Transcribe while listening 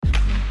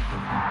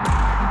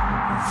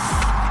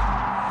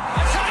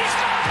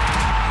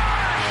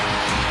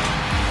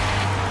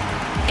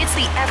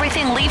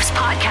Everything Leafs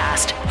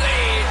podcast.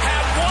 They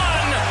have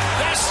won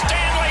the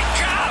Stanley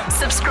Cup!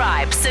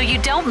 Subscribe so you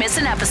don't miss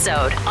an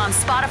episode on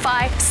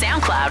Spotify,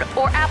 SoundCloud,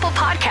 or Apple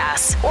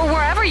Podcasts, or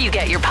wherever you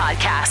get your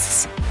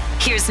podcasts.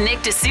 Here's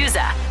Nick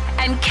D'Souza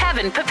and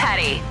Kevin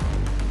Papetti.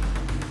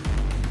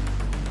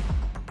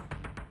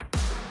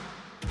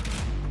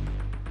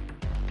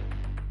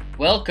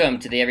 Welcome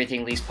to the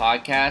Everything Leafs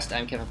podcast.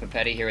 I'm Kevin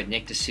Papetti here with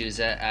Nick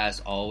D'Souza as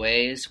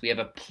always. We have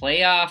a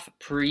playoff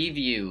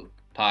preview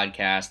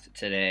podcast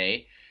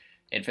today.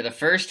 And for the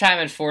first time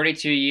in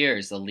 42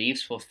 years, the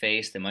Leafs will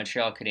face the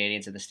Montreal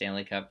Canadiens in the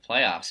Stanley Cup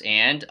playoffs.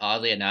 And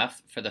oddly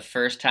enough, for the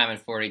first time in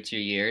 42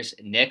 years,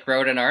 Nick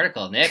wrote an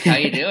article. Nick, how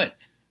you doing?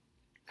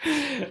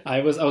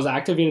 I was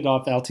activated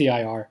off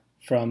LTIR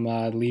from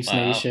Leafs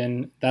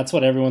Nation. That's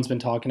what everyone's been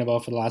talking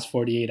about for the last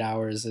 48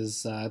 hours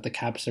is the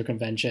cap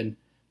circumvention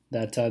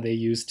that they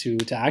used to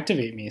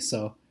activate me.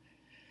 So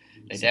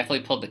they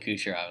definitely pulled the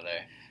Kucher out of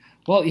there.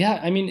 Well,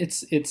 yeah, I mean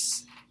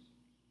it's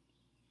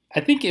I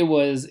think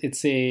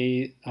it's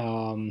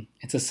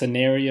a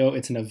scenario,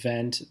 it's an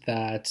event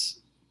that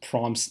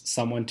prompts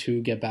someone to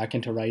get back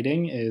into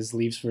writing is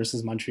Leafs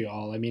versus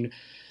Montreal. I mean,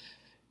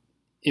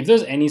 if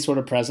there's any sort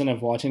of precedent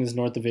of watching this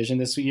North Division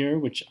this year,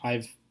 which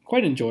I've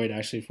quite enjoyed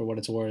actually for what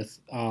it's worth.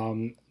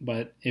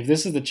 But if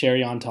this is the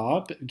cherry on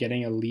top,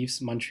 getting a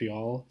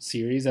Leafs-Montreal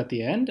series at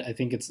the end, I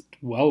think it's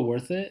well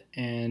worth it.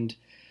 And,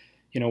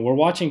 you know, we're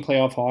watching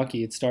playoff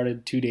hockey. It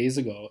started 2 days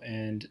ago.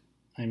 And,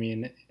 I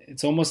mean,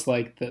 it's almost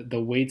like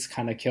the weight's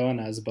kind of killing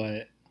us.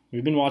 But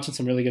we've been watching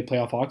some really good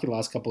playoff hockey the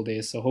last couple of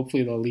days. So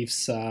hopefully the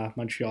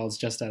Leafs-Montreal is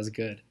just as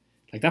good.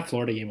 Like that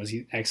Florida game was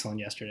excellent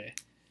yesterday.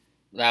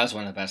 That was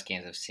one of the best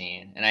games I've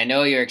seen. And I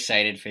know you're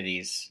excited for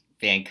these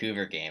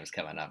Vancouver games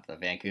coming up, the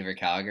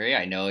Vancouver-Calgary.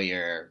 I know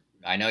you're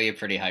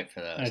pretty hyped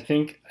for those. I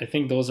think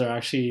those are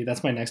actually,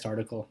 that's my next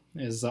article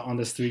is on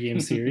this 3-game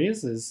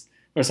series is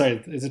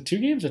it 2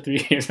 games or 3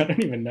 games? I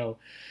don't even know.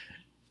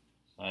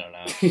 I don't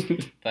know.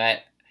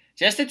 But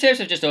just in terms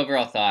of just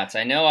overall thoughts,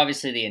 I know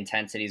obviously the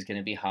intensity is going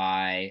to be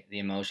high, the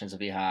emotions will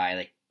be high.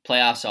 Like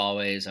playoffs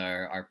always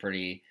are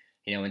pretty,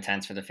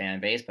 intense for the fan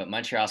base, but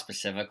Montreal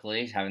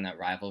specifically having that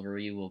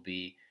rivalry will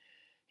be,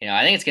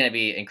 I think it's going to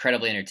be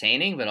incredibly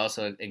entertaining, but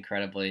also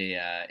incredibly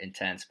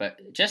intense.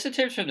 But just in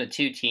terms from the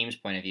two teams'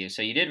 point of view,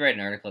 so you did write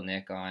an article,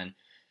 Nick, on,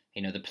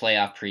 the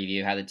playoff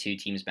preview, how the two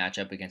teams match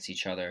up against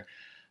each other.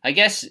 I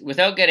guess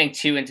without getting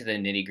too into the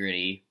nitty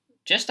gritty,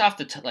 just off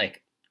the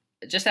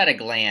just at a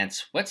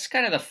glance, what's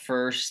kind of the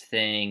first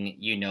thing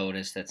you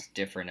notice that's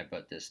different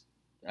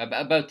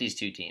about these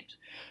two teams?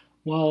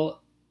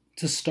 Well,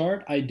 to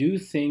start, I do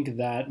think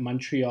that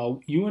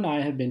Montreal, you and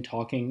I have been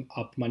talking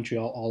up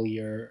Montreal all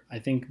year. I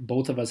think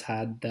both of us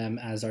had them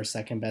as our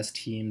second best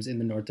teams in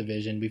the North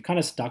Division. We've kind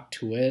of stuck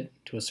to it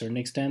to a certain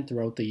extent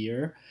throughout the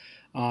year.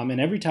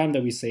 And every time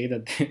that we say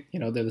that,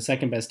 they're the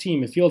second best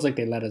team, it feels like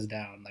they let us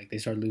down. Like they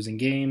start losing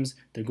games.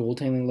 Their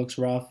goaltending looks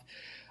rough.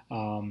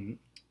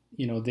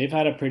 They've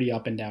had a pretty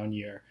up and down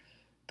year.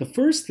 The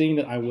first thing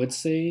that I would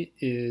say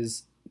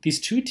is these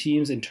two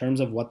teams, in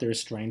terms of what their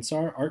strengths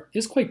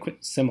is quite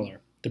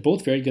similar. They're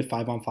both very good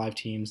 5-on-5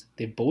 teams.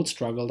 They both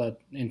struggled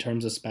in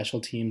terms of special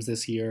teams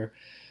this year.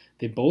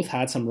 They both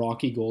had some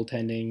rocky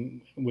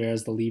goaltending,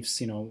 whereas the Leafs,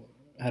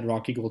 had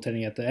rocky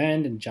goaltending at the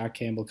end, and Jack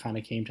Campbell kind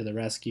of came to the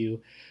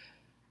rescue.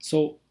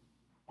 So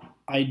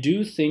I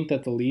do think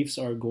that the Leafs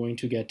are going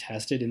to get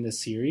tested in this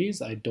series.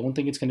 I don't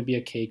think it's going to be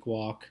a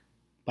cakewalk,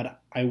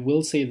 but I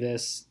will say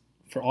this.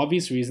 For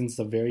obvious reasons, it's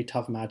a very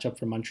tough matchup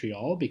for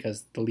Montreal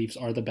because the Leafs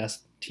are the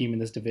best team in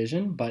this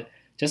division. But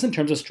just in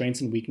terms of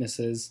strengths and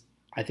weaknesses,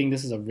 I think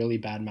this is a really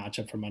bad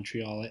matchup for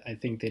Montreal. I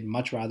think they'd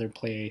much rather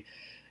play,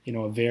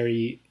 a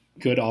very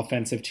good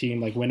offensive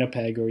team like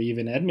Winnipeg or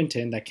even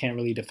Edmonton that can't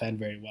really defend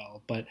very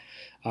well. But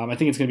I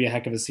think it's going to be a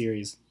heck of a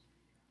series.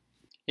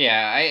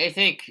 Yeah, I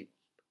think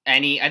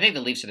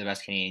the Leafs are the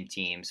best Canadian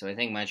team, so I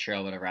think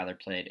Montreal would have rather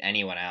played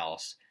anyone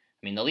else.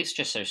 I mean, the Leafs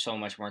just are so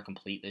much more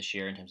complete this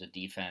year in terms of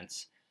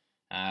defense.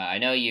 I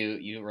know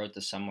you wrote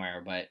this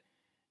somewhere, but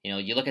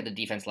you look at the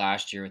defense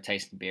last year with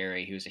Tyson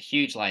Barrie, who was a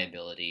huge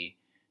liability.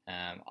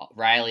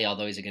 Riley,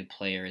 although he's a good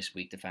player, is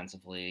weak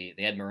defensively.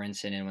 They had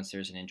Marincin in once there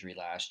was an injury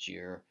last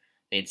year.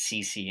 They had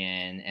CC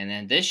in. And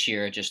then this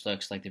year, it just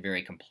looks like they're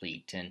very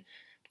complete. And,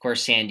 of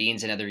course,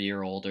 Sandin's another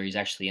year older. He's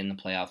actually in the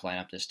playoff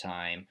lineup this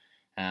time.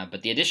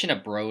 But the addition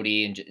of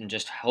Brody and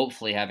just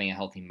hopefully having a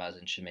healthy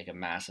Muzzin should make a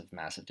massive,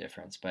 massive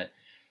difference. But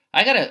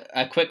I got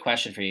a quick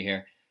question for you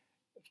here.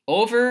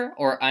 Over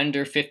or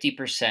under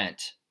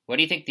 50%, what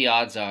do you think the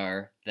odds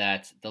are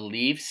that the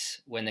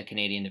Leafs win the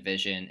Canadian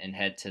division and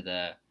head to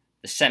the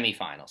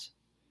semifinals?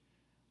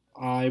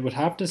 I would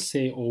have to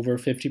say over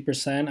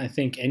 50%. I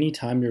think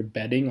anytime you're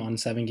betting on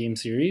 7-game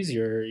series,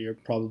 you're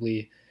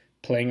probably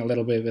playing a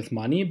little bit with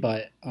money.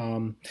 But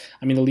the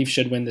Leafs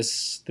should win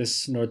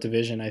this North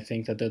Division. I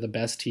think that they're the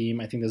best team.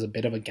 I think there's a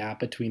bit of a gap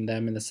between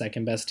them and the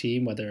second best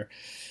team. Whether,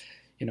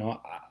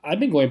 I've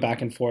been going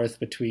back and forth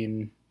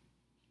between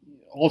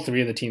all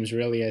three of the teams,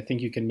 really. I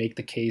think you can make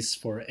the case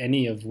for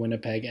any of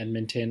Winnipeg,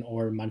 Edmonton,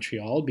 or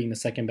Montreal being the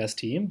second best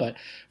team. But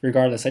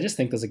regardless, I just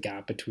think there's a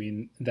gap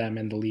between them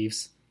and the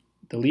Leafs.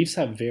 The Leafs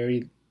have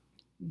they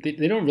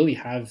don't really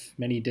have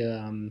many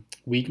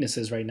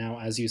weaknesses right now,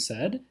 as you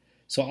said.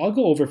 So I'll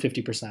go over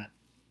 50%.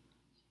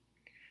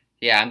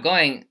 Yeah, I'm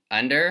going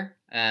under.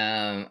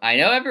 I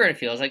know everyone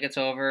feels like it's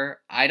over.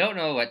 I don't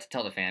know what to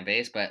tell the fan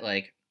base, but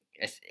like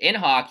in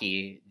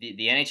hockey, the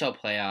NHL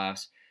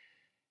playoffs,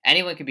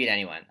 anyone can beat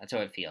anyone. That's how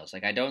it feels.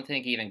 Like I don't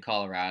think even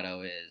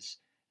Colorado is.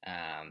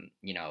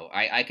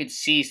 I could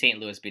see St.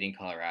 Louis beating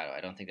Colorado.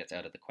 I don't think that's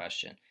out of the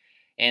question.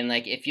 And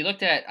like if you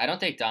looked at, I don't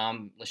think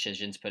Dom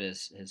Luszczyszyn's put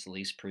his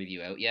Leafs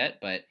preview out yet,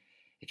 but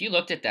if you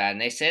looked at that and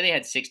they say they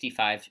had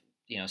 35%,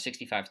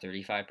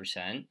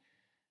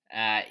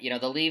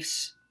 the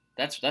Leafs,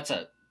 that's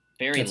a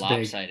very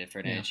lopsided big for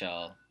an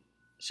NHL.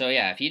 So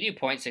yeah, if you do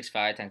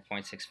 0.65 times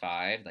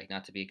 0.65, like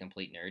not to be a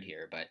complete nerd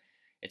here, but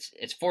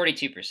it's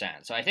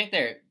 42%. So I think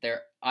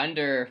they're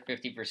under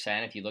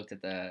 50% if you looked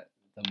at the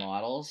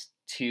models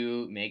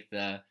to make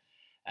to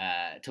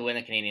win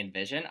the Canadian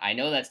division. I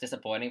know that's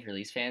disappointing for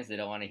Leafs fans. They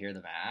don't want to hear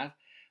the math,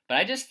 but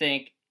I just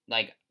think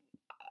like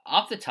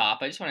off the top,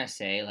 I just want to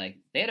say like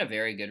they had a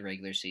very good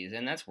regular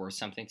season. That's worth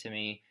something to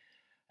me.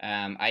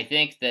 I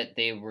think that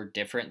they were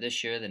different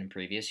this year than in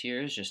previous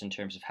years, just in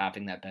terms of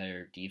having that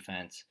better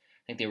defense.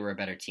 I think they were a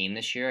better team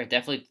this year. I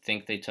definitely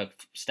think they took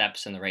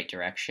steps in the right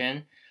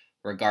direction,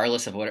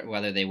 regardless of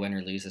whether they win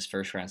or lose this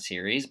first round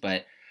series.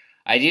 But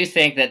I do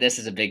think that this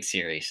is a big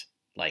series.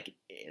 Like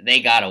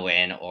they gotta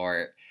win,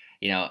 or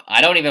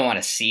I don't even want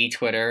to see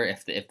Twitter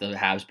if the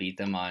Habs beat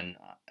them on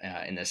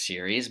in this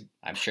series.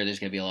 I'm sure there's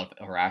gonna be a lot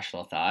of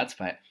irrational thoughts,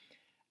 but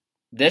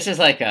this is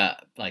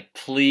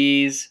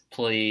please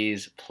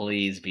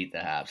beat the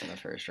Habs in the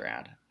first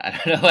round. I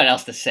don't know what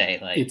else to say.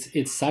 Like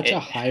it's such a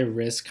high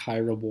risk, high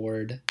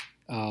reward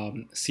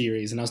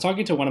series. And I was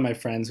talking to one of my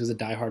friends who's a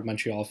diehard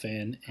Montreal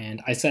fan,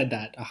 and I said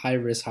that a high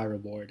risk, high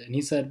reward, and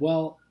he said,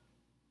 "Well,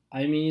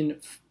 I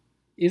mean,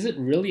 is it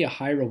really a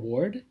high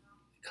reward?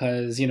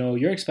 Because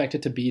you're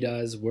expected to beat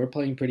us. We're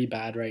playing pretty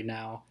bad right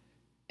now."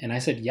 And I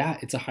said, "Yeah,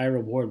 it's a high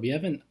reward.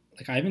 None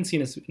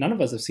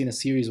of us have seen a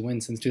series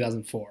win since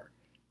 2004."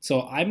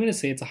 So I'm going to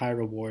say it's a high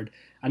reward.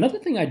 Another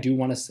thing I do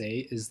want to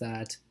say is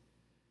that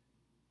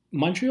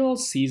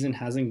Montreal's season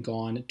hasn't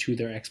gone to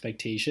their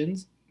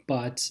expectations,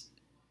 but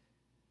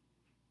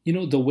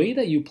the way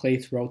that you play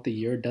throughout the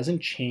year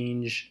doesn't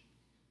change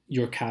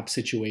your cap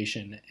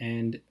situation.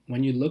 And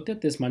when you looked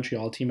at this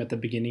Montreal team at the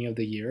beginning of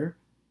the year,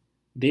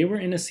 they were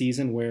in a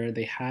season where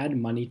they had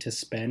money to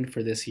spend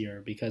for this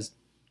year, because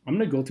I'm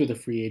going to go through the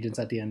free agents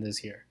at the end of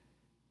this year.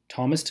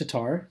 Thomas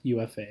Tatar,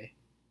 UFA.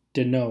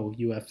 Deneau,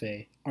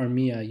 UFA.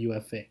 Armia,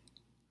 UFA.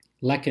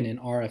 Lehkonen,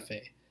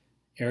 RFA.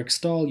 Eric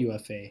Staal,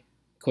 UFA.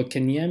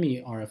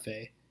 Kotkaniemi,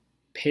 RFA.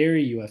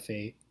 Perry,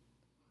 UFA.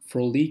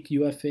 Frolik,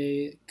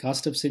 UFA.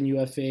 Gustafsson,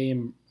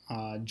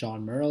 UFA.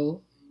 John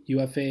Merle,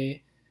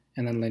 UFA.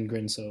 And then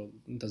Lindgren, so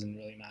it doesn't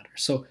really matter.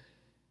 So,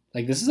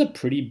 this is a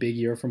pretty big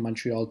year for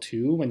Montreal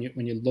too. When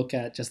you look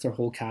at just their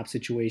whole cap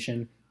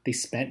situation, they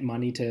spent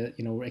money to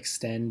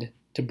extend,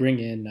 to bring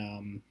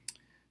in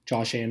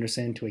Josh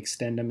Anderson, to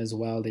extend him as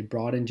well. They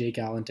brought in Jake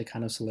Allen to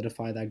kind of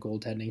solidify that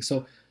goaltending.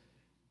 So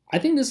I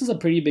think this is a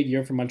pretty big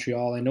year for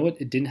Montreal. I know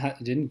it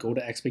didn't go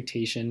to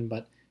expectation,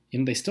 but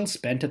they still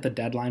spent at the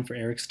deadline for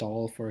Eric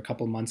Staal, for a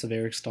couple months of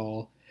Eric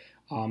Staal.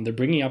 They're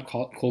bringing up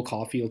Cole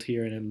Caulfield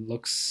here, and it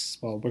looks,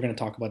 well, we're going to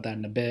talk about that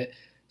in a bit.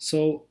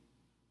 So,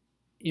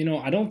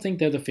 I don't think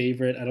they're the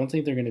favorite. I don't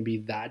think they're going to be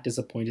that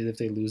disappointed if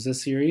they lose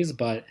this series,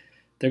 but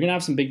they're going to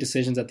have some big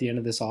decisions at the end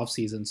of this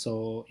offseason.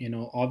 So,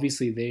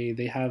 obviously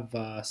they have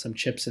some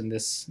chips in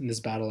this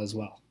battle as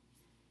well.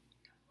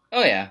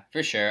 Oh, yeah,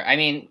 for sure. I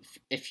mean,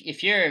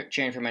 if you're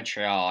cheering for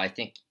Montreal, I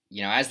think,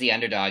 as the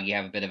underdog, you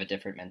have a bit of a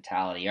different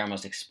mentality. You're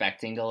almost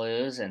expecting to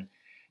lose. And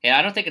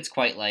I don't think it's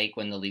quite like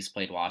when the Leafs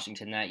played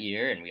Washington that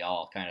year, and we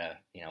all kind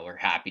of, were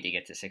happy to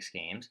get to 6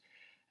 games.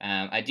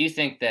 I do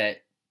think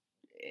that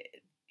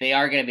they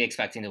are going to be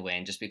expecting to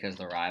win just because of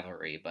the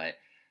rivalry, but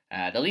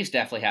the Leafs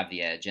definitely have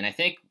the edge. And I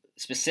think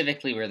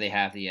specifically where they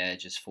have the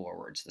edge is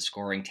forwards, the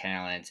scoring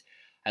talent.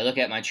 I look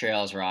at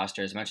Montreal's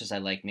roster, as much as I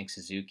like Nick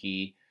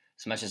Suzuki,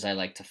 as much as I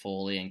like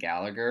Toffoli and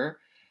Gallagher,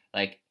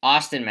 like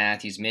Austin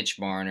Matthews, Mitch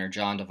Marner,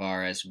 John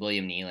Tavares,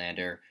 William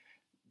Nylander,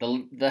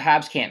 the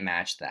Habs can't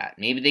match that.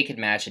 Maybe they could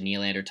match a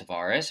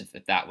Nylander-Tavares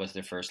if that was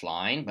their first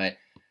line, but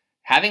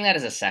having that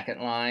as a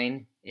second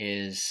line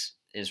is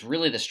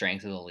really the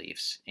strength of the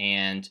Leafs.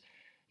 And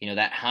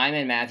that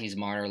Hyman, Matthews,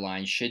 Marner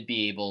line should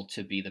be able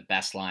to be the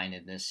best line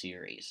in this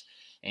series.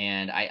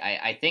 And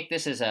I think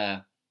this is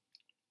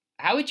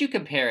how would you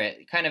compare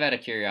it, kind of out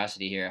of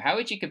curiosity here, how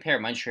would you compare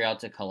Montreal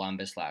to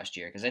Columbus last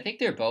year? Because I think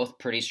they're both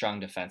pretty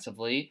strong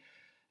defensively,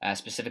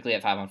 specifically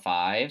at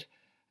 5-on-5.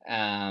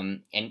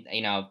 And,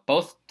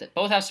 both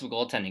have some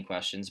goaltending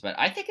questions, but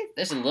I think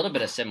there's a little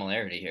bit of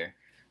similarity here.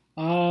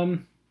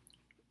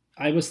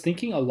 I was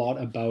thinking a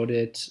lot about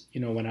it,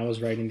 when I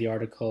was writing the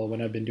article,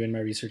 when I've been doing my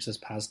research this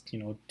past,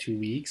 2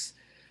 weeks.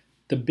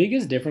 The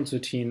biggest difference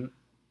between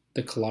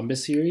the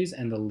Columbus series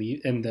and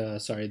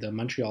the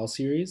Montreal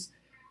series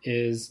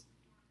is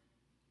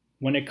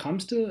when it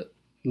comes to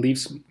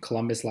Leafs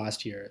Columbus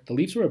last year, the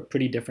Leafs were a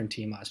pretty different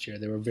team last year.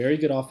 They were very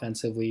good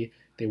offensively.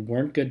 They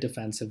weren't good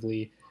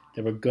defensively.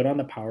 They were good on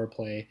the power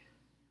play.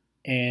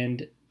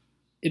 And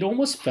it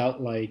almost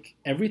felt like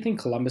everything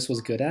Columbus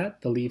was good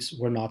at, the Leafs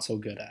were not so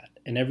good at.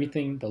 And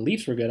everything the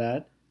Leafs were good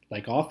at,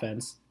 like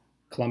offense,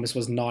 Columbus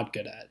was not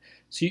good at.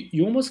 So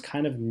you almost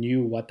kind of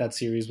knew what that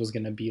series was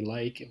going to be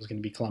like. It was going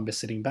to be Columbus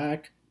sitting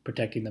back,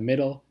 protecting the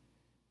middle,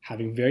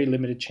 having very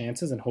limited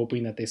chances and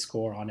hoping that they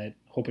score on it,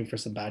 hoping for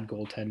some bad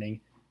goaltending.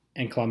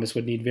 And Columbus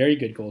would need very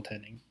good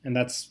goaltending. And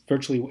that's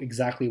virtually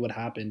exactly what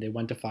happened. They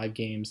went to 5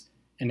 games,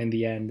 and in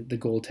the end, the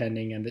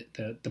goaltending and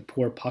the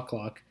poor puck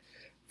luck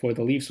for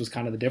the Leafs was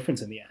kind of the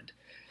difference in the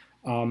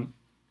end.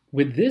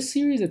 With this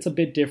series, it's a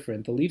bit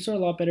different. The Leafs are a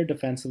lot better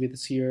defensively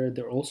this year.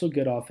 They're also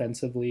good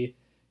offensively.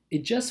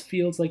 It just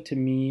feels like to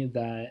me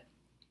that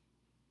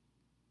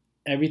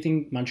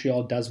everything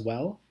Montreal does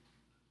well,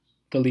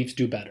 the Leafs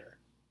do better.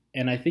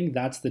 And I think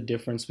that's the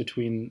difference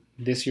between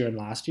this year and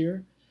last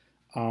year.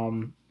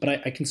 But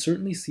I can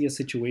certainly see a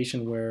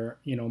situation where,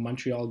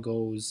 Montreal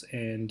goes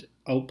and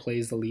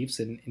outplays the Leafs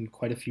in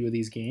quite a few of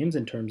these games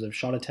in terms of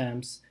shot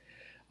attempts,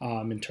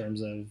 in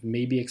terms of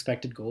maybe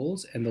expected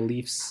goals, and the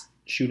Leafs'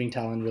 shooting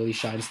talent really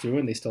shines through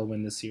and they still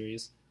win this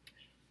series.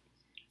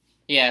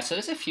 Yeah, so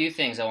there's a few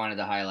things I wanted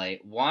to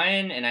highlight.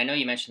 One, and I know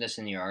you mentioned this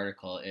in your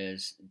article,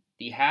 is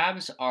the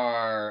Habs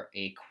are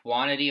a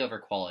quantity over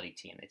quality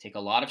team. They take a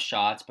lot of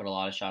shots, but a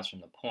lot of shots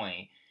from the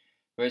point.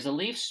 Whereas the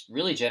Leafs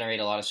really generate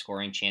a lot of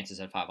scoring chances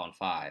at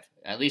 5-on-5,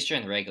 at least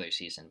during the regular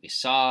season. We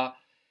saw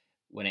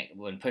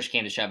when push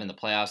came to shove in the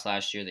playoffs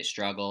last year, they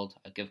struggled.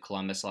 I give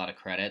Columbus a lot of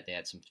credit. They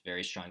had some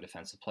very strong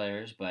defensive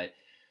players. But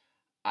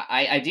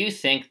I do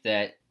think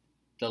that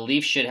the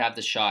Leafs should have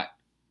the shot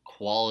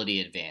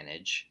quality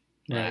advantage.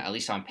 Right. At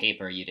least on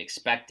paper, you'd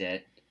expect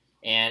it.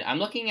 And I'm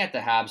looking at the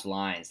Habs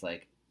lines,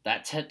 like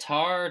that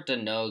Tatar,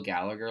 Danault,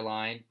 Gallagher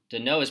line.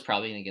 Danault is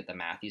probably going to get the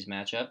Matthews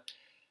matchup.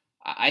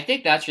 I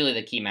think that's really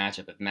the key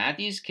matchup. If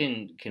Matthews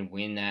can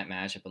win that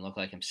matchup and look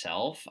like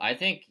himself, I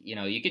think,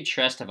 you could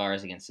trust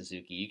Tavares against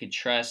Suzuki. You could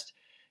trust,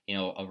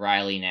 a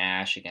Riley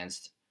Nash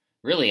against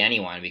really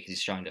anyone because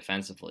he's strong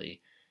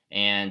defensively.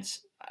 And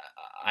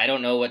I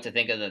don't know what to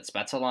think of that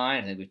Spezza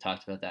line. I think we've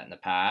talked about that in the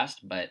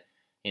past. But,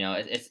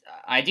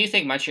 I do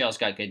think Montreal's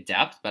got good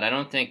depth, but I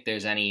don't think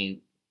there's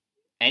any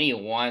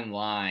one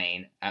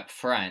line up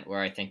front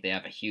where I think they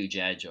have a huge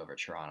edge over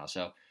Toronto.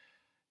 So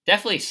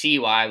definitely see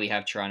why we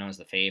have Toronto as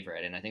the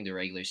favorite, and I think the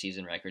regular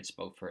season record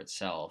spoke for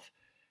itself.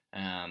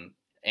 And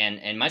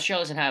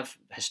Montreal doesn't have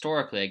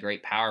historically a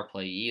great power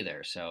play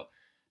either, so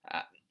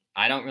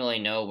I don't really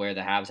know where the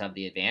Habs have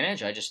the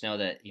advantage. I just know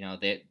that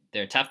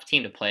they're a tough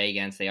team to play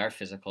against. They are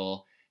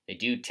physical. They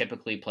do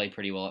typically play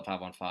pretty well at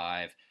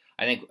 5-on-5.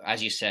 I think,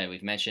 as you said,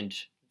 we've mentioned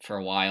for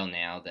a while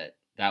now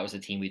that was a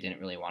team we didn't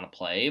really want to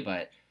play,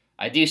 but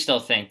I do still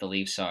think the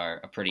Leafs are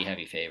a pretty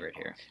heavy favorite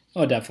here.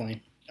 Oh,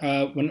 definitely.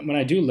 When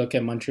I do look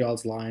at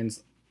Montreal's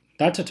lines,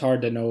 that Tatar,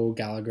 Danault,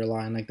 Gallagher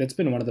line, like that's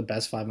been one of the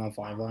best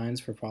 5-on-5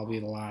 lines for probably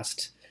the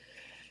last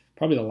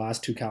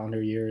 2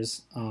 calendar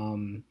years.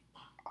 I'm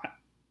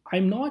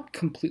not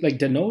complete like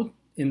Danault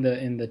in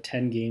the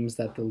 10 games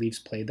that the Leafs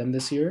played them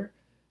this year.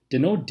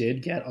 Danault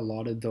did get a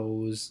lot of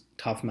those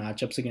tough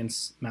matchups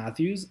against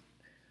Matthews.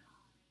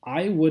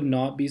 I would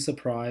not be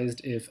surprised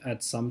if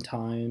at some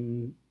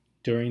time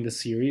during the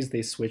series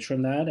they switch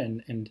from that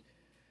and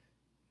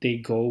they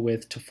go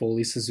with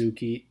Toffoli,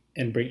 Suzuki,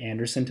 and bring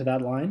Anderson to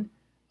that line.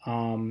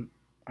 I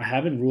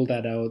haven't ruled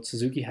that out.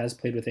 Suzuki has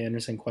played with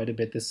Anderson quite a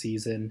bit this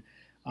season.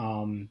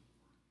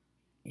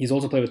 He's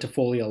also played with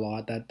Toffoli a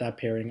lot. That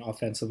pairing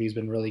offensively has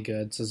been really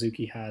good.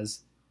 Suzuki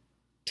has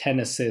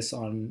 10 assists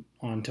on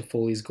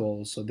Toffoli's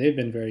goals, so they've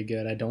been very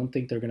good. I don't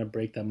think they're going to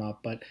break them up,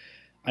 but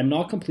I'm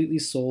not completely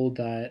sold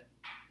that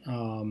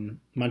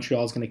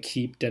Montreal is going to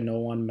keep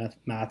Danault on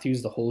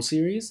Matthews the whole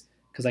series,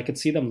 because I could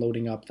see them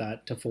loading up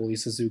that Toffoli,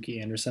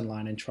 Suzuki, Anderson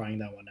line and trying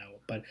that one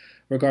out. But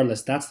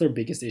regardless, that's their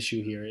biggest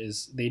issue here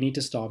is they need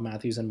to stop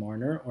Matthews and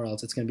Marner, or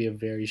else it's going to be a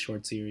very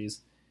short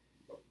series.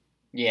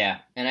 Yeah,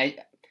 and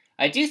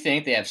I do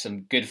think they have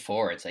some good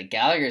forwards. Like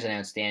Gallagher's an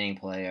outstanding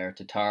player.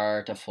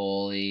 Tatar,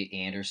 Toffoli,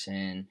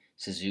 Anderson,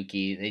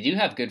 Suzuki. They do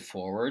have good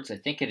forwards. I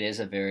think it is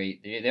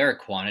they're a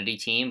quantity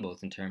team,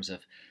 both in terms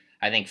of,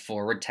 I think,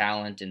 forward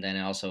talent and then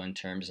also in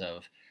terms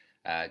of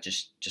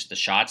just the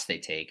shots they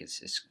take.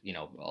 It's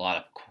a lot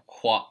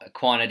of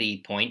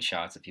quantity point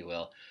shots, if you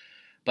will.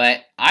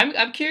 But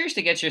I'm curious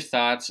to get your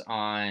thoughts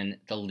on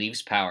the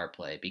Leafs power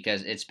play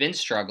because it's been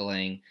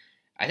struggling.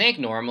 I think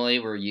normally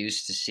we're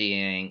used to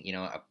seeing,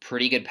 a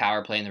pretty good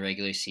power play in the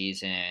regular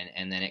season,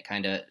 and then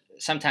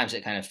sometimes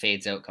it kind of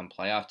fades out come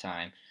playoff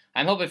time.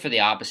 I'm hoping for the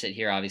opposite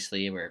here,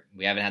 obviously, where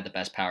we haven't had the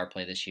best power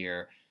play this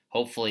year.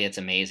 Hopefully it's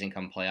amazing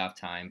come playoff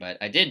time. But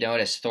I did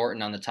notice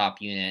Thornton on the top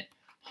unit,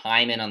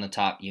 Hyman on the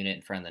top unit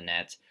in front of the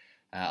net,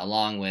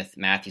 along with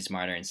Matthews,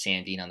 Marner, and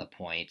Sandin on the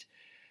point.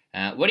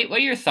 What are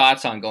your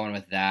thoughts on going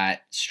with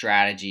that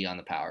strategy on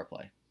the power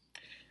play?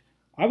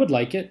 I would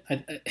like it.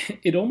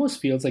 It almost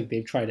feels like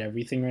they've tried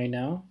everything right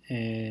now,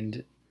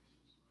 and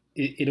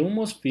it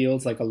almost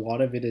feels like a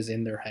lot of it is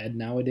in their head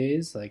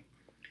nowadays. Like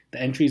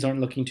the entries aren't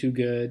looking too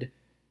good.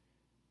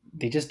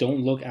 They just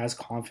don't look as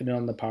confident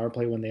on the power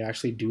play when they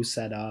actually do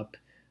set up.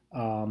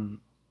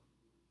 Um,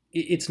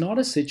 it's not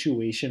a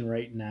situation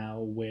right now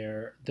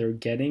where they're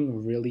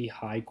getting really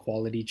high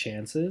quality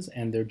chances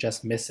and they're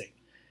just missing.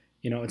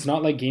 It's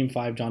not like game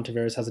five, John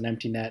Tavares has an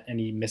empty net and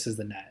he misses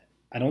the net.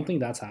 I don't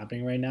think that's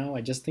happening right now.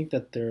 I just think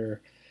that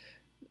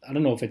I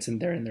don't know if it's in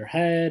their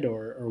head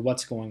or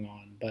what's going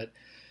on. But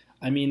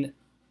I mean,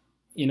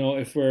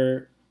 if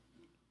we're,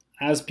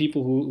 as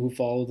people who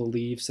follow the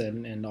Leafs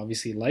and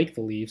obviously like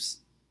the Leafs,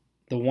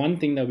 the one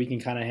thing that we can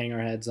kind of hang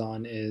our heads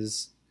on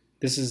is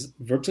this is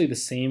virtually the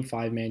same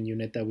five-man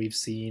unit that we've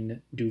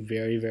seen do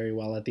very, very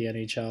well at the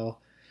NHL,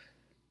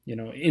 in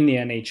the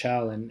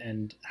NHL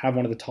and have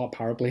one of the top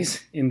power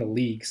plays in the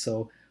league.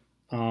 So,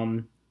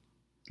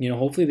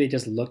 hopefully they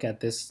just look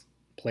at this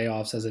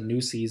playoffs as a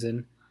new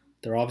season.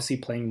 They're obviously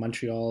playing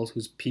Montreal,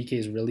 whose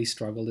PKs really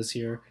struggled this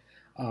year.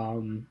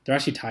 They're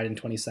actually tied in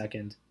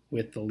 22nd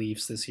with the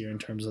Leafs this year in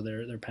terms of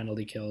their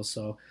penalty kills.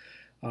 So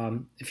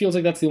it feels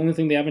like that's the only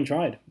thing they haven't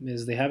tried,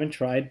 is they haven't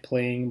tried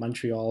playing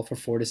Montreal for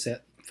 4 to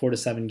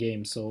 7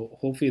 games. So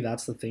hopefully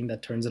that's the thing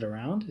that turns it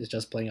around, is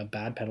just playing a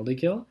bad penalty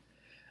kill.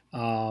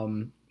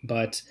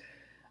 But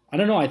I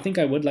don't know. I think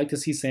I would like to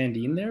see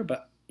Sandin there,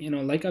 but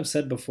like I've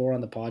said before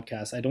on the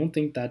podcast, I don't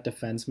think that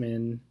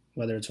defenseman,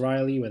 whether it's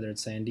Riley, whether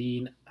it's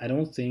Sandin, I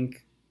don't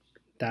think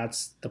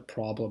that's the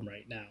problem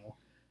right now.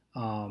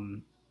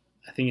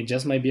 I think it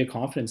just might be a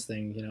confidence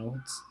thing.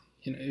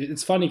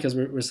 It's funny because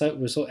we're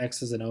so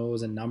X's and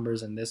O's and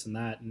numbers and this and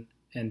that,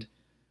 and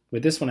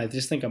with this one, I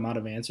just think I'm out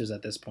of answers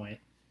at this point.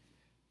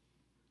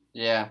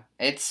 Yeah,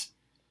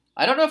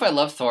 I don't know if I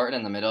love Thornton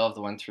in the middle of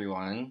the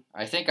 1-3-1.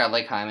 I think I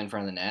like Hyman in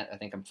front of the net. I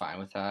think I'm fine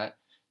with that,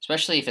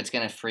 especially if it's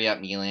going to free up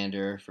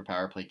Nylander for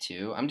power play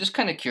 2. I'm just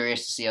kind of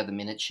curious to see how the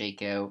minutes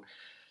shake out.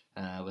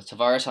 With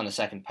Tavares on the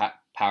second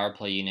power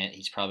play unit,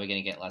 he's probably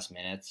going to get less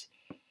minutes.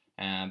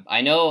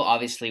 I know,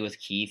 obviously, with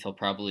Keith, he'll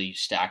probably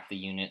stack the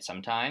unit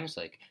sometimes.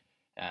 Like,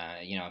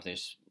 if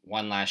there's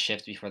one last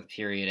shift before the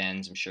period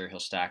ends, I'm sure he'll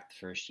stack the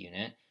first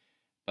unit.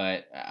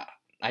 But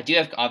I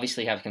do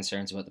obviously have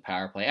concerns about the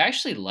power play. I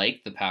actually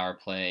like the power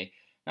play,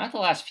 not the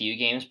last few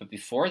games, but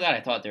before that, I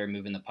thought they were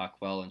moving the puck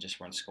well and just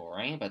weren't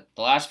scoring. But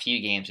the last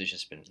few games, it's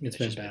just been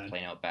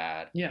plain out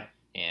bad. Yeah.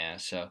 Yeah.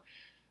 So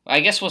I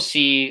guess we'll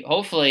see.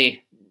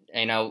 Hopefully,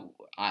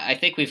 I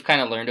think we've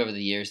kind of learned over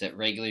the years that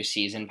regular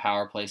season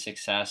power play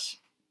success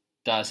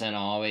doesn't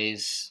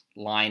always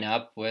line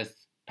up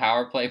with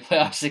power play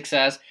playoff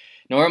success.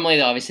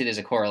 Normally, obviously, there's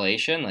a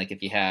correlation. Like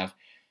if you have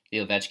the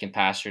Ovechkin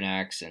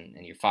Pasternaks and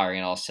you're firing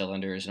at all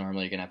cylinders,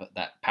 normally you're going to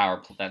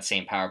have that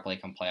same power play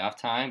come playoff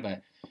time.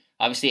 But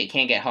obviously, it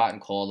can't get hot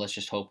and cold. Let's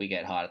just hope we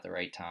get hot at the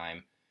right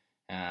time.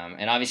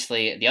 And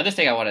obviously, the other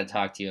thing I want to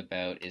talk to you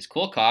about is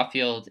Cole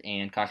Caulfield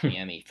and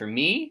Kotkaniemi. For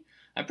me,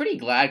 I'm pretty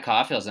glad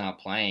Caulfield's not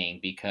playing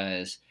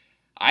because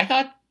I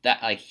thought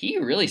that he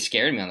really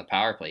scared me on the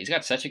power play. He's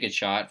got such a good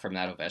shot from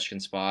that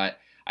Ovechkin spot.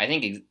 I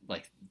think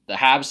the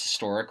Habs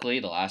historically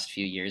the last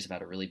few years have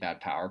had a really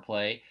bad power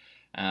play.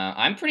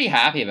 I'm pretty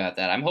happy about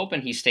that. I'm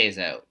hoping he stays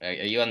out. Are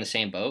you on the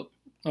same boat?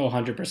 Oh,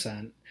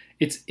 100%.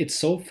 It's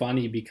so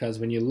funny because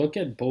when you look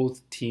at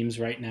both teams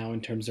right now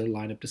in terms of their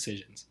lineup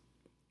decisions,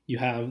 you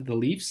have the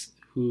Leafs,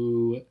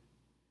 who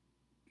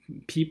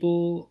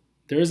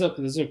there's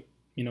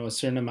a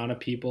certain amount of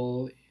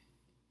people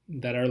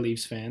that are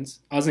Leafs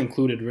fans, us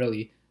included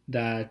really,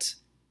 that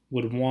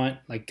would want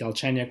like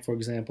Galchenyuk, for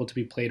example, to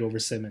be played over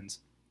Simmons.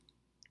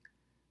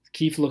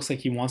 Keith looks like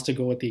he wants to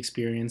go with the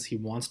experience. He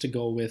wants to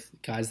go with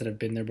guys that have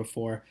been there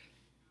before.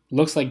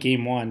 Looks like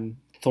game one,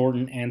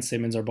 Thornton and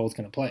Simmons are both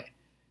going to play.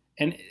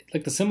 And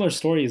like the similar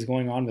story is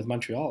going on with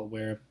Montreal,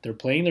 where they're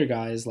playing their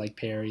guys like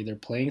Perry, they're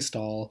playing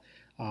Stahl.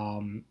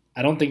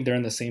 I don't think they're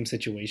in the same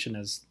situation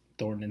as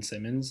Thornton and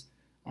Simmons,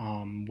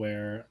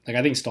 where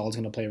I think Stahl's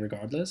going to play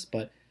regardless,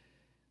 but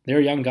they're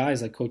young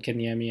guys like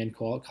Kotkaniemi and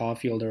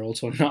Caulfield are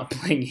also not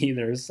playing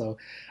either. So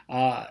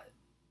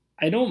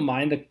I don't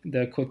mind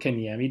the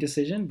Kotkaniemi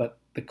decision, but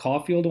the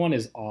Caulfield one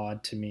is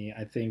odd to me.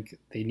 I think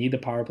they need the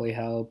power play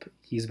help.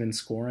 He's been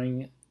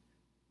scoring,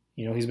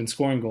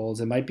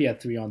 goals. It might be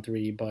at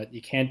 3-on-3, but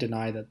you can't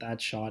deny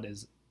that shot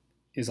is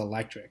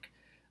electric.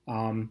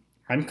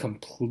 I'm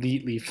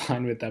completely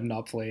fine with them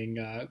not playing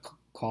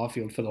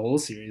Caulfield for the whole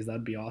series.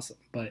 That'd be awesome.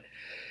 But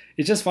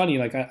it's just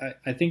funny.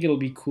 I think it'll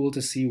be cool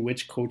to see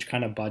which coach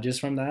kind of budges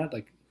from that,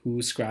 like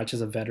who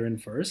scratches a veteran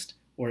first,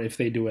 or if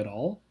they do it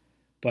all.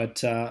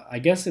 But I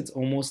guess it's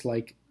almost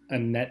like a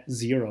net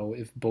zero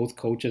if both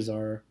coaches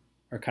are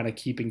kind of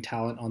keeping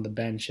talent on the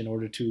bench in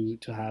order to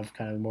have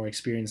kind of more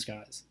experienced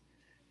guys.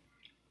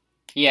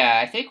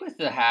 Yeah, I think with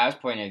the Habs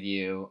point of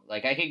view,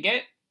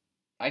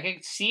 I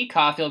could see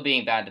Caulfield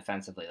being bad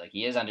defensively.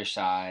 He is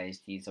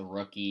undersized, he's a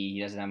rookie,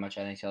 he doesn't have much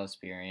NHL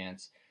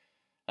experience.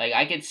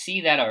 I could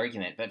see that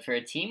argument, but for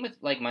a team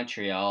with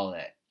Montreal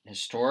that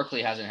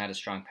historically hasn't had a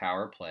strong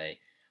power play,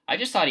 I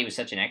just thought he was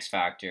such an X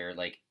factor.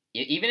 Like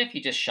even if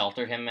you just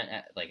sheltered him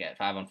at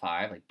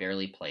 5-on-5, like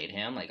barely played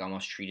him, like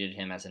almost treated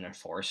him as an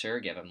enforcer,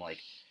 give him like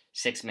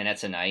 6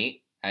 minutes a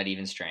night at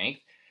even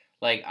strength.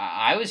 Like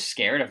I was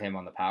scared of him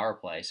on the power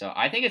play. So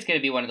I think it's going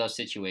to be one of those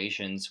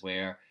situations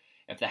where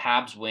if the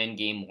Habs win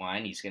game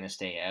 1, he's going to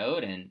stay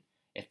out, and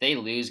if they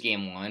lose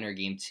game 1 or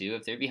game 2,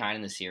 if they're behind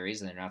in the series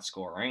and they're not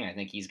scoring, I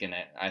think he's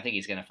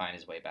gonna find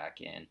his way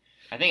back in.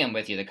 I think I'm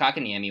with you. The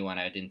Kotkaniemi one,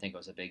 I didn't think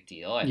was a big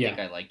deal. I think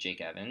I like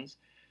Jake Evans.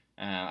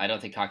 I don't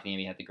think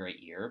Kotkaniemi had the great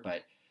year,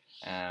 but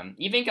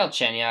even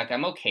Galchenyuk,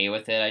 I'm okay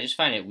with it. I just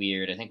find it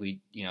weird. I think we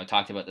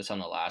talked about this on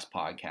the last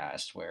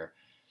podcast where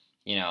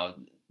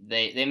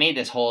they made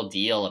this whole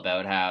deal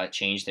about how it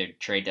changed their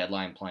trade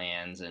deadline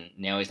plans, and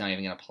now he's not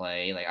even gonna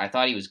play. Like I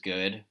thought he was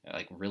good,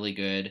 like really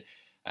good.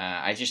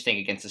 I just think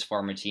against this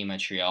former team,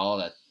 Montreal,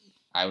 that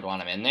I would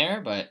want him in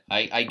there, but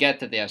I get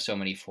that they have so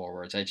many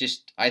forwards.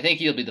 I think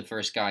he'll be the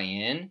first guy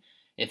in.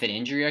 If an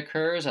injury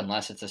occurs,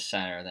 unless it's a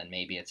center, then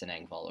maybe it's an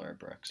Engvall or a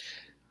Brooks.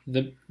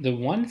 The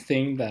one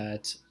thing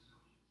that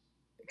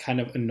kind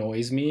of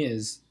annoys me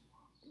is,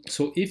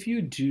 so if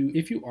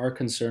you are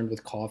concerned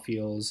with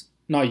Caulfield's,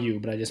 not you,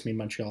 but I just mean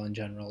Montreal in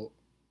general,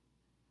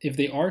 if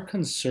they are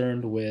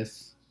concerned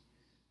with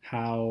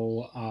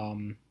how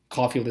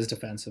Caulfield is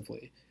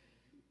defensively,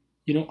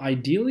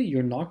 ideally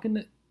you're not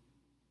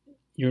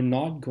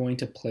going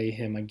to play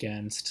him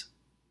against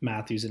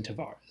Matthews and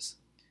Tavares.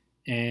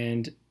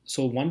 And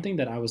so one thing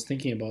that I was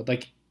thinking about,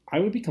 like I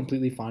would be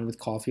completely fine with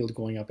Caulfield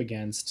going up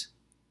against,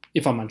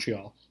 if I'm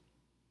Montreal,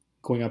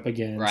 going up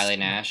against Riley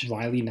Nash.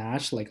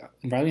 Like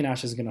Riley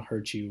Nash is going to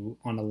hurt you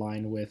on a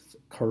line with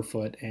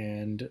Kerfoot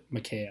and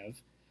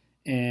Mikheyev.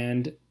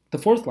 And the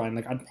fourth line,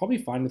 like I'd probably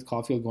fine with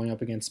Caulfield going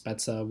up against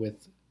Spezza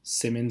with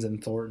Simmons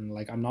and Thornton.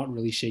 Like I'm not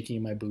really shaking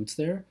in my boots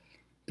there.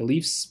 The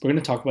Leafs, we're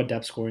going to talk about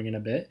depth scoring in a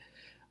bit.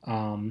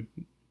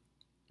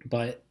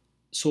 But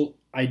so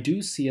I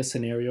do see a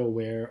scenario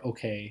where,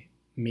 okay,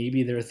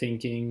 maybe they're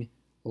thinking,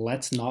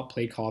 let's not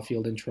play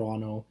Caulfield in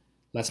Toronto.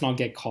 Let's not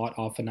get caught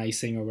off an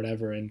icing or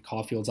whatever, and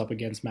Caulfield's up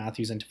against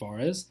Matthews and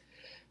Tavares.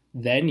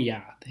 Then,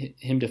 yeah,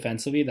 him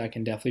defensively, that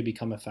can definitely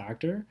become a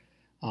factor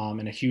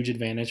and a huge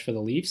advantage for the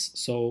Leafs.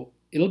 So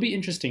it'll be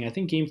interesting. I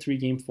think Game 3,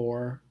 Game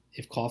 4,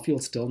 if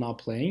Caulfield's still not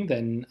playing,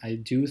 then I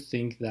do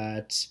think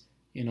that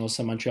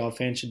some Montreal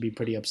fans should be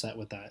pretty upset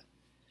with that.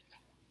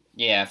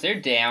 Yeah, if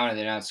they're down and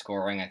they're not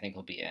scoring, I think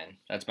he'll be in.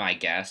 That's my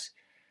guess.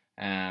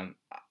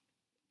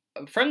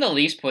 From the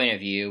Leafs' point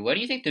of view, what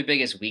do you think their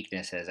biggest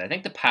weakness is? I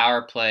think the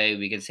power play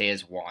we could say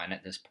is 1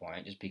 at this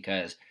point, just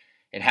because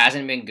it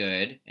hasn't been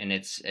good, and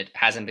it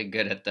hasn't been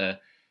good at the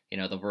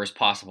the worst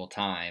possible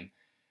time.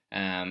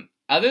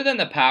 Other than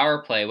the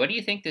power play, what do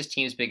you think this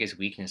team's biggest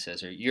weakness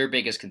is, or your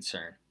biggest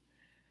concern?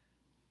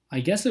 I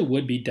guess it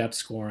would be depth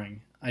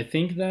scoring. I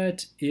think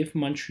that if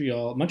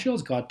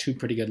Montreal's got 2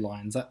 pretty good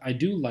lines. I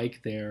do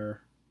like the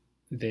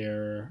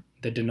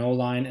Deneau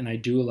line, and I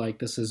do like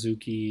the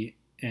Suzuki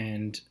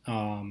and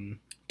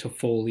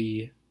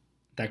Toffoli,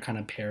 that kind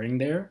of pairing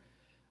there.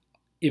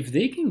 If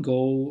they can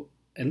go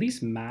at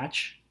least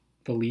match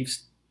the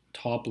Leafs'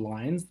 top 2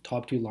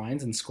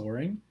 lines in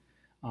scoring,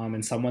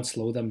 and somewhat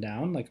slow them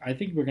down, like I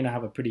think we're going to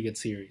have a pretty good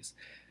series.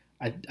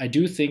 I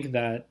do think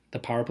that the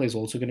power play is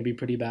also going to be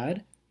pretty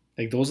bad.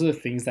 Like those are the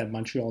things that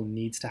Montreal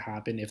needs to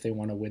happen if they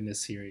want to win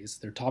this series.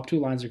 Their top 2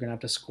 lines are going to have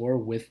to score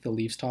with the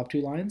Leafs' top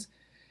 2 lines.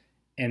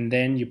 And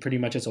then you pretty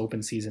much it's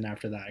open season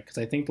after that. Because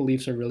I think the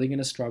Leafs are really going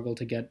to struggle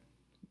to get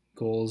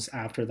goals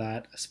after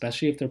that,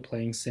 especially if they're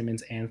playing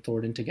Simmons and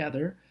Thornton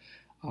together.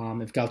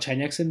 If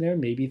Galchenyuk's in there,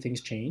 maybe things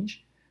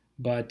change.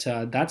 But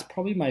that's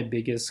probably my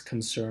biggest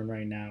concern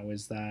right now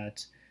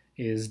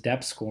is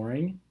depth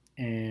scoring.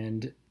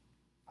 And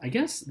I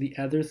guess the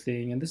other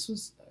thing, and this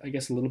was, I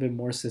guess, a little bit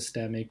more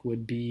systemic,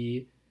 would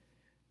be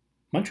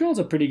Montreal's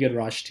a pretty good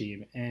rush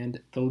team,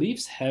 and the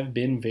Leafs have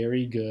been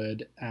very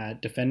good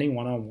at defending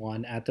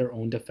one-on-one at their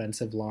own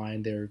defensive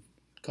line. They've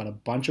got a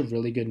bunch of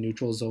really good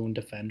neutral zone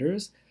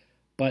defenders,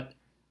 but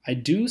I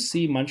do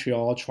see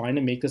Montreal trying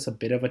to make this a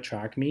bit of a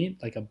track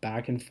meet, like a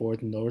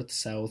back-and-forth,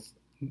 north-south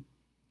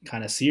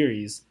kind of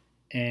series.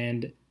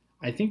 And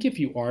I think if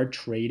you are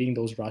trading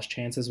those rush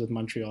chances with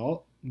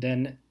Montreal,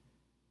 then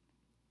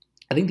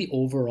I think the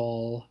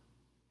overall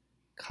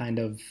kind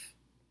of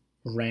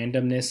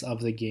randomness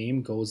of the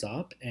game goes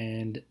up,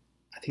 and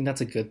I think that's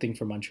a good thing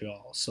for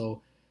Montreal.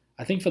 So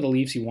I think for the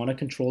Leafs, you want to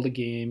control the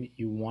game,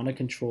 you want to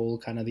control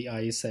kind of the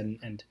ice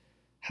and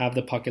have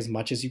the puck as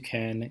much as you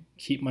can,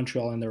 keep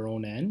Montreal in their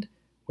own end.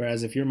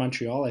 Whereas if you're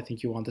Montreal, I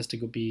think you want this to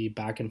be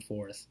back and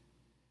forth.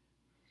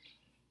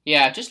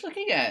 Yeah, just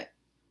looking at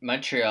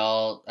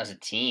Montreal as a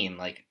team,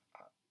 like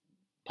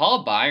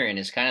Paul Byron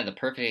is kind of the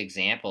perfect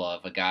example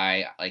of a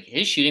guy, like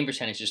his shooting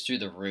percentage is through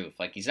the roof.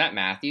 Like he's not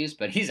Matthews,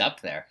 but he's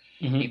up there.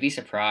 Mm-hmm. You'd be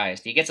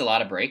surprised. He gets a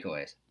lot of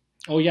breakaways.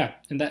 Oh yeah,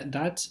 and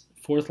that's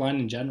fourth line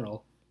in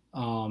general.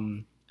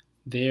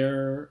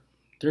 They're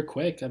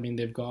quick. I mean,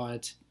 they've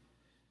got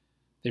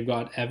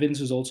Evans,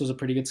 who's also a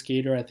pretty good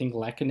skater. I think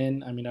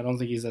Lehkonen, I mean, I don't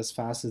think he's as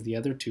fast as the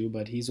other two,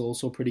 but he's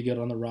also pretty good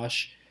on the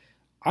rush.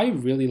 I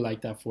really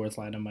like that fourth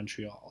line of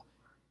Montreal,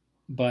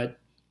 but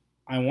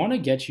I want to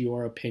get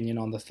your opinion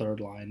on the third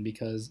line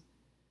because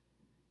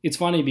it's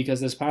funny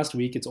because this past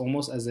week it's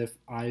almost as if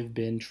I've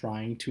been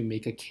trying to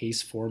make a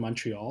case for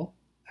Montreal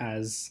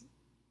as,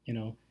 you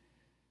know,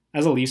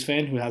 as a Leafs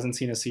fan who hasn't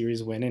seen a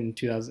series win in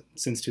 2000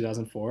 since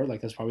 2004.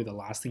 Like that's probably the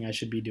last thing I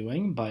should be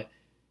doing, but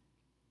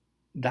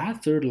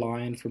that third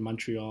line for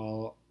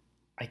Montreal,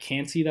 I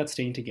can't see that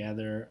staying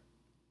together.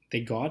 They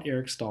got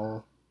Eric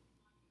Stahl,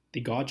 they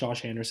got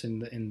Josh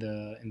Anderson in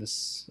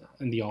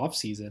the off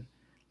season.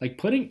 Like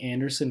putting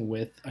Anderson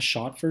with a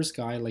shot first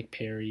guy like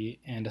Perry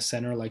and a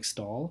center like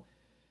Stahl,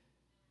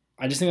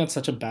 I just think that's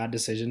such a bad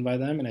decision by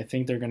them, and I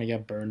think they're going to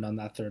get burned on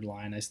that third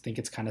line. I think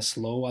it's kind of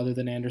slow other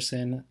than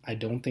Anderson. I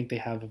don't think they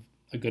have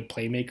a good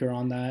playmaker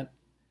on that.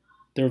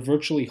 They're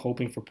virtually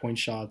hoping for point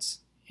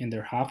shots in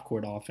their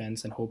half-court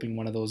offense and hoping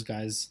one of those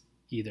guys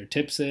either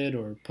tips it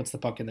or puts the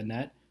puck in the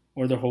net,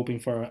 or they're hoping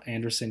for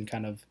Anderson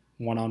kind of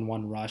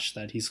one-on-one rush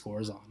that he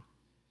scores on.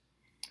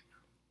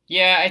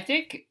 Yeah, I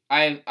think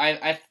I've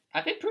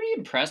been pretty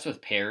impressed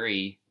with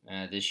Perry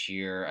this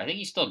year. I think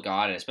he still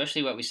got it,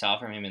 especially what we saw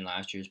from him in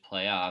last year's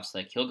playoffs.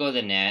 Like he'll go to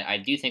the net. I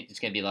do think there's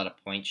going to be a lot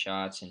of point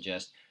shots and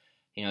just,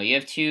 you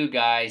have two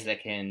guys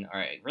that can,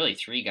 or really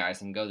three guys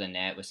that can go to the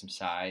net with some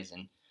size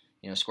and,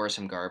 score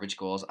some garbage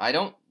goals. I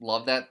don't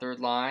love that third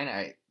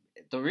line.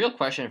 The real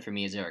question for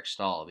me is Eric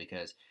Stahl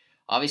because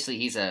obviously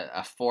he's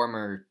a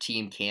former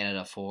Team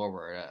Canada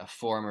forward, a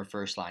former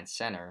first line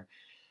center.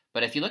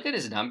 But if you look at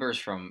his numbers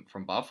from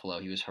Buffalo,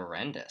 he was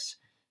horrendous.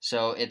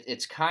 So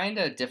it's kind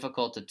of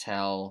difficult to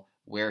tell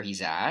where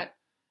he's at.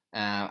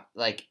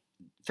 Like,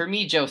 for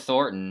me, Joe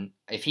Thornton,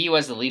 if he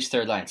was the Leafs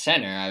third line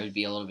center, I would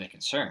be a little bit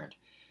concerned.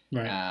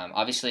 Right.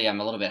 Obviously,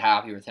 I'm a little bit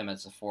happy with him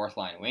as a fourth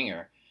line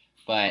winger.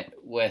 But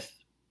with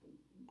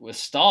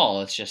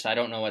Stahl, it's just I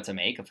don't know what to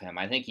make of him.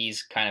 I think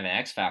he's kind of an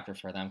X factor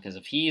for them because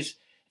if he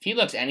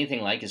looks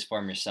anything like his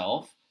former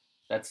self,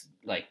 that's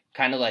like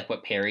kind of like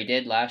what Perry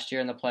did last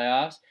year in the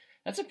playoffs.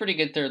 That's a pretty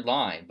good third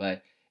line,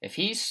 but if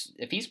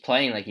he's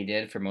playing like he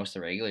did for most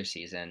of the regular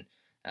season,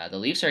 the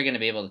Leafs are going to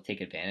be able to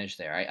take advantage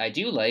there. I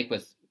do like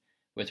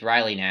with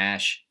Riley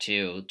Nash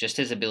too, just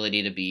his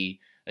ability to be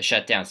a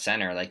shutdown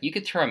center. Like you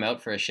could throw him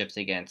out for a shift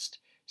against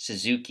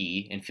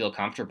Suzuki and feel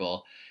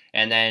comfortable,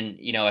 and then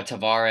a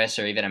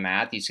Tavares or even a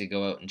Matthews could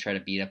go out and try to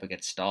beat up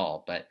against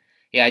Stahl. But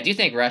yeah, I do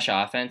think rush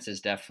offense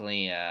is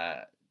definitely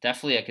a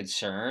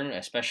concern,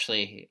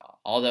 especially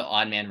all the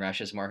odd man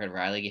rushes Morgan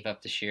Riley gave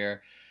up this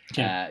year.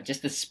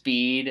 Just the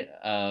speed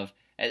of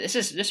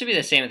this would be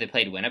the same if they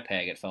played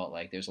Winnipeg. It felt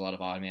like there's a lot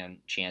of odd man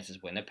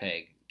chances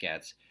Winnipeg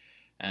gets,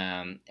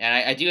 and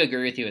I do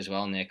agree with you as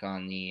well, Nick,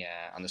 on the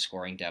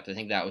scoring depth. I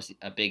think that was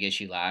a big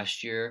issue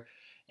last year,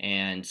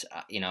 and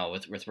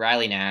with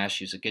Riley Nash,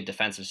 who's a good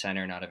defensive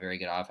center, not a very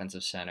good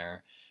offensive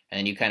center, and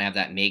then you kind of have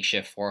that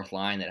makeshift fourth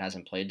line that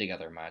hasn't played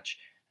together much.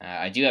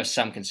 I do have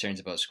some concerns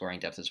about scoring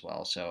depth as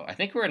well. So I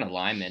think we're in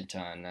alignment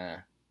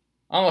on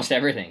almost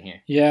everything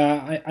here.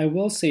 Yeah, I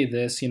will say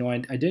this.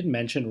 I did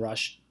mention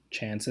rush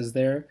chances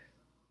there.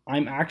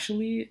 I'm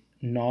actually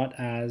not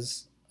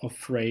as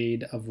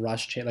afraid of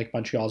like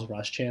Montreal's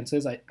rush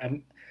chances. I've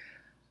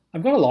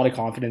got a lot of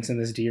confidence in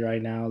this D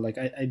right now. Like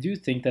I do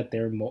think that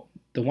they're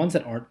the ones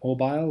that aren't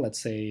mobile. Let's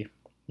say,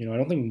 I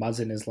don't think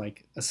Muzzin is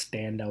like a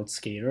standout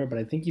skater, but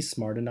I think he's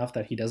smart enough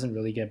that he doesn't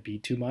really get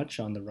beat too much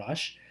on the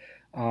rush.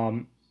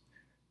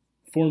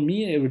 For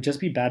me, it would just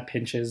be bad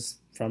pinches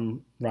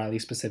from Riley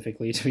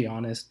specifically, to be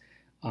honest.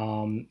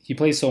 He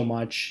plays so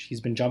much.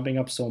 He's been jumping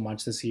up so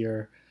much this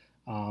year,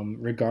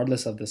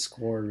 regardless of the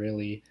score,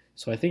 really.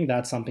 So I think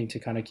that's something to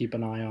kind of keep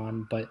an eye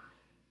on. But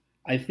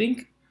I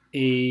think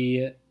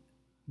the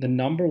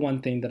number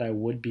one thing that I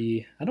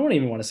don't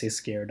even want to say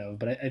scared of,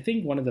 but I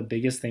think one of the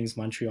biggest things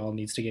Montreal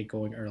needs to get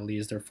going early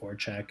is their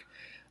forecheck.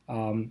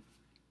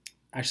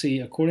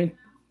 Actually, according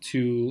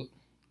to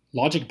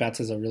Logic Bets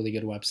is a really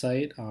good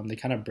website. They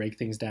kind of break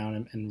things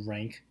down and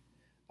rank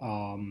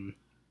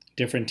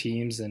different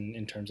teams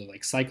in terms of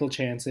like cycle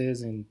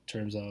chances, in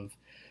terms of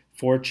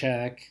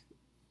forecheck.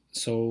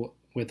 So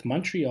with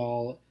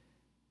Montreal,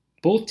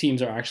 both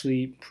teams are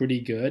actually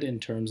pretty good in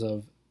terms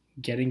of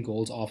getting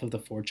goals off of the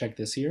forecheck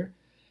this year,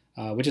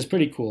 which is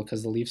pretty cool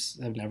because the Leafs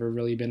have never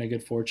really been a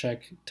good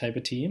forecheck type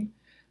of team.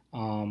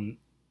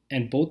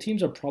 And both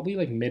teams are probably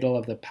like middle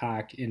of the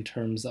pack in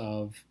terms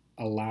of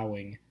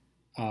allowing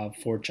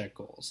forecheck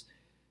goals.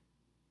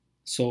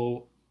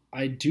 So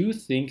I do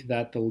think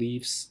that the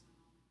Leafs,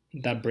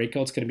 that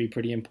breakout's going to be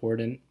pretty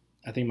important.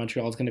 I think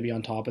Montreal's going to be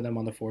on top of them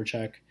on the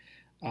forecheck.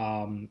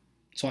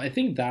 So I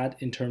think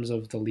that in terms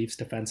of the Leafs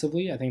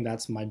defensively, I think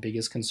that's my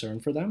biggest concern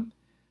for them.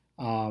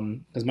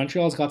 Because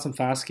Montreal's got some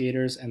fast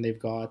skaters and they've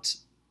got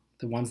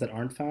the ones that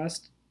aren't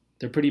fast.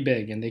 They're pretty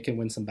big and they can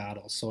win some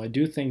battles. So I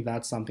do think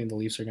that's something the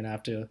Leafs are going to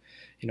have to,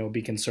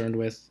 be concerned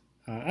with,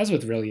 as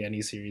with really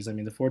any series. I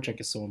mean, the forecheck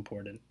is so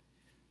important.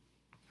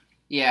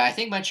 Yeah, I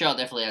think Montreal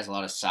definitely has a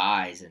lot of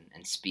size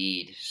and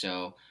speed.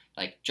 So,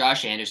 like,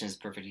 Josh Anderson's a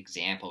perfect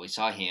example. We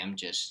saw him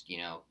just,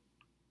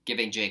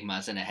 giving Jake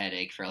Muzzin a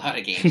headache for a lot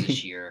of games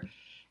this year.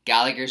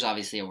 Gallagher's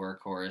obviously a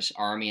workhorse.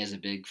 Army is a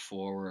big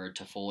forward.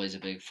 Toffoli is a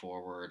big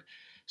forward.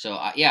 So,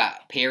 yeah,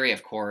 Perry,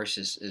 of course,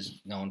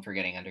 is known for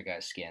getting under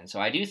guys' skin. So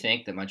I do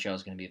think that Montreal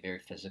is going to be a very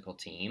physical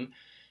team.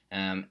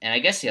 And I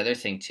guess the other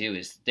thing, too,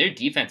 is their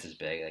defense is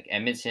big. Like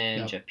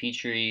Edmonton, Jeff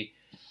Petrie,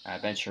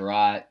 Ben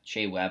Sherratt,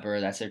 Shea Weber,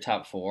 that's their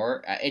top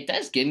four. It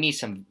does give me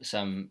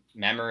some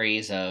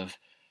memories of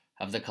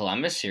the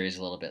Columbus series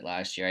a little bit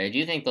last year. I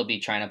do think they'll be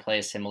trying to play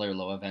a similar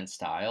low event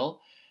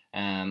style.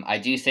 I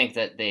do think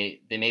that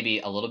they may be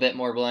a little bit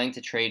more willing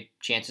to trade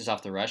chances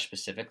off the rush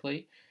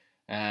specifically.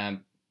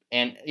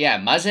 And yeah,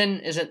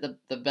 Muzzin isn't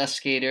the best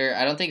skater.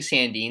 I don't think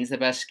Sandin's the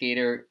best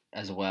skater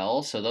as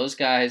well. So those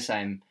guys,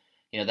 that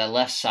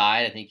left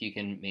side, I think you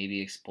can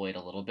maybe exploit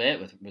a little bit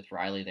with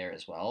Riley there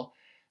as well.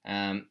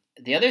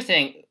 The other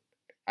thing,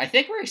 I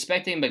think we're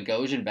expecting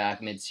Bogosian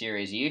back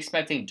mid-series. Are you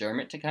expecting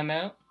Dermott to come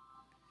out?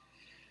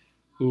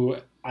 Ooh,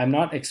 I'm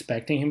not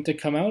expecting him to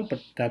come out,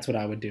 but that's what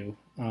I would do.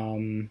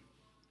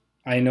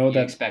 I know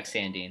that expect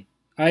Sandin.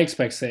 I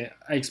expect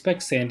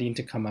Sandin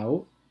to come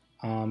out,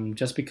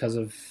 just because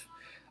of,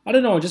 I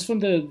don't know, just from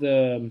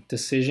the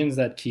decisions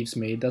that Keefe's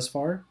made thus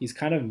far. He's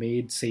kind of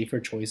made safer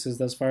choices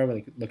thus far,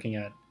 like looking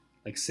at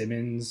like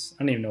Simmons.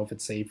 I don't even know if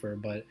it's safer,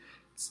 but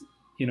it's,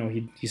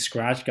 he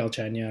scratched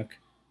Galchenyuk,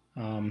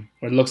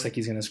 or it looks like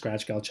he's going to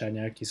scratch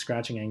Galchenyuk. He's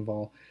scratching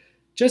Engvall.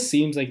 Just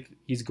seems like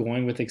he's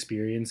going with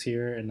experience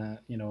here, and that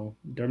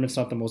Dermott's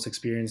not the most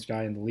experienced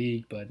guy in the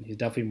league, but he's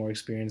definitely more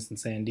experienced than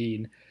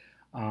Sandin.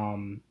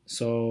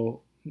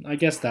 So I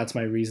guess that's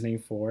my reasoning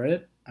for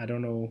it. I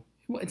don't know.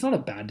 It's not a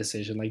bad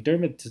decision. Like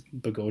Dermott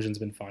Bogosian's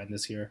been fine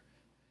this year.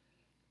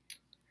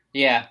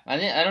 Yeah, I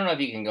don't know if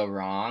you can go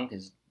wrong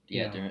because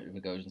Dermott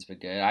Bogosian's been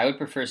good. I would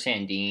prefer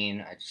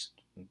Sandin. I'm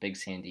a big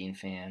Sandin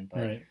fan. But,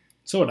 right.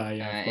 So would I.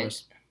 Yeah, of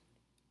course.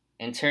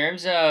 In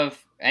terms of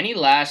any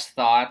last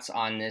thoughts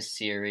on this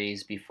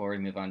series before we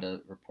move on to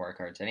report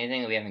cards,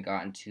 anything that we haven't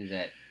gotten to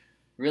that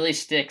really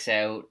sticks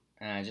out,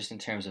 just in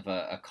terms of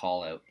a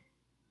call out?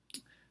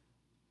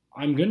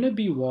 I'm going to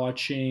be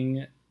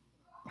watching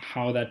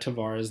how that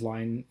Tavares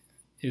line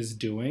is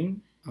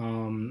doing.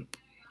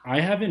 I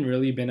haven't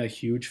really been a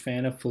huge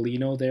fan of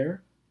Foligno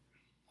there,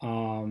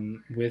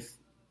 with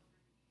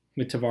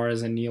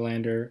Tavares and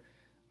Nylander.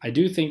 I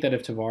do think that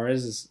if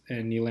Tavares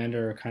and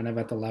Nylander are kind of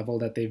at the level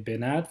that they've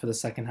been at for the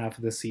second half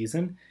of the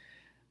season,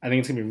 I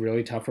think it's going to be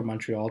really tough for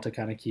Montreal to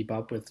kind of keep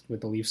up with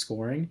the Leafs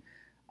scoring.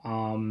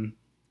 And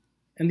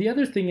the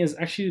other thing is,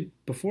 actually,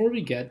 before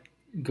we get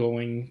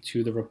going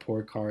to the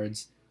report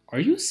cards, are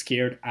you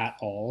scared at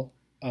all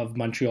of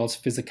Montreal's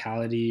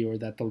physicality, or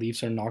that the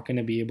Leafs are not going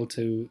to be able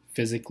to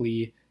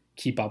physically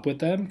keep up with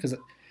them? Because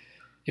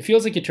it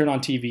feels like you turn on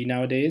TV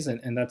nowadays,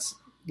 and that's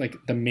like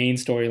the main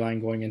storyline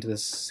going into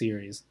this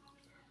series.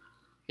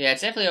 Yeah,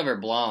 it's definitely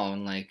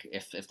overblown. Like,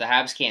 if the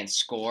Habs can't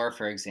score,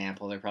 for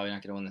example, they're probably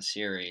not going to win the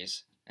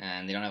series,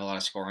 and they don't have a lot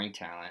of scoring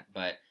talent.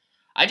 But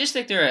I just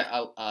think they're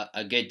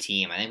a good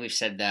team. I think we've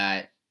said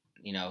that,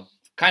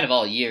 kind of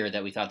all year,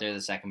 that we thought they're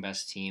the second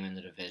best team in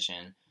the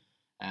division.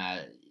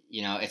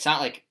 It's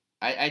not like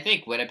I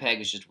think Winnipeg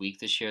is just weak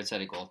this year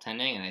outside of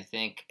goaltending, and I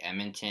think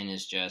Edmonton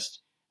is just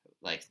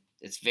like,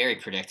 it's very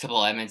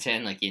predictable.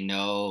 Edmonton,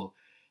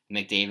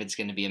 McDavid's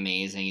going to be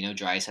amazing.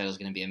 Draisaitl's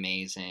going to be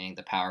amazing.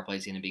 The power play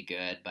is going to be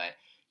good, but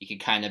you can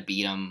kind of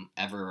beat them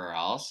everywhere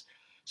else.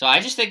 So I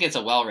just think it's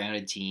a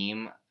well-rounded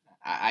team.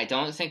 I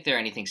don't think they're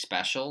anything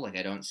special. Like,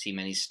 I don't see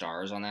many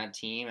stars on that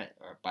team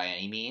by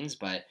any means,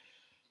 but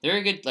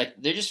they're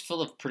they're just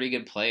full of pretty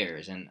good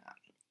players. And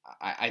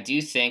I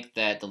do think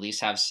that the Leafs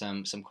have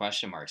some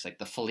question marks. Like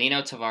the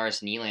Foligno,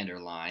 Tavares,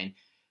 Nylander line,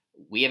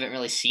 we haven't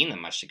really seen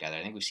them much together.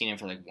 I think we've seen them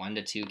for 1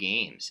 to 2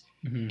 games.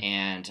 Mm-hmm.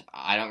 And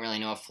I don't really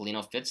know if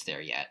Foligno fits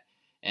there yet.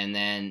 And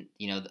then,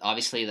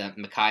 obviously the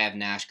Mikheyev,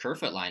 Nash,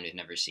 Kerfoot line we've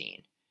never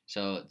seen.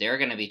 So they're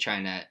going to be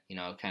trying to,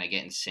 kind of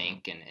get in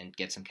sync and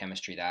get some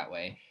chemistry that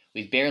way.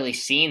 We've barely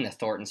seen the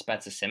Thornton,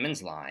 Spezza,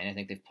 Simmons line. I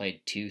think they've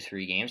played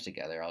 2-3 games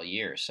together all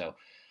year. So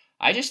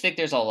I just think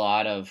there's a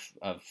lot of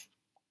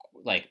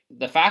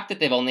the fact that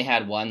they've only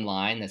had one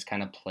line that's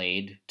kind of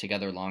played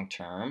together long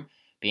term,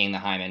 being the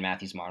Hyman,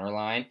 Matthews, Marner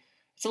line.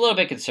 It's a little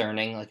bit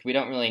concerning. We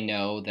don't really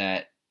know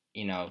that,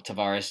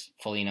 Tavares,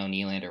 Foligno,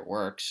 Nylander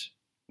works.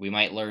 We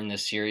might learn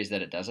this series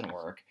that it doesn't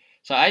work.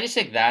 So I just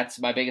think that's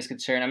my biggest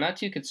concern. I'm not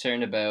too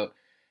concerned about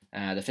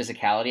the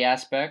physicality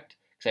aspect,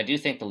 because I do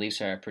think the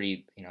Leafs are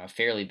a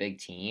fairly big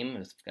team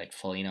with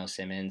Foligno,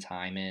 Simmons,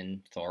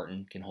 Hyman,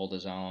 Thornton can hold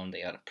his own.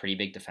 They got a pretty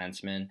big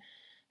defenseman.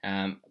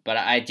 But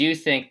I do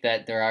think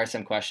that there are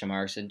some question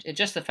marks, and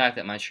just the fact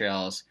that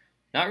Montreal's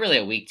not really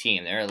a weak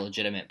team. They're a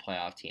legitimate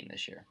playoff team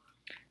this year.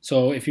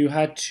 So if you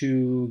had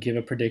to give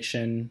a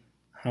prediction,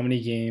 how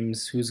many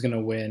games, who's going to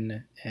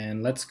win,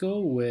 and let's go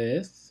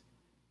with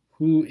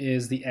who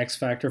is the X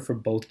factor for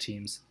both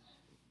teams.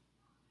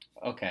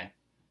 Okay.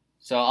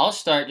 So I'll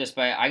start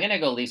I'm going to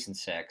go Leafs in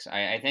 6.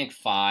 I think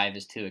 5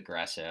 is too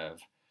aggressive.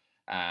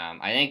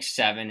 I think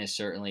 7 is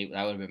certainly,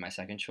 that would have been my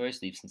second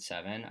choice, Leafs in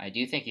 7. I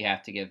do think you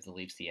have to give the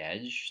Leafs the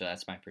edge, so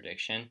that's my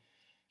prediction.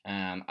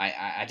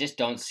 I just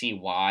don't see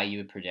why you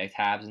would predict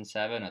Habs in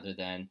 7 other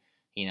than,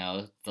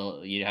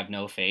 you have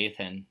no faith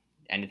in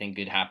anything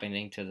good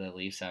happening to the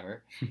Leafs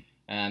ever.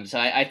 So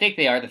I think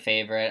they are the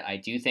favorite. I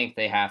do think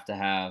they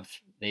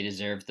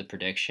deserve the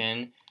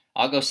prediction.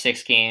 I'll go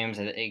 6 games.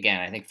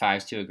 Again, I think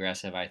 5's too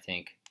aggressive. I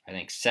think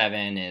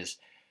 7 is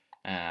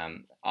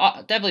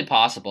definitely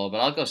possible, but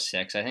I'll go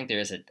 6. I think there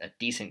is a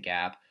decent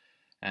gap.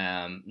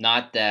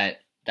 Not that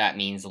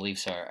means the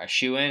Leafs are a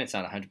shoo-in. It's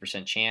not a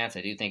 100% chance.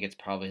 I do think it's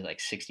probably like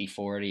 60-40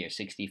 or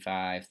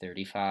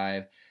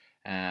 65-35.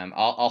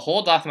 I'll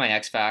hold off my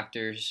X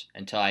factors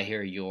until I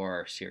hear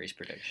your series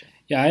prediction.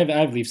 Yeah, I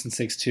have Leafs in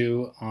 6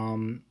 too.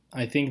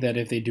 I think that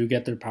if they do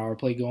get their power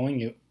play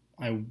going,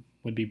 I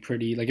would be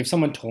pretty, like if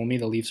someone told me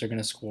the Leafs are going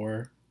to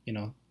score,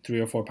 3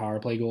 or 4 power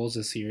play goals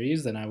this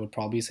series, then I would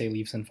probably say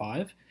Leafs in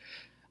 5.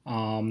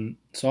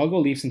 So I'll go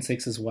Leafs in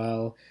 6 as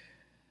well.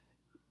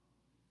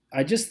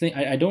 I just think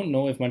I don't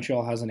know if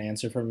Montreal has an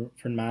answer for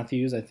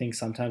Matthews. I think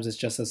sometimes it's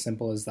just as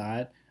simple as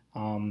that.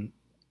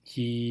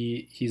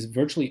 He's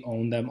virtually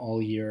owned them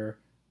all year.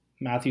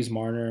 Matthews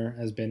Marner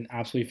has been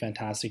absolutely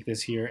fantastic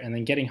this year, and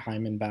then getting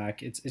Hyman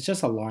back, it's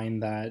just a line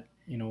that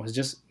has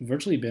just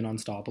virtually been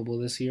unstoppable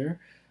this year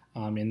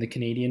in the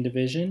Canadian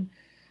division.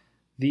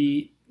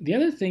 The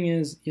other thing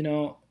is,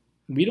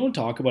 we don't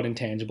talk about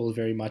intangibles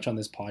very much on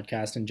this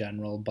podcast in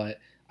general, but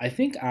I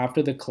think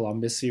after the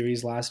Columbus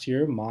series last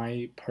year,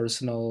 my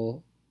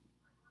personal,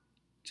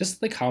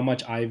 just like how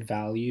much I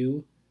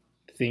value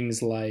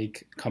things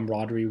like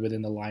camaraderie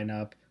within the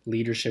lineup,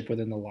 leadership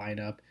within the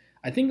lineup,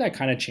 I think that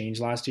kind of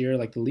changed last year.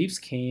 Like the Leafs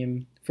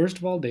came, first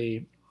of all,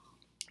 they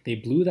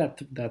blew that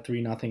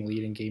 3-0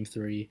 lead in Game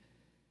 3.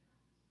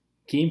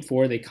 Game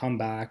 4, they come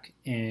back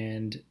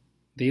and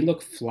they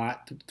look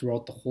flat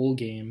throughout the whole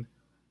game.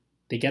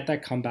 They get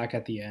that comeback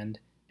at the end,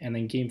 and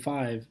then Game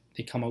 5,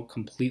 they come out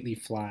completely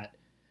flat.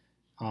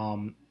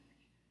 Even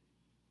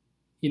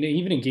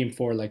in Game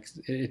 4, like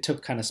it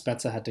took kind of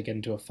Spezza had to get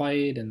into a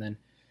fight, and then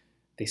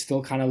they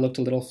still kind of looked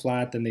a little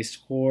flat. Then they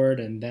scored,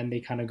 and then they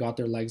kind of got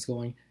their legs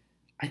going.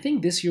 I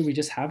think this year we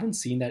just haven't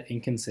seen that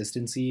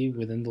inconsistency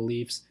within the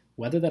Leafs.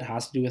 Whether that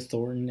has to do with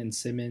Thornton and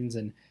Simmons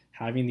and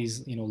having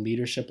these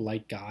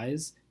leadership-like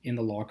guys in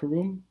the locker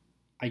room,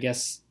 I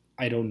guess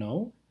I don't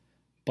know,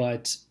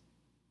 but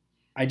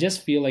I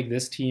just feel like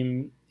this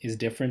team is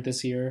different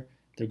this year.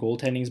 Their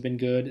goaltending's been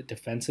good.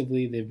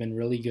 Defensively, they've been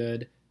really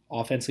good.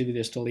 Offensively,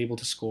 they're still able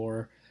to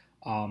score.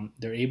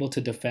 They're able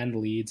to defend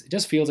leads. It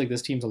just feels like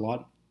this team's a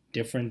lot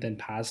different than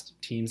past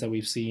teams that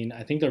we've seen.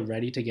 I think they're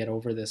ready to get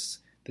over this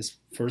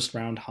first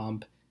round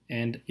hump.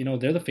 And,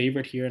 they're the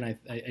favorite here, and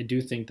I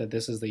do think that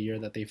this is the year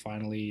that they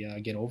finally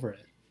get over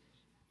it.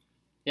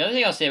 The other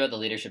thing I'll say about the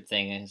leadership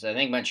thing is I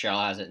think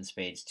Montreal has it in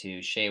spades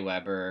too. Shea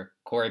Weber,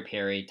 Corey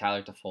Perry,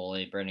 Tyler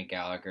Toffoli, Brendan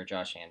Gallagher,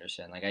 Josh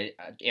Anderson,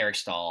 Eric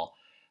Stahl.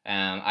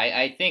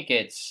 I think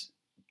there's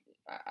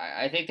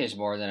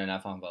more than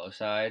enough on both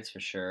sides for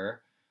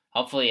sure.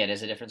 Hopefully it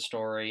is a different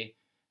story.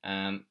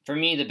 For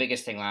me, the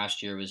biggest thing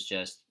last year was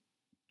just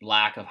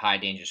lack of high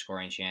danger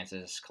scoring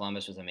chances.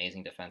 Columbus was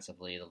amazing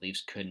defensively. The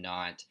Leafs could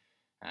not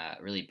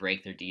really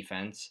break their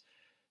defense.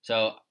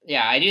 So,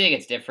 yeah, I do think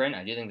it's different.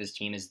 I do think this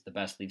team is the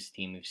best Leafs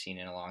team we've seen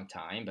in a long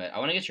time. But I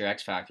want to get your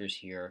X factors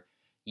here.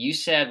 You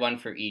said one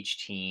for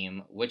each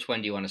team. Which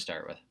one do you want to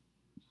start with?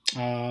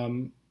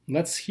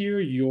 Let's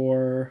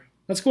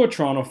go with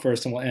Toronto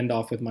first, and we'll end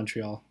off with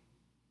Montreal.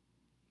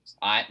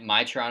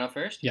 My Toronto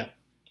first? Yeah.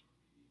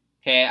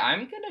 Okay,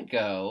 I'm going to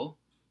go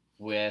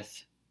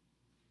with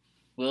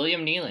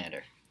William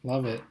Nylander.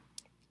 Love it.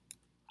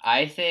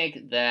 I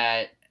think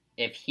that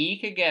if he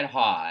could get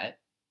hot,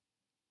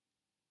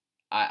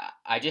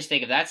 I just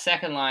think if that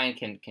second line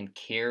can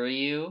carry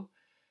you,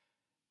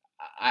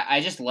 I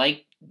just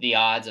like the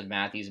odds of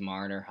Matthews,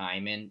 Marner,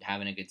 Hyman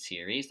having a good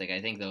series. Like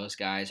I think those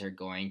guys are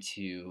going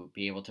to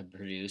be able to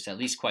produce at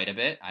least quite a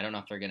bit. I don't know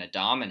if they're going to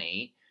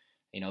dominate.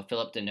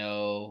 Philip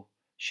Deneau,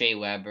 Shea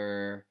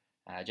Weber,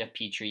 Jeff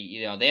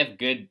Petrie. They have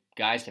good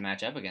guys to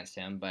match up against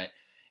him. But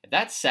if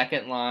that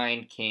second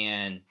line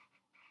can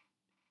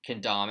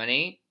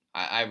dominate,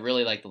 I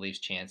really like the Leafs'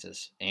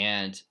 chances.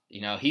 And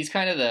he's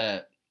kind of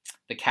the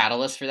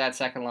catalyst for that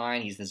second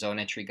line. He's the zone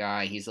entry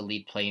guy. He's the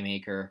lead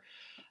playmaker.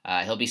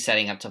 He'll be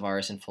setting up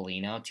Tavares and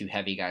Foligno, 2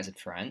 heavy guys up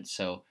front.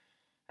 So,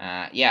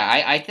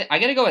 I got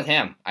to go with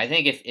him. I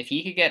think if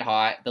he could get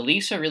hot, the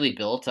Leafs are really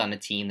built on a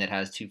team that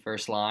has 2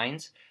 first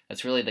lines.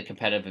 That's really the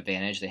competitive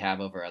advantage they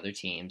have over other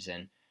teams.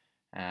 And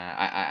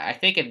I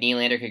think if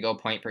Nylander could go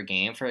point per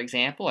game, for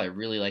example, I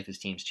really like this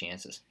team's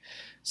chances.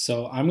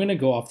 So I'm going to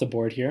go off the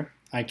board here.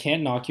 I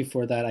can't knock you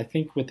for that. I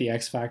think with the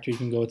X Factor, you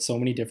can go with so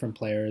many different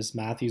players,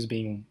 Matthews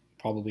being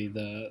probably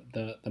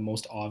the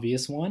most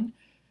obvious one.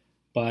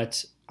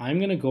 But I'm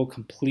going to go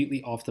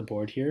completely off the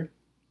board here.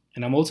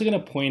 And I'm also going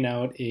to point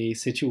out a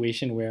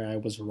situation where I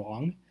was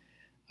wrong.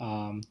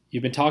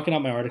 You've been talking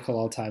about my article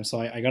all the time, so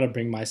I got to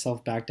bring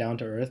myself back down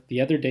to earth. The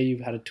other day,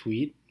 you had a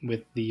tweet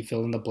with the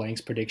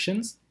fill-in-the-blanks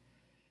predictions.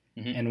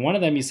 Mm-hmm. And one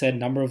of them, you said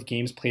number of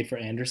games played for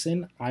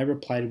Anderson. I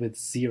replied with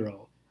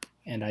 0.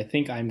 And I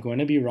think I'm going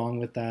to be wrong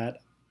with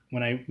that.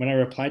 when I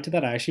replied to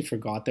that, I actually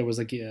forgot there was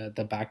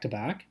the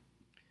back-to-back.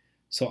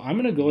 So I'm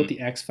gonna go with the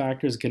X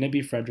factor is gonna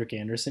be Frederik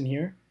Andersen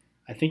here.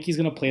 I think he's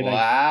gonna play that.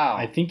 Wow.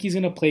 I think he's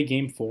gonna play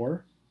Game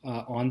 4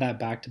 on that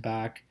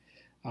back-to-back.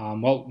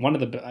 Well, one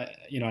of the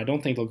I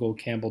don't think they'll go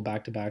Campbell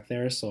back-to-back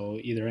there. So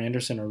either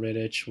Andersen or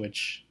Rittich,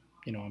 which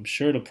I'm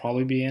sure it'll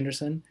probably be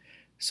Andersen.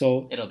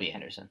 So it'll be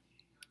Andersen.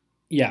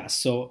 Yeah,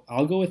 so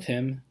I'll go with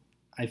him.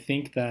 I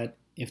think that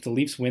if the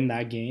Leafs win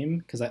that game,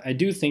 because I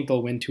do think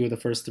they'll win 2 of the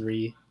first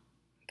 3,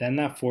 then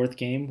that 4th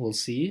game we'll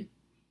see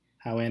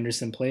how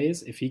Andersen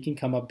plays, if he can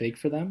come up big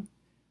for them.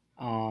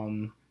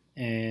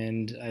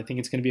 And I think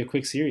it's going to be a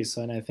quick series.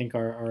 So, and I think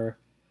our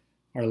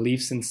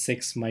Leafs in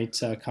 6 might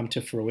come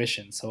to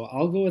fruition. So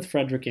I'll go with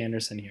Frederik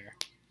Andersen here.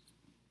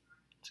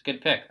 It's a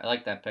good pick. I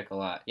like that pick a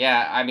lot.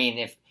 Yeah, I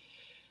mean,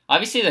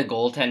 obviously the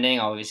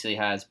goaltending obviously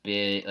has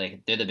they're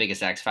the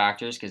biggest X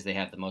factors because they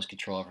have the most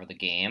control over the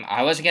game.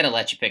 I wasn't going to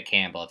let you pick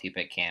Campbell if you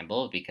pick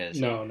Campbell because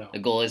no. The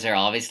goalies are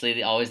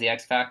obviously always the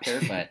X factor,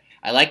 but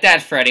I like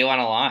that Freddie one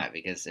a lot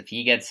because if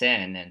he gets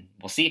in, and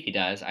we'll see if he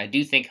does, I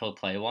do think he'll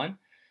play one,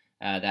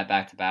 that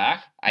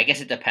back-to-back. I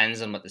guess it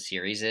depends on what the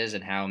series is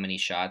and how many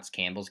shots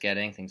Campbell's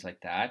getting, things like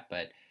that,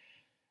 but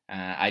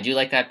I do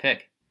like that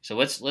pick. So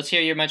let's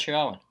hear your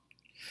Montreal one.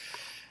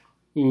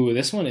 Ooh,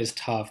 this one is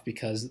tough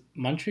because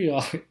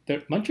Montreal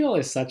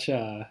is such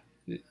a,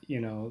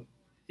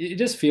 it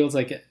just feels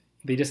like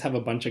they just have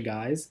a bunch of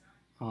guys.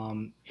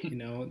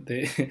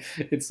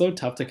 It's so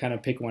tough to kind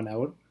of pick one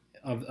out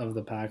of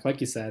the pack.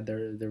 Like you said,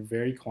 they're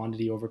very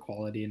quantity over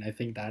quality, and I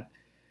think that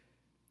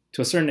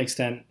to a certain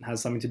extent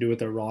has something to do with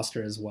their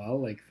roster as well.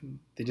 Like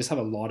they just have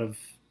a lot of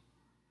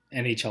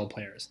NHL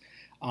players.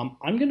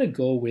 I'm gonna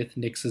go with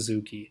Nick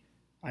Suzuki.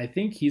 I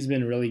think he's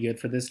been really good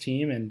for this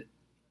team, and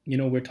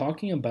we're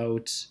talking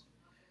about,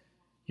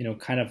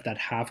 kind of that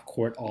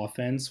half-court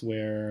offense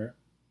where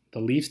the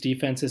Leafs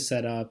defense is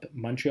set up.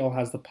 Montreal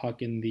has the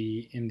puck in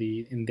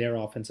their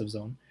offensive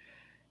zone,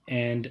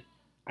 and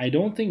I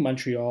don't think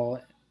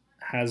Montreal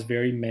has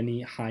very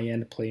many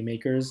high-end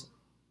playmakers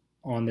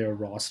on their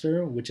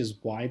roster, which is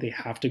why they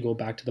have to go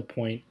back to the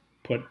point,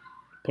 put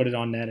it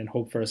on net, and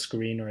hope for a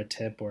screen or a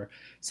tip or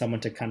someone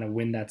to kind of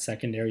win that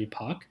secondary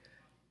puck.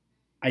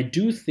 I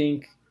do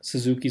think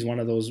Suzuki's one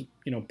of those,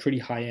 pretty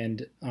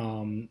high-end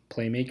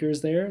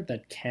playmakers there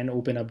that can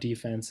open up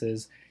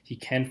defenses. He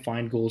can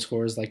find goal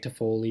scorers like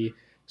Toffoli.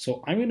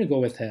 So I'm going to go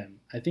with him.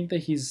 I think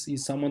that he's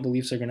someone the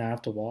Leafs are going to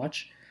have to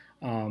watch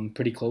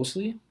pretty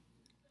closely.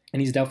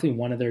 And he's definitely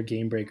one of their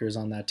game breakers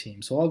on that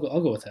team. So I'll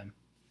go with him.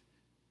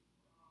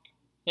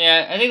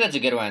 Yeah, I think that's a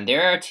good one.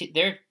 They're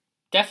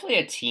definitely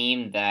a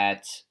team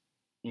that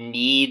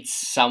needs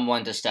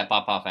someone to step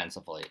up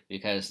offensively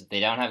because they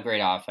don't have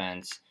great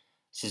offense.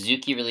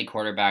 Suzuki really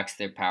quarterbacks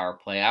their power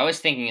play. I was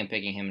thinking of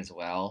picking him as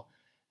well.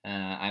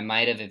 I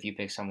might have if you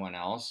pick someone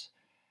else.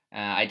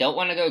 I don't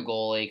want to go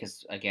goalie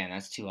because, again,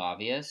 that's too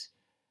obvious.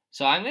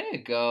 So I'm going to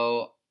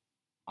go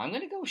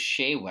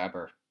Shea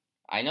Weber.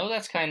 I know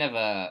that's kind of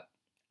a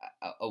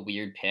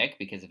weird pick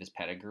because of his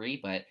pedigree,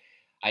 but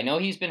I know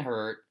he's been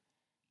hurt.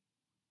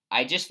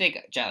 I just think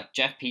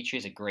Jeff Petrie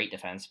is a great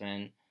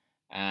defenseman.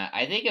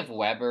 I think if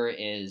Weber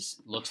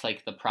looks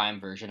like the prime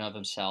version of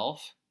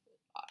himself,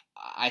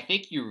 I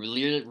think you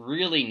really,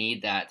 really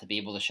need that to be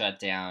able to shut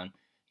down,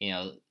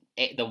 the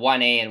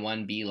 1A and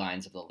 1B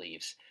lines of the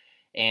Leafs.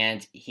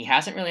 And he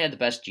hasn't really had the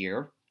best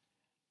year,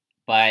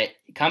 but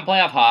come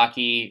playoff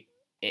hockey,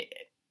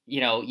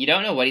 you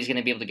don't know what he's going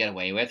to be able to get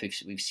away with.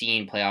 We've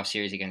seen playoff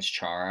series against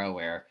Chara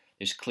where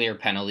there's clear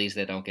penalties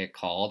that don't get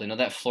called. I know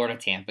that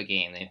Florida-Tampa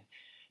game,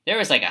 there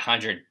was like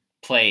 100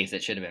 plays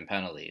that should have been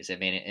penalties. It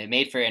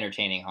made for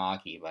entertaining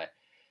hockey, but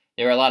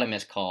there were a lot of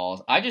missed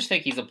calls. I just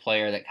think he's a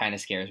player that kind of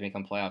scares me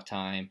come playoff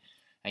time.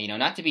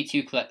 Not to be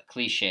too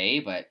cliche,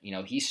 but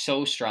he's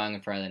so strong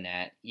in front of the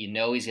net. He's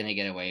going to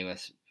get away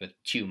with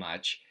too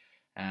much.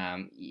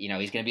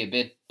 He's going to be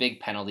a big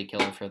penalty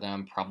killer for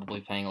them, probably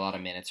playing a lot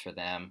of minutes for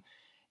them.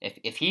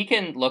 If he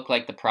can look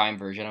like the prime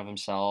version of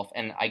himself,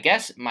 and I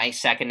guess my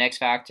second X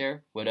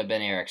factor would have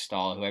been Eric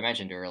Staal, who I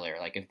mentioned earlier.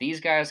 Like if these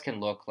guys can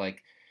look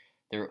like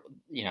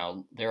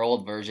their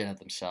old version of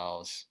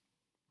themselves,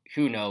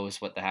 who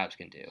knows what the Habs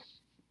can do.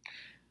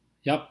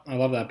 Yep, I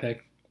love that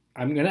pick.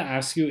 I'm going to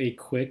ask you a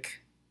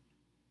quick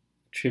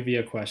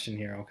trivia question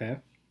here, okay?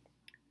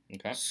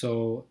 Okay.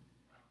 So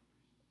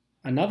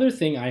another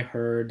thing I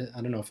heard,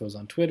 I don't know if it was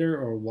on Twitter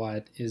or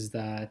what, is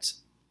that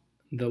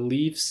the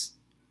Leafs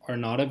are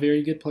not a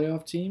very good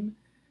playoff team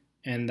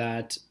and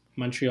that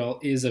Montreal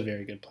is a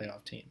very good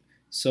playoff team.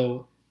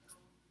 So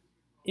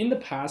in the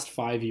past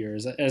 5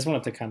 years, I just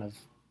wanted to kind of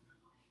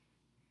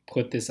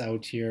put this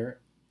out here.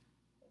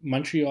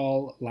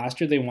 Montreal,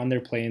 last year they won their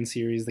play-in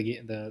series,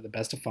 the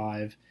best of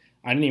 5.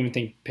 I didn't even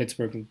think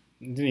Pittsburgh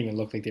didn't even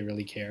look like they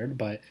really cared,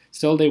 but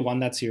still they won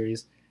that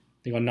series.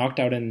 They got knocked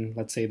out in,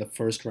 let's say, the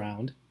first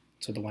round,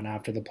 so the one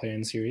after the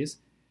play-in series.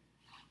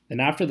 Then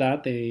after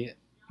that, they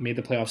made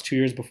the playoffs 2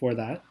 years before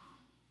that,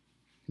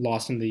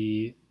 lost in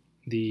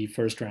the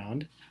first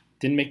round,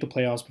 didn't make the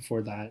playoffs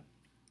before that.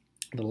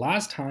 The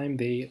last time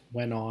they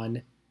went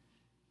on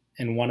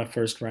and won a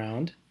first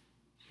round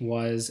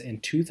was in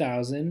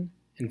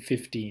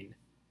 2015.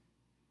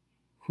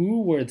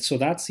 So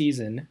that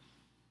season,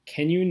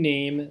 can you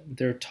name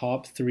their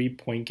top 3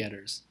 point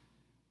getters?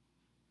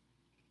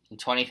 In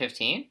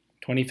 2015?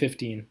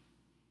 2015.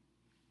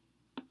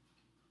 I'm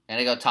going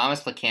to go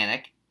Thomas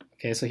Plekanec.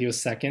 Okay, so he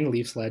was second,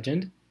 Leafs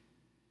legend.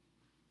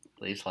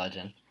 Leafs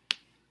legend.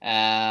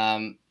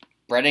 Brendan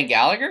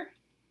Gallagher?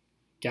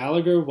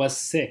 Gallagher was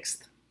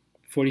sixth.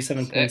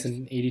 47 points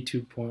in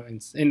 82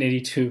 points.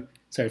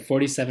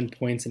 47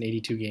 points in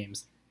 82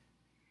 games.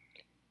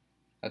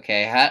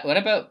 Okay, what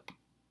about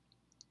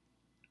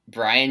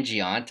Brian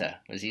Gionta?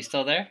 Was he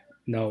still there?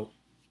 No.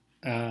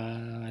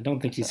 I don't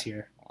think he's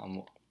here.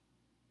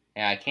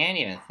 Yeah, I can't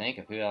even think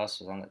of who else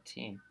was on the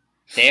team.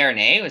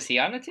 Desharnais, was he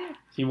on the team?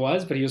 He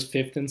was, but he was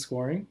fifth in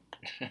scoring.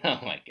 Oh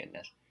my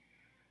goodness.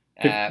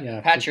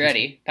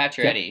 Pacioretty.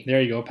 Pacioretty.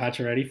 There you go.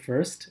 Pacioretty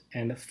first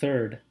and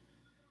third.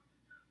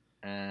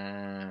 Do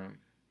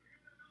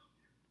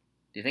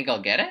you think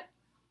I'll get it?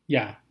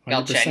 Yeah,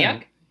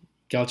 100%.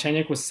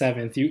 Galchenyuk was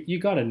seventh. You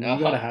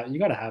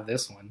gotta have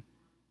this one.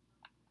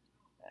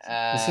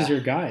 This is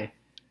your guy.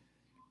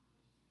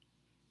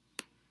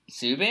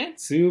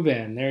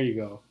 Subban. There you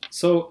go.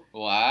 So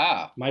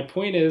wow. My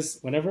point is,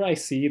 whenever I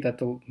see that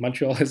the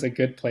Montreal is a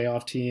good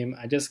playoff team,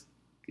 it just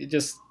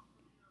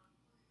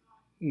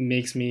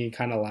makes me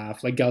kind of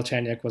laugh. Like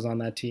Galchenyuk was on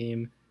that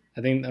team.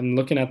 I think I'm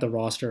looking at the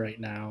roster right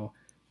now.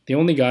 The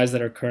only guys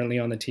that are currently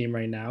on the team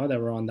right now that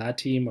were on that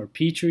team are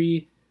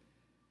Petrie,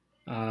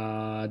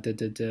 Gallagher,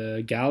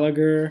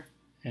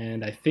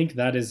 and I think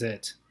that is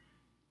it.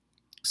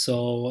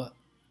 So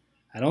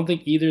I don't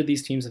think either of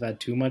these teams have had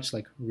too much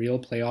like real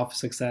playoff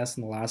success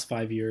in the last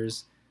 5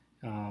 years.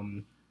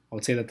 I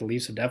would say that the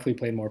Leafs have definitely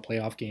played more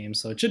playoff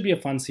games, so it should be a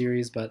fun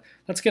series. But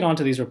let's get on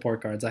to these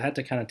report cards. I had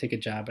to kind of take a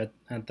jab at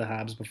the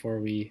Habs before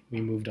we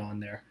moved on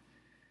there.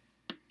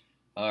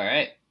 All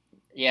right.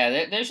 Yeah,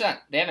 they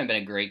haven't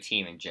been a great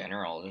team in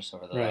general just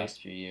over the last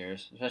few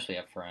years, especially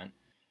up front.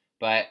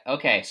 But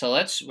okay, so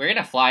we're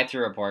gonna fly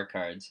through report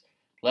cards.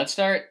 Let's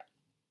start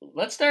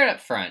up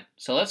front.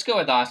 So let's go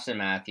with Austin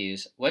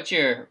Matthews.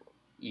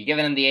 You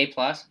giving him the A+?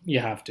 You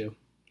have to.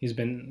 He's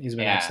been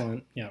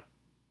excellent. Yeah.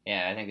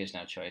 Yeah, I think there's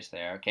no choice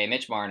there. Okay,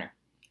 Mitch Marner.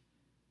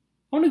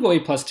 I want to go A+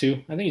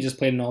 too. I think he just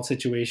played in all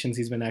situations.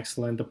 He's been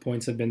excellent. The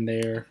points have been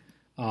there.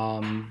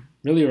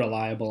 Really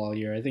reliable all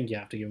year. I think you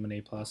have to give him an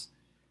A+.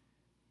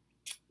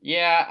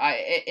 Yeah,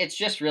 it's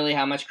just really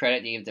how much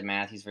credit do you give to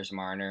Matthews versus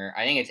Marner.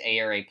 I think it's A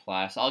or A+.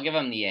 I'll give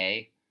him the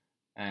A.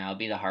 I'll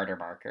be the harder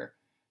marker.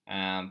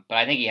 But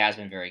I think he has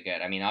been very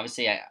good. I mean,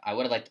 obviously, I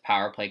would have liked the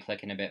power play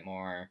clicking a bit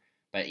more.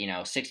 But,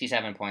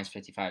 67 points,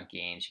 55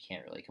 games, you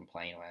can't really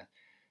complain with.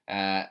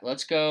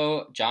 Let's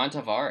go John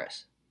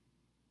Tavares.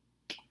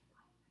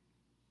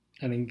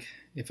 I think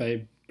if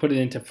I put it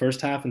into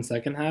first half and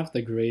second half,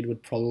 the grade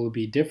would probably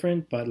be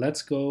different. But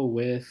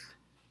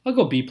I'll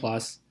go B+.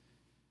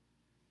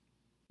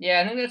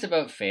 Yeah, I think that's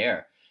about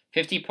fair.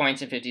 50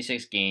 points in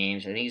 56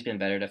 games. I think he's been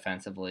better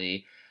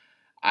defensively.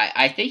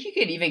 I think you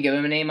could even give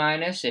him an A-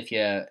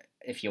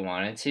 if you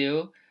wanted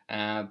to.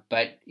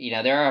 But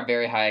there are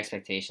very high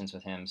expectations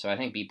with him, so I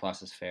think B+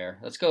 is fair.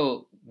 Let's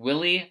go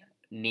Willie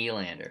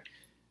Nylander.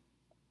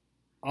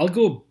 I'll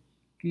go.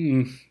 I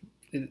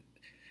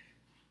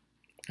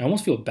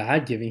almost feel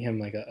bad giving him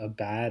like a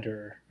bad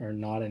or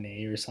not an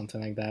A or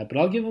something like that, but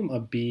I'll give him a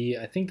B.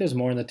 I think there's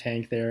more in the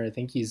tank there. I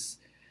think he's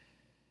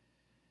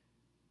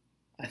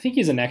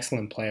an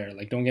excellent player.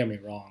 Like, don't get me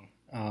wrong.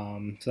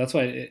 So that's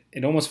why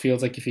it almost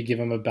feels like if you give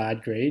him a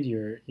bad grade,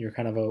 you're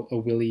kind of a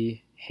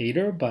Willie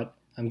hater. But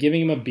I'm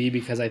giving him a B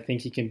because I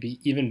think he can be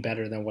even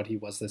better than what he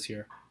was this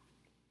year.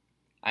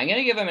 I'm going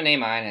to give him an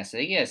A-. I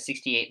think he has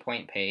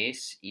 68-point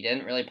pace. He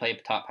didn't really play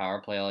top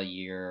power play all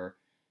year.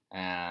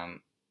 I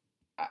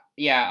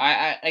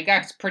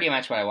got pretty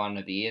much what I want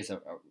him to be, is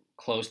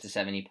close to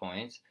 70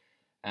 points.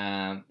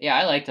 I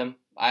liked him.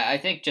 I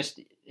think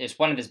just it's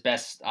one of his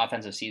best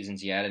offensive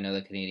seasons yet. I know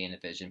the Canadian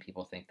division,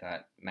 people think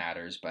that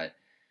matters, but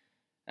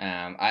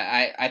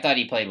I thought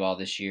he played well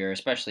this year,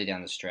 especially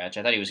down the stretch.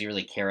 I thought he was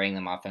really carrying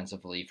them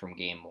offensively from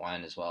game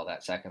one as well,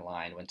 that second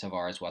line when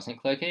Tavares wasn't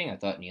clicking. I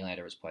thought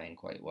Nylander was playing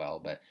quite well,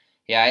 but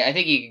yeah, I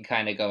think you can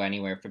kind of go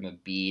anywhere from a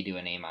B to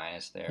an A-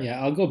 there.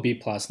 Yeah, I'll go B+.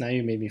 Now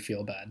you made me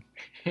feel bad.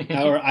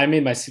 Or I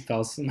made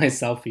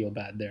myself feel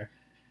bad there.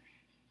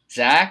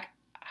 Zach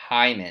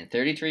Hyman,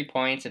 33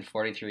 points in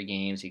 43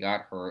 games. He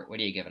got hurt. What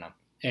are you giving him?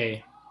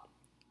 A.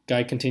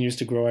 Guy continues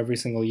to grow every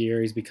single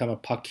year. He's become a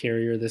puck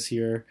carrier this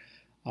year.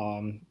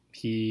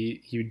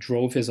 He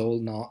drove his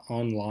old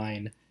on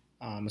line.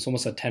 It's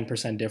almost a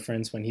 10%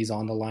 difference when he's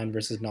on the line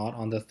versus not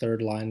on the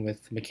third line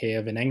with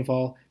Mikheyev and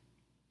Engvall.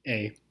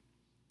 A.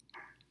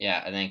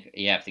 Yeah, I think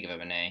you have to give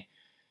him an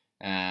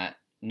A.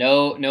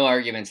 No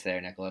arguments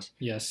there, Nicholas.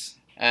 Yes.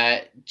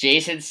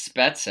 Jason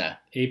Spezza.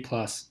 A+.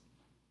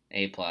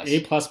 A+.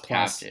 A++.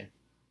 Have to.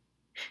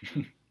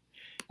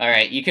 All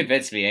right, you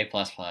convinced me. A++.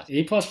 A++.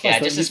 Yeah,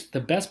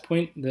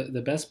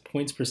 the best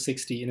points per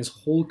 60 in his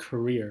whole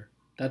career.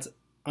 That's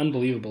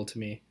unbelievable to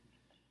me.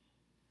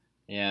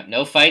 Yeah,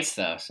 no fights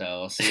though,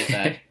 so we'll see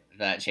if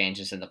that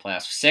changes in the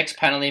playoffs. 6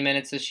 penalty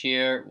minutes this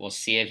year. We'll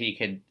see if he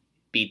could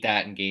beat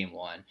that in game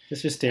 1.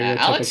 It's just stereotypical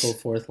Alex,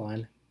 fourth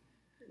line.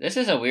 this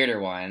is a weirder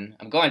one.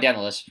 I'm going down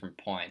the list from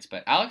points,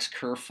 but Alex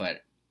Kerfoot,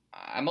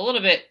 I'm a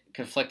little bit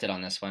conflicted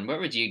on this one. What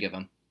would you give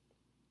him?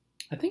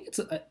 I think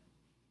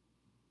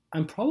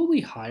I'm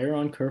probably higher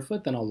on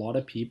Kerfoot than a lot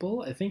of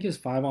people. I think his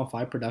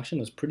 5-on-5 production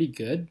was pretty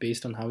good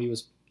based on how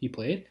he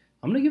played.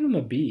 I'm gonna give him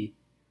a B.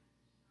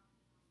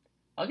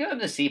 I'll give him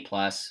the C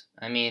plus.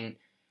 I mean,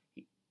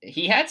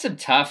 he had some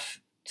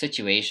tough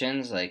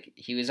situations. Like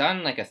he was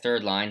on like a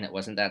third line that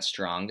wasn't that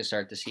strong to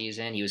start the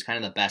season. He was kind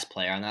of the best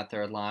player on that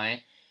third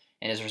line,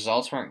 and his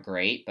results weren't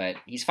great. But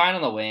he's fine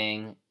on the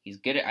wing. He's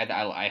good.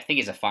 I think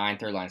he's a fine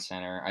third line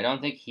center. I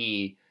don't think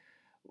he.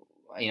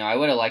 I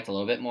would have liked a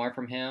little bit more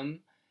from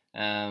him,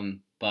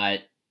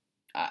 but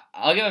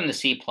I'll give him the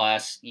C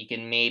plus. You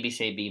can maybe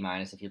say B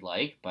minus if you'd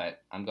like,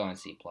 but I'm going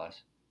C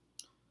plus.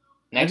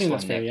 Next I think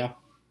that's fair, yeah.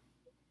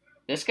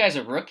 This guy's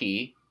a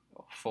rookie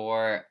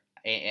for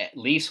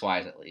Leafs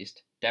wise, at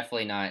least.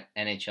 Definitely not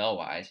NHL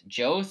wise.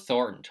 Joe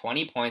Thornton,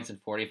 20 points in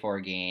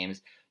 44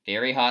 games.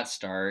 Very hot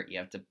start. You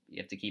have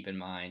to keep in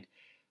mind.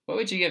 What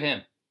would you give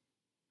him?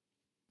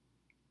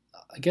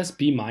 I guess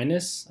B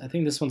minus. I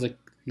think this one's a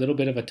little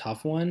bit of a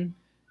tough one.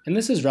 And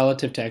this is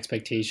relative to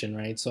expectation,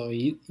 right? So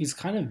he's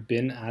kind of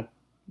been at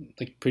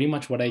like pretty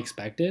much what I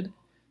expected.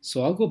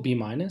 So I'll go B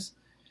minus.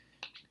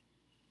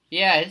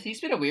 Yeah,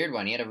 he's been a weird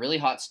one. He had a really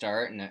hot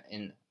start,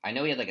 and I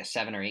know he had like a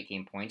 7 or 8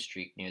 game point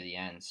streak near the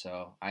end.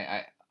 So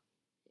I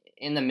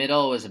in the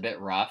middle was a bit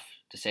rough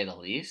to say the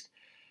least.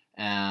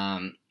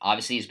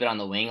 Obviously he's been on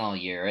the wing all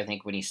year. I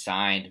think when he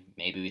signed,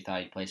 maybe we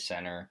thought he'd play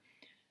center.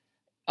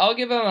 I'll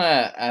give him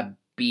a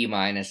B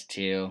minus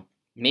too.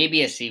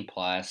 Maybe a C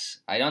plus.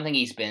 I don't think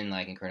he's been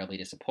like incredibly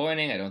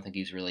disappointing. I don't think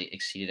he's really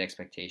exceeded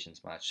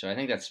expectations much. So I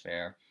think that's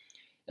fair.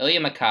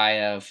 Ilya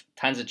Mikheyev,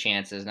 tons of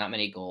chances, not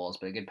many goals,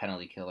 but a good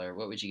penalty killer.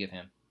 What would you give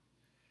him?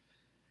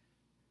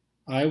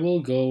 I'm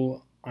going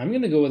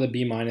to go with a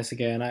B minus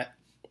again.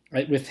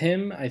 With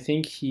him, I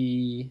think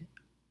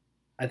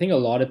a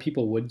lot of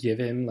people would give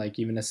him like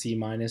even a C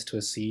minus to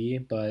a C,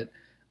 but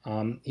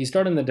he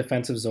started in the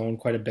defensive zone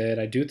quite a bit.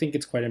 I do think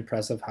it's quite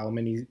impressive how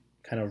many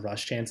kind of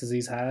rush chances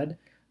he's had.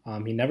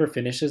 He never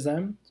finishes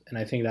them, and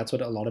I think that's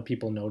what a lot of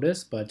people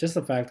notice, but just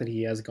the fact that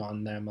he has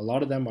gotten them, a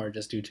lot of them are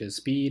just due to his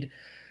speed,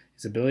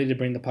 his ability to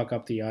bring the puck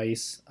up the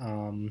ice.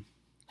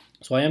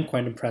 So I am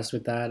quite impressed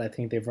with that. I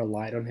think they've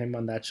relied on him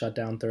on that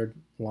shutdown third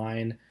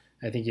line.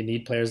 I think you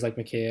need players like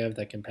Mikheyev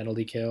that can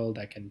penalty kill,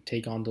 that can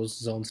take on those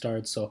zone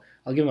starts. So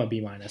I'll give him a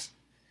B minus.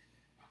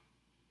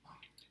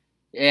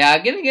 Yeah,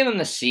 I'm going to give him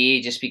the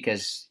C just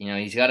because,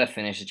 he's got to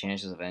finish the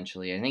chances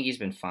eventually. I think he's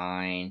been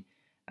fine.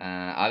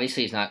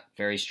 Obviously, he's not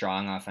very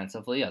strong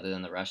offensively other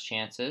than the rush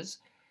chances.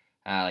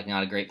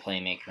 Not a great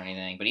playmaker or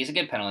anything. But he's a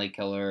good penalty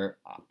killer.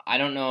 I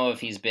don't know if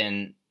he's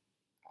been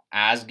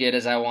as good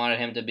as I wanted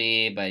him to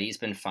be, but he's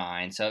been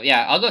fine. So,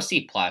 yeah, I'll go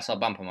C+. I'll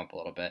bump him up a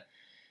little bit.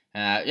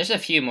 Just a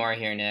few more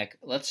here, Nick.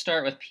 Let's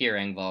start with Pierre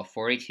Engvall.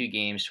 42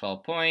 games,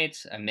 12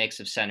 points, a mix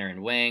of center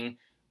and wing.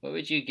 What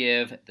would you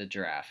give the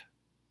Giraffe?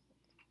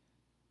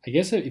 I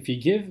guess if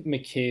you give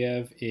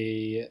Mikheyev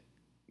a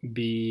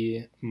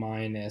B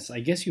minus, I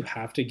guess you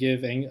have to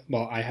give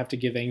I have to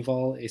give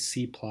Engvall a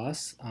C+.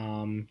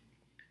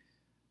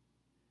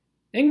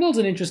 Engvall's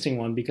an interesting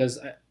one because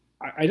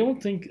I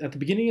don't think at the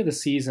beginning of the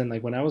season,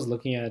 like when I was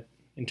looking at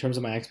in terms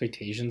of my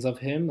expectations of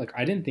him, like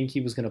I didn't think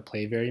he was going to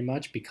play very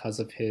much because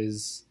of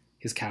his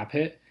cap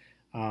hit.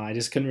 I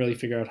just couldn't really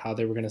figure out how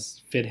they were going to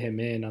fit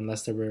him in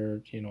unless there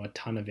were, a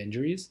ton of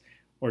injuries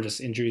or just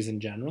injuries in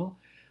general.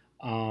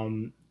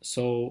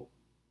 So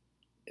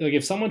like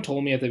if someone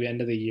told me at the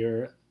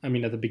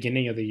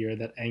beginning of the year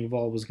that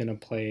Engvall was going to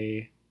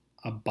play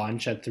a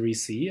bunch at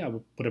 3C, I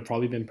would have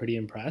probably been pretty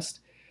impressed.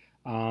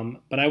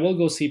 But I will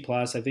go C+.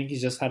 I think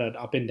he's just had an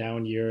up and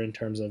down year in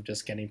terms of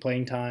just getting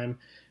playing time.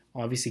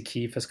 Obviously,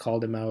 Keefe has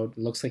called him out. It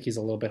looks like he's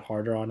a little bit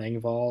harder on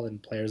Engvall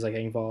and players like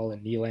Engvall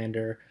and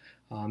Nylander.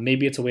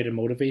 Maybe it's a way to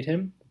motivate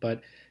him,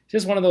 but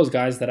just one of those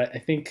guys that I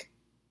think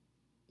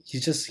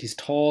he's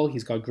tall,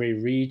 he's got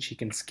great reach, he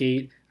can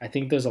skate. I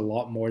think there's a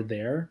lot more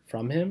there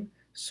from him.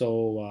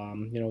 So,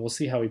 we'll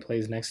see how he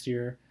plays next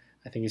year.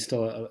 I think he's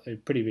still a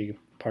pretty big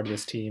part of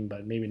this team,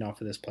 but maybe not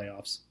for this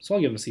playoffs. So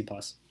I'll give him a C+.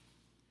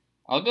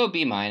 I'll go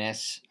B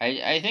minus.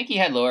 I think he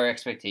had lower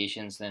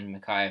expectations than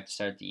Mikheyev to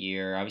start the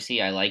year. Obviously,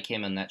 I like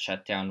him in that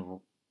shutdown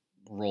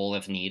role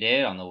if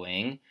needed on the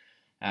wing.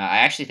 I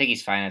actually think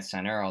he's fine at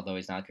center, although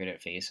he's not great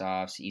at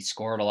faceoffs. He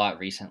scored a lot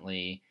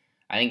recently.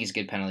 I think he's a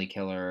good penalty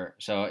killer.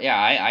 So, yeah,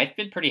 I've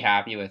been pretty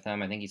happy with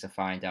him. I think he's a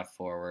fine depth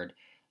forward.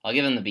 I'll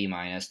give him the B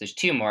minus. There's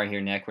 2 more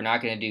here, Nick. We're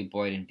not going to do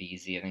Boyd and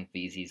Vesey. I think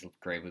Vesey's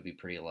grade would be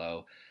pretty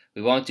low.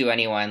 We won't do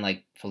anyone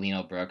like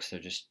Foligno Brooks. They're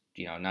just,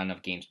 not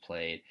enough games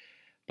played.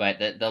 But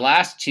the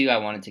last 2 I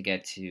wanted to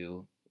get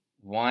to,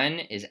 one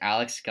is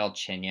Alex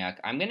Galchenyuk.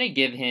 I'm gonna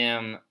give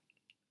him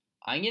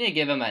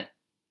a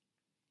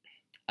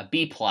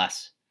B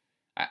plus.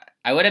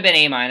 I would have been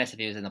A minus if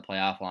he was in the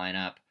playoff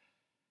lineup.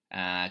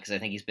 because I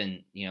think he's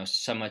been,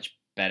 so much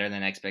better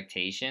than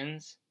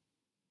expectations.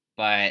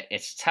 But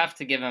it's tough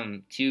to give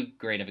him too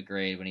great of a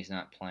grade when he's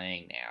not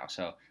playing now.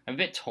 So I'm a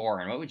bit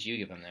torn. What would you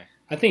give him there?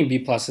 I think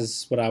B+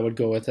 is what I would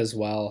go with as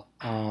well.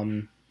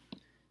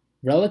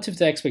 Relative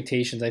to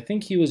expectations, I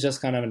think he was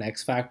just kind of an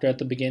X factor at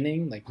the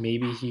beginning. Like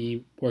maybe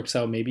he works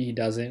out, maybe he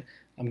doesn't.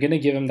 I'm going to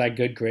give him that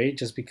good grade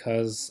just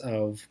because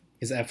of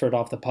his effort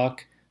off the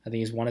puck. I think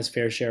he's won his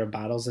fair share of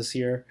battles this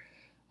year.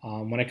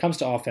 When it comes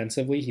to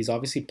offensively, he's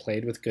obviously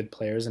played with good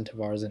players in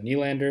Tavares and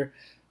Nylander.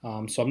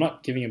 So I'm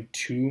not giving him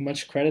too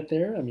much credit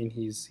there. I mean,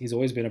 he's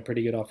always been a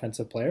pretty good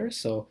offensive player.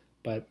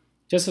 But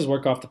just his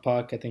work off the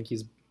puck, I think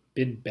he's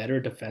been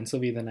better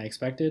defensively than I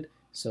expected.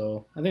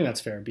 So I think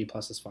that's fair. B+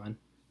 is fine.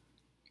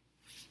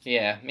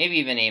 Yeah, maybe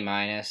even A-.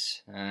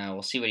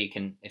 We'll see what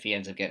if he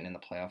ends up getting in the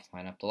playoff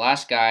lineup. The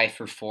last guy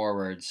for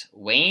forwards,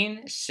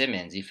 Wayne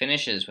Simmonds. He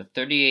finishes with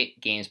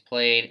 38 games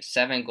played,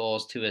 7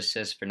 goals, 2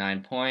 assists for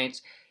 9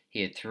 points.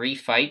 He had 3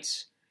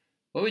 fights.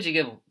 What would you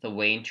give the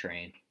Wayne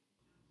train?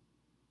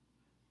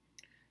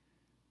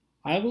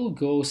 I will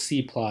go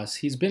C+.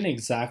 He's been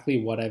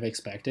exactly what I've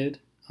expected.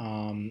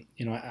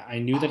 I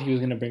knew that he was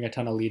going to bring a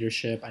ton of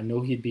leadership. I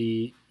know he'd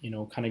be,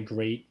 kind of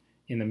great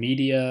in the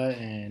media,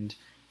 and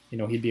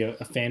he'd be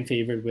a fan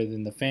favorite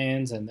within the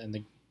fans and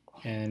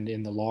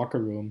in the locker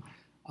room.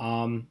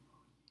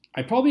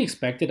 I probably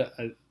expected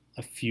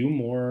a few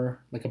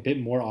more, like a bit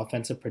more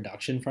offensive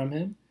production from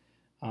him.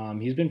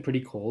 He's been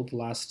pretty cold the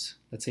last,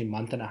 let's say,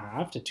 month and a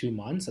half to 2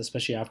 months,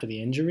 especially after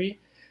the injury.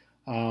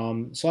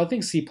 So I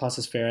think C+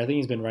 is fair. I think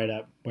he's been right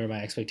at where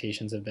my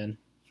expectations have been.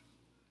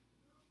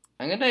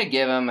 I'm going to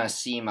give him a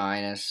C-.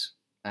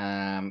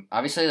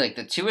 Obviously, like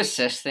the 2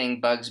 assist thing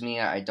bugs me.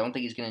 I don't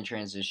think he's going to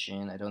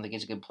transition. I don't think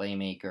he's a good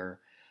playmaker.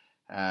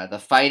 The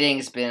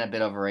fighting's been a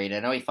bit overrated.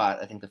 I know he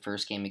fought, I think, the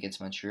first game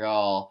against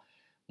Montreal.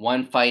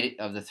 1 fight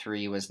of the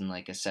 3 was in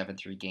like a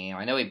 7-3 game.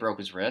 I know he broke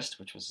his wrist,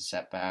 which was a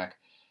setback.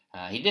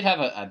 He did have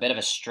a bit of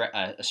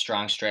a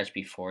strong stretch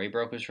before he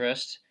broke his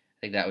wrist.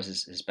 I think that was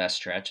his best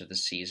stretch of the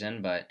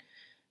season. But,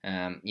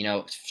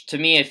 to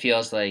me, it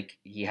feels like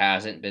he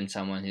hasn't been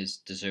someone who's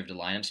deserved a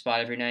lineup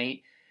spot every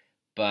night.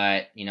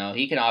 But,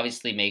 he can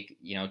obviously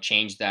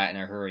change that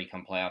in a hurry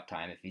come playoff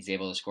time if he's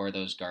able to score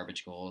those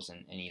garbage goals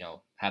and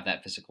have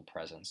that physical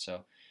presence.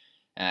 So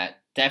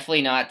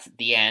definitely not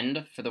the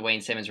end for the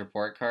Wayne Simmonds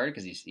report card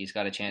because he's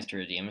got a chance to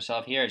redeem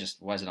himself here. I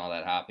just wasn't all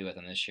that happy with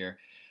him this year,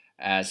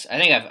 as I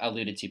think I've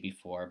alluded to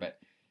before. But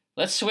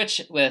let's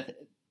switch with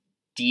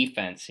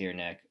defense here,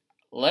 Nick.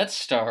 Let's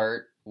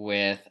start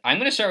I'm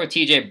going to start with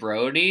TJ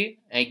Brodie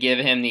and give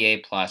him the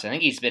A+. I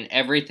think he's been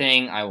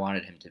everything I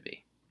wanted him to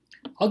be.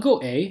 I'll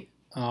go A.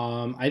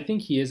 I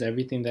think he is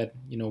everything that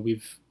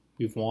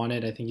we've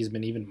wanted. I think he's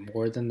been even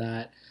more than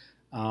that.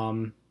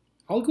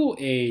 I'll go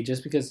A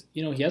just because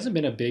he hasn't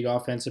been a big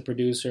offensive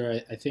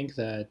producer. I think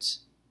that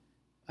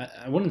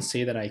I wouldn't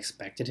say that I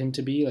expected him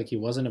to be. Like he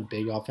wasn't a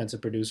big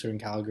offensive producer in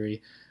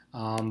Calgary,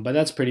 but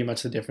that's pretty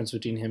much the difference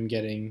between him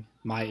getting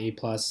my A+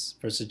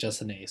 versus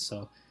just an A.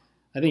 So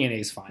I think an A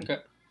is fine. Okay,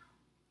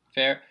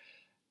 fair.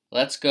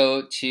 Let's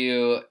go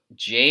to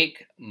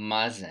Jake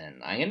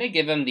Muzzin. I'm going to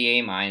give him the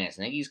A-. I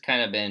think he's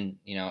kind of been,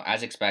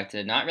 as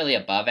expected, not really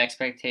above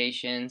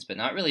expectations, but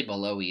not really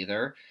below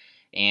either.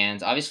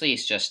 And obviously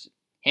it's just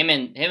him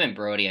and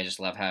Brodie. I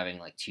just love having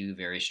like 2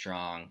 very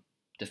strong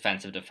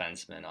defensive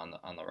defensemen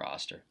on the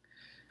roster.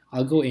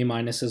 I'll go A-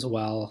 as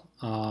well.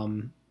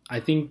 I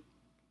think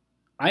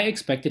I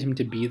expected him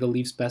to be the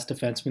Leafs' best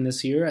defenseman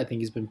this year. I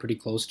think he's been pretty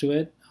close to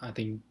it. I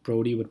think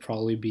Brodie would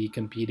probably be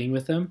competing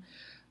with him.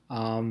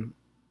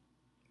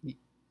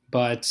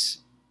 But,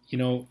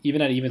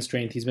 even at even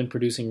strength, he's been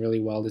producing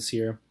really well this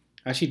year.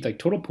 Actually, like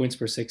total points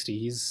per 60,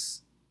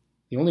 he's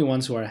the only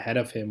ones who are ahead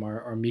of him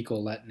are Mikko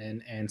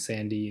Lehtinen and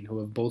Sandin, who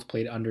have both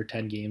played under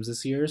 10 games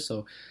this year.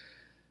 So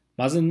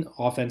Muzzin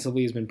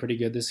offensively has been pretty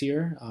good this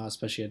year,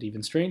 especially at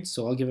even strength.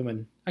 So I'll give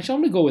him actually,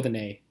 I'm going to go with an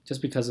A,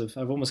 just because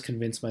I've almost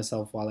convinced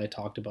myself while I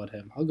talked about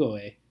him. I'll go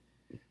A.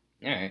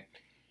 All right.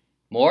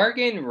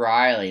 Morgan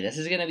Rielly. This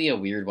is going to be a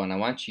weird one. I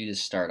want you to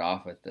start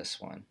off with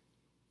this one.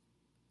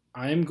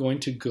 I'm going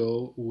to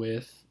go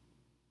with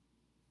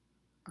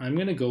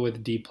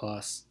D+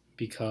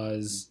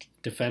 because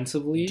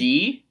defensively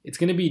D? It's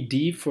going to be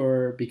D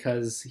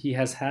because he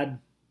has had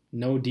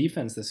no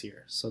defense this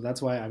year. So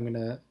that's why I'm going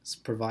to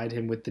provide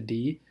him with the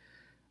D.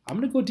 I'm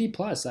going to go D+.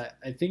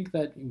 I think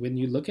that when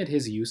you look at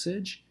his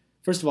usage,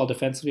 first of all,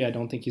 defensively, I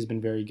don't think he's been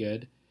very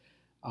good.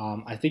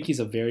 I think he's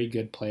a very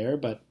good player,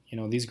 but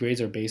these grades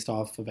are based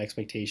off of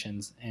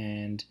expectations,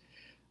 and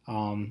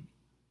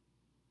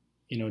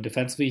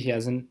defensively, he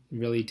hasn't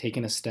really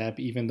taken a step,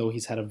 even though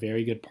he's had a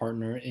very good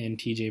partner in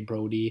TJ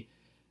Brodie.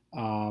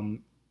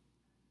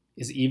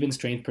 His even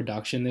strength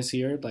production this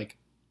year,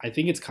 I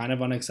think it's kind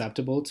of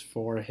unacceptable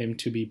for him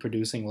to be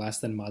producing less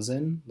than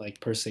Muzzin,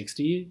 per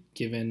 60,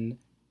 given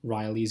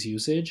Rielly's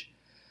usage.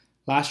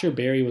 Last year,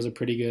 Barrie was a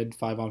pretty good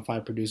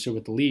 5-on-5 producer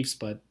with the Leafs,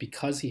 but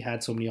because he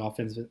had so many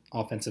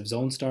offensive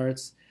zone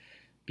starts,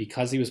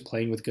 because he was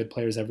playing with good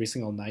players every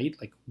single night,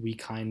 we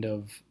kind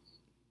of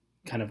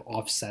kind of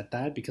offset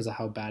that because of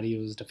how bad he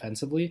was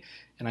defensively.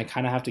 And I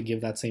kind of have to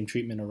give that same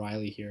treatment to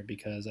Riley here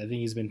because I think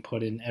he's been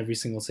put in every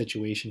single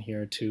situation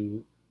here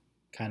to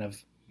kind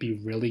of be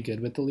really good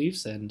with the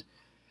Leafs. And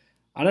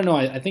I don't know,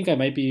 I think I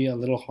might be a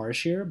little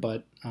harsh here,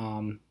 but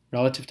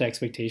relative to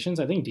expectations,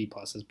 I think D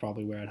plus is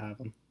probably where I'd have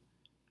him.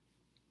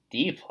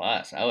 D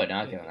plus, I would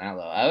not give him that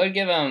low. I would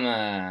give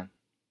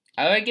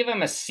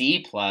him a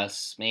C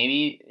plus,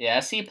 maybe. Yeah,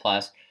 C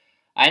plus.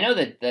 I know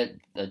that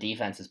the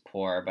defense is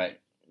poor, but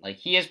like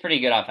he is pretty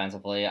good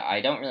offensively.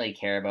 I don't really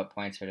care about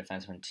points for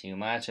defensemen too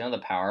much. I know the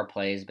power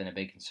play has been a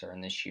big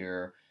concern this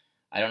year.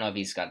 I don't know if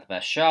he's got the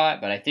best shot,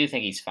 but I do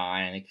think he's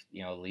fine. I think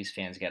Leafs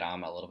fans get on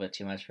him a little bit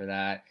too much for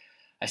that.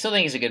 I still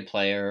think he's a good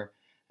player.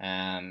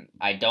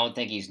 I don't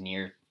think he's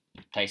near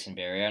Tyson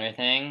Barrie or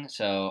anything,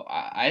 so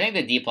I think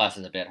the D plus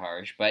is a bit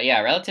harsh. But yeah,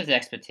 relative to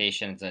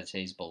expectations, I'd say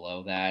he's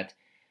below that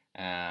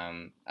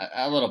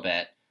a little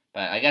bit.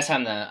 But I guess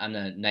I'm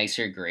the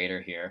nicer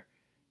grader here.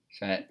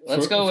 So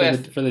let's go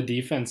with for the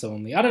defense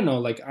only. I don't know,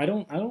 like I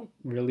don't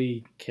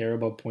really care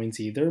about points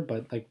either,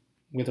 but like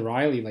with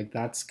Riley, like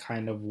that's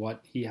kind of what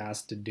he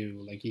has to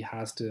do. Like he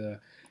has to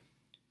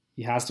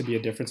be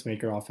a difference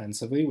maker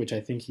offensively, which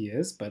I think he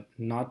is, but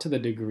not to the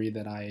degree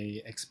that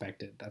I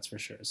expected. That's for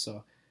sure.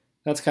 So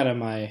that's kind of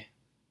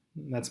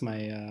that's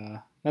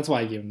why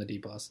I gave him the D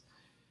plus.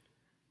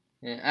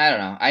 Yeah, I don't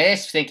know. I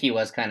just think he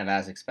was kind of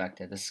as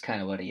expected. This is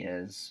kind of what he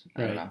is.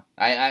 I don't know.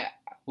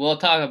 We'll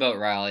talk about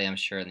Riley, I'm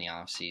sure, in the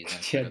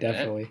offseason. Yeah,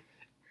 definitely.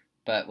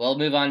 But we'll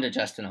move on to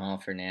Justin Holl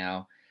for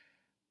now.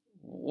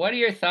 What are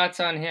your thoughts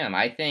on him?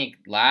 I think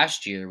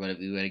last year we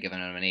would have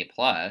given him an A+.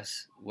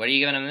 What are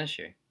you giving him this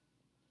year?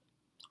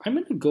 I'm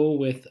going to go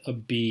with a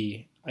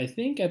B. I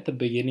think at the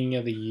beginning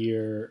of the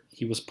year,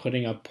 he was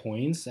putting up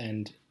points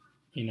and,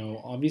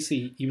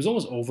 obviously he was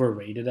almost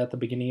overrated at the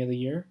beginning of the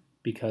year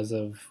because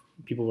of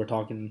people were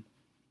talking.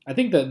 I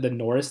think the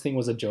Norris thing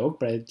was a joke,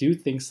 but I do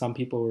think some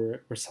people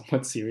were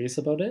somewhat serious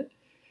about it,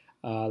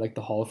 like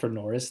the Hall for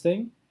Norris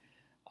thing.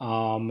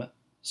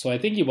 So I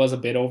think he was a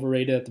bit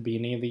overrated at the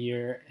beginning of the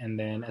year, and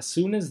then as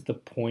soon as the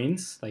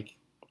points like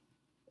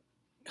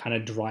kind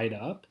of dried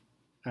up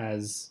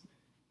as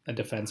a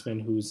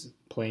defenseman who's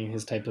playing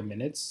his type of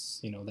minutes,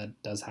 that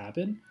does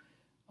happen.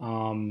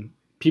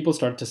 People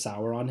start to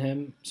sour on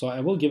him, so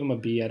I will give him a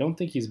B. I don't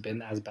think he's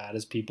been as bad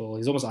as people.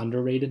 He's almost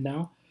underrated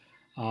now.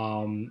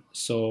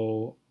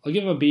 So I'll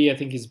give him a B. I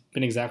think he's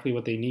been exactly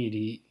what they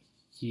need.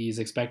 He's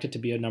expected to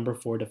be a number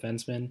 4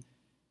 defenseman.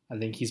 I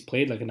think he's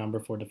played like a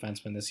number 4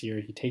 defenseman this year.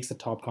 He takes the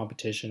top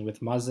competition with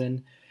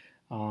Muzzin.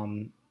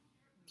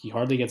 He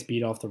hardly gets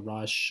beat off the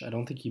rush. I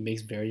don't think he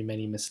makes very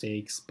many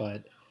mistakes,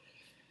 but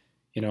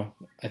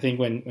I think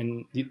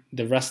when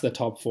the rest of the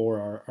top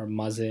 4 are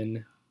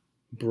Muzzin,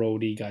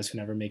 Brody, guys who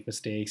never make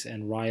mistakes,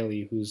 and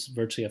Riley, who's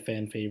virtually a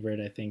fan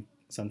favorite. I think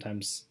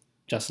sometimes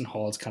Justin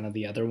Holl is kind of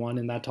the other one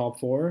in that top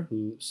 4. I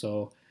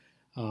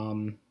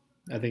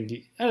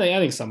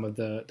think some of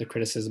the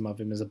criticism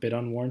of him is a bit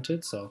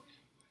unwarranted. So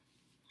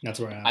that's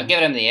where I'm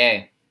giving him the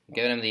A.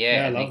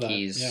 Yeah, I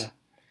think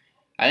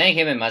I think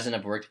him and Muzzin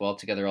have worked well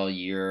together all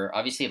year.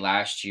 Obviously,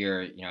 last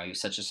year, he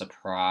was such a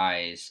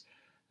surprise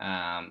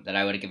that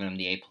I would have given him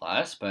the A+.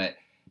 But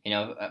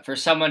for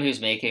someone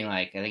who's making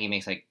I think he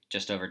makes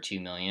just over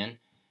 $2 million,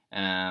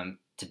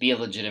 to be a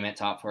legitimate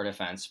top 4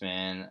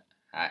 defenseman,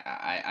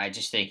 I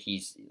just think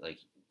he's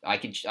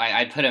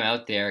I'd put him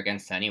out there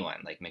against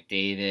anyone, like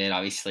McDavid.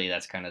 Obviously,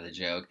 that's kind of the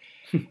joke.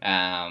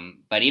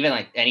 But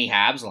even any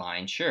Habs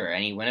line, sure,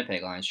 any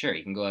Winnipeg line, sure,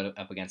 you can go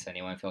up against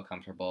anyone, feel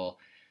comfortable.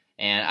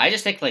 And I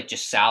just think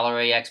just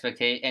salary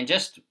expectation, and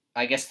just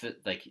I guess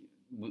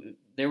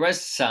there was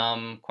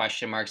some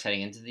question marks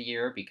heading into the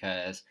year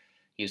because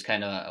he was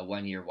kind of a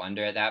 1-year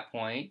wonder at that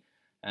point.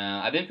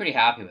 I've been pretty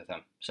happy with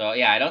him. So,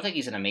 yeah, I don't think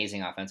he's an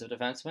amazing offensive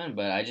defenseman,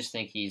 but I just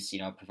think he's,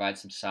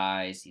 provides some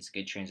size. He's a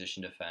good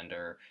transition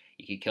defender.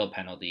 He can kill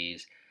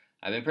penalties.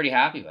 I've been pretty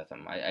happy with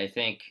him. I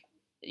think,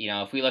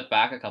 if we look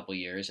back a couple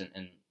years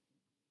and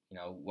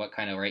what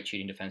kind of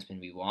right-shooting defenseman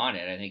we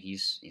wanted, I think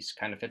he's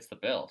kind of fits the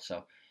bill.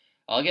 So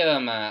I'll give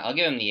him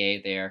the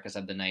A there because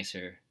I'm the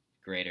nicer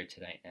grader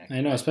tonight, Nick.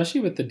 I know,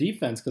 especially with the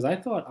defense, because I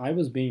thought I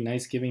was being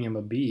nice giving him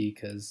a B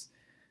because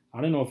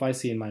I don't know if I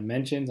see in my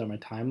mentions or my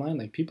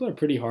timeline, people are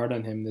pretty hard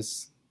on him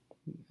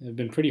have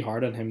been pretty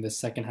hard on him this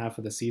second half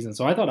of the season.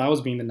 So I thought I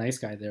was being the nice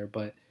guy there,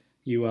 but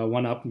you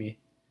one-upped me.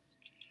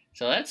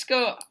 So let's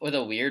go with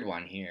a weird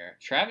one here.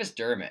 Travis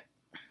Dermott.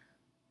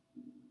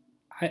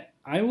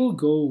 I will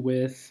go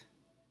with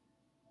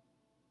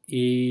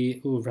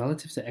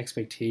relative to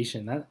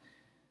expectation.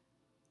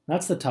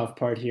 That's the tough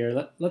part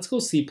here. Let's go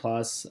C+.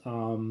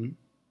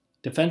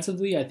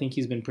 Defensively, I think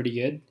he's been pretty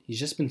good. He's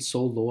just been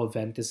so low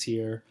event this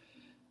year.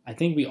 I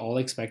think we all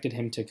expected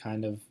him to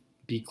kind of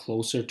be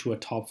closer to a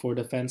top 4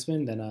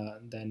 defenseman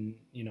than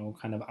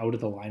kind of out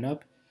of the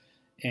lineup.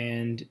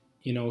 And,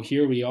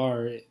 here we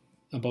are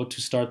about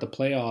to start the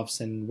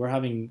playoffs, and we're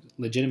having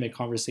legitimate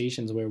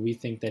conversations where we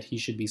think that he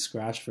should be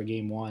scratched for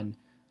game 1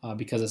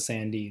 because of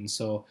Sandin.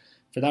 So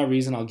for that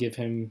reason, I'll give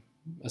him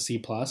a C+.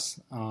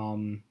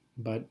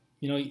 But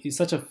he's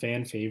such a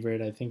fan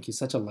favorite. I think he's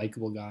such a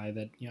likable guy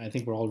that I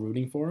think we're all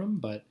rooting for him.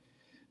 But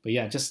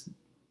yeah, just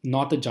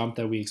not the jump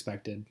that we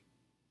expected.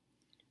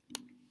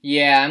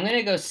 Yeah, I'm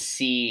gonna go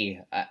C.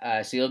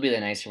 So you'll be the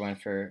nicer one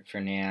for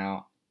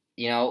now.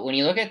 When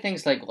you look at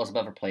things like goals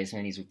above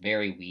replacement, he's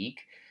very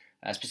weak,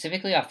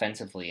 specifically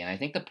offensively, and I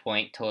think the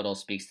point total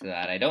speaks to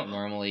that. I don't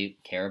normally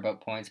care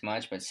about points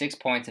much, but 6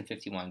 points in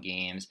 51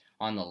 games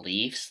on the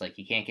Leafs, like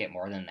you can't get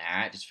more than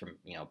that just from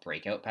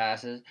breakout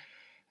passes.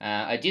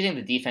 I do think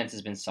the defense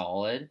has been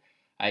solid.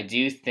 I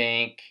do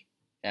think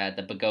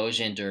the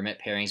Bogosian-Dermott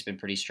pairing has been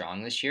pretty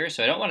strong this year,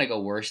 so I don't want to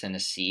go worse than a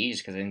C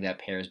just because I think that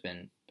pair has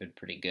been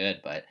pretty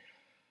good. But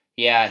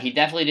yeah, he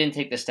definitely didn't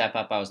take the step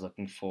up I was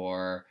looking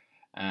for.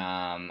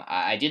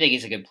 I do think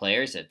he's a good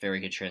player. He's a very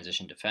good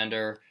transition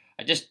defender.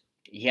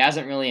 He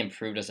hasn't really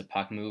improved as a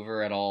puck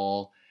mover at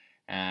all,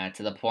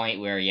 to the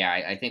point where,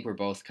 I think we're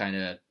both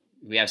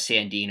we have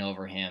Sandin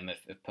over him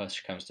if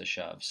push comes to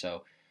shove.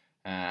 So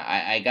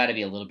I got to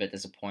be a little bit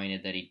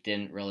disappointed that he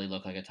didn't really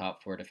look like a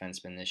top 4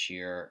 defenseman this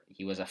year.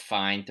 He was a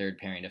fine third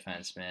pairing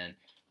defenseman,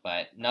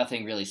 but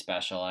nothing really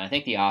special. And I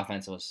think the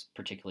offense was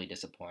particularly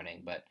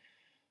disappointing, but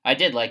I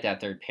did like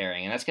that third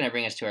pairing. And that's going to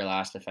bring us to our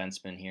last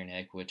defenseman here,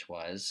 Nick, which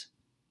was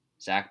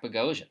Zach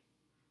Bogosian.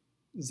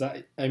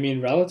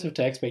 Relative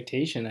to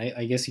expectation,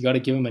 I guess you got to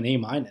give him an A-.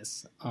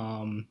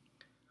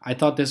 I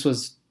thought this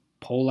was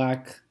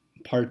Polak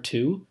Part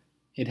 2.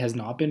 It has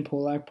not been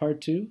Polak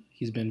Part 2.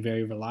 He's been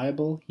very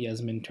reliable. He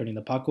hasn't been turning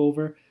the puck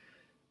over.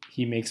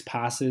 He makes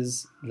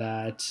passes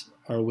that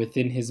are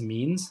within his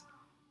means.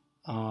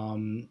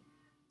 And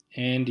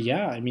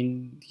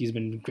he's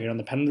been great on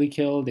the penalty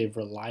kill. They've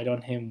relied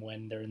on him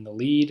when they're in the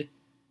lead.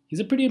 He's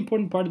a pretty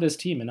important part of this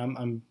team, and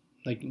I'm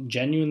like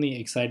genuinely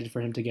excited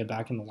for him to get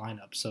back in the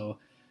lineup. So,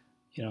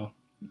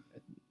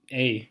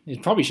 A.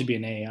 It probably should be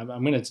an A.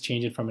 I'm going to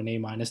change it from an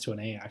A- to an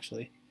A,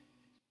 actually.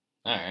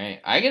 All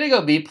right. I'm going to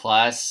go B+.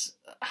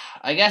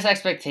 I guess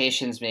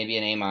expectations maybe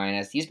an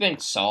A-. He's been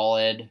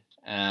solid.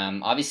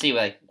 Obviously,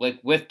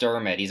 with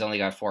Dermott, he's only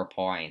got 4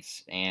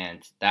 points,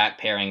 and that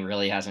pairing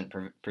really hasn't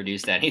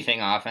produced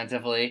anything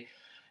offensively.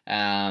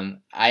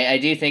 I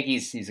do think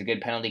he's a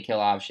good penalty kill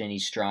option.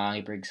 He's strong.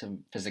 He brings some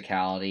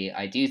physicality.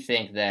 I do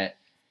think that,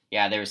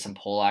 there was some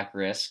Polak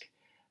risk,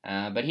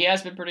 but he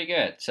has been pretty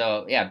good.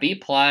 So,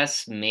 B+,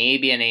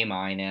 maybe an A-.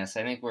 I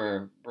think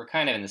we're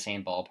kind of in the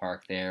same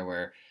ballpark there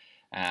where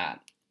I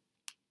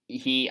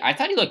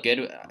thought he looked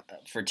good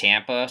for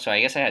Tampa, so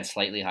I guess I had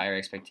slightly higher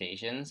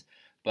expectations,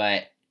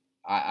 but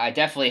I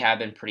definitely have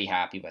been pretty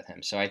happy with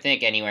him. So I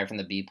think anywhere from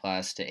the B+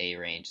 to A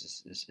range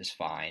is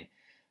fine.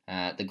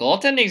 The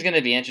goaltending is going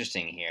to be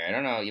interesting here. I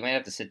don't know. You might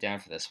have to sit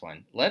down for this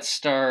one. Let's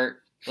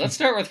start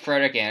with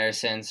Frederik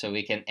Andersen so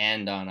we can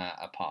end on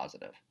a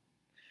positive.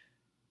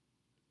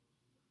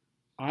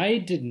 I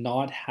did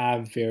not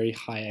have very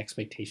high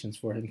expectations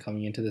for him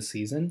coming into the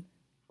season.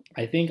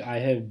 I think I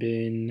have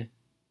been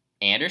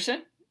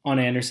Andersen? On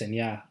Andersen,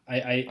 yeah.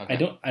 Okay.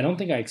 I don't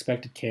think I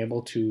expected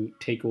Campbell to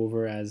take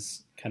over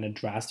as kind of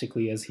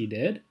drastically as he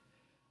did.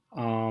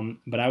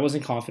 But I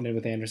wasn't confident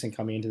with Andersen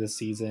coming into the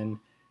season.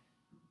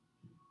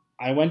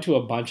 I went to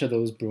a bunch of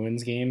those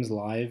Bruins games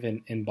live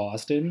in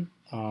Boston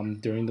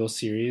during those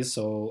series,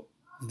 so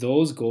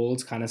those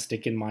goals kind of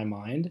stick in my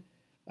mind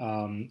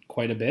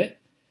quite a bit,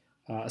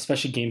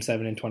 especially Game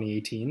 7 in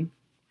 2018.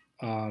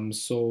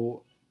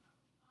 So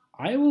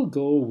I will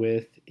go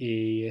with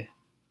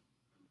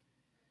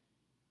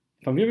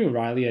if I'm giving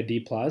Riley a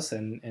D+,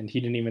 and he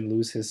didn't even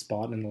lose his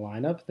spot in the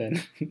lineup,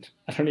 then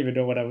I don't even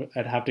know what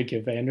I'd have to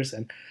give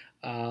Andersen.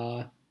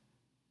 Let's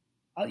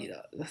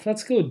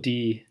go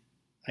D,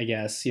 I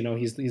guess.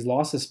 He's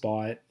lost his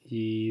spot.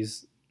 He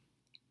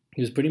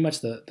was pretty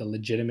much the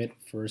legitimate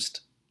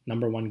first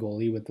number 1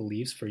 goalie with the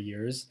Leafs for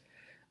years,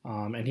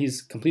 and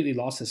he's completely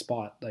lost his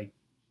spot. Like,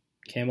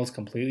 Campbell's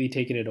completely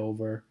taken it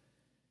over.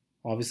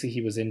 Obviously,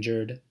 he was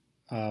injured.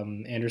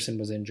 Andersen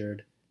was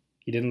injured.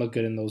 He didn't look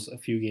good in those a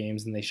few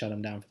games, and they shut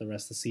him down for the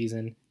rest of the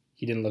season.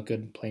 He didn't look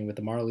good playing with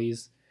the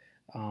Marlies.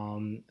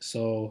 I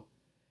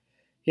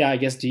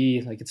guess D.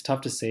 Like, it's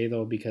tough to say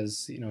though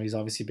because he's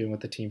obviously been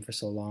with the team for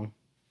so long.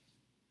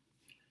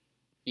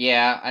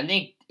 Yeah, I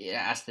think it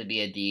has to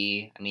be a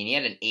D. I mean, he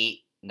had an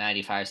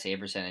 .895 save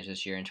percentage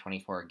this year in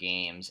 24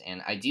 games,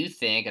 and I do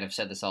think, and I've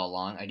said this all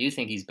along, I do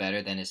think he's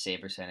better than his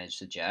save percentage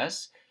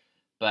suggests.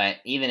 But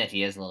even if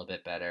he is a little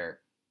bit better,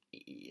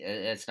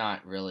 it's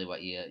not really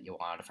what you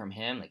wanted from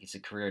him. Like, he's a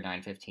career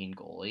 .915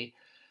 goalie,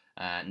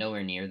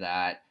 nowhere near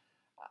that.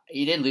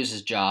 He did lose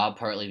his job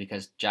partly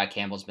because Jack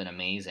Campbell's been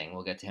amazing.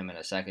 We'll get to him in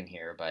a second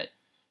here, but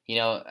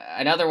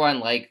another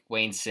one like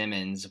Wayne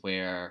Simmons,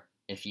 where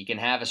if you can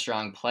have a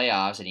strong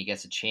playoffs and he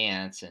gets a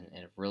chance and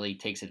really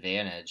takes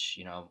advantage,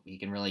 he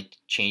can really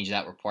change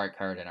that report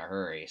card in a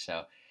hurry.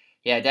 So,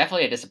 yeah,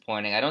 definitely a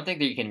disappointing. I don't think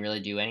that you can really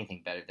do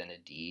anything better than a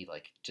D,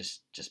 like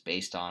just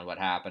based on what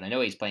happened. I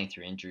know he's playing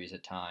through injuries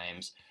at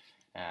times,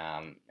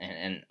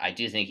 and I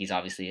do think he's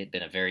obviously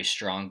been a very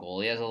strong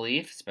goalie as a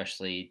Leaf,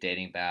 especially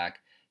dating back,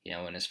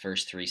 in his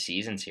first 3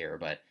 seasons here.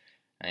 But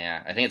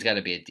Yeah, I think it's got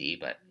to be a D.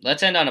 But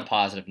let's end on a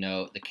positive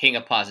note. The king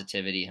of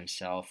positivity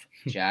himself,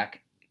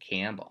 Jack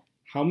Campbell.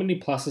 How many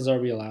pluses are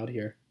we allowed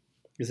here?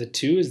 Is it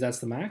 2? Is that's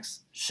the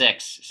max?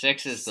 6.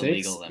 6 is the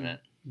legal limit.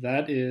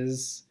 That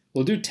is.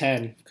 We'll do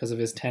 10 because of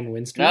his 10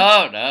 win streak.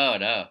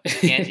 No. You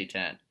can't do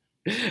 10.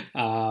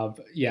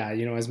 Yeah,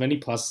 as many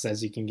pluses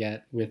as you can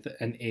get with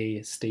an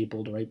A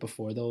stapled right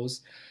before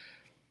those.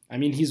 I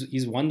mean,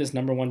 he's won this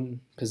number 1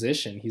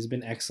 position. He's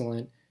been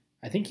excellent.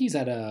 I think he's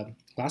at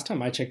last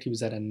time I checked, he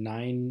was at a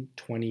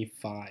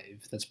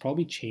 925. That's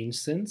probably changed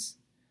since.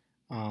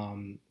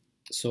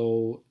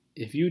 So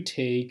if you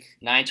take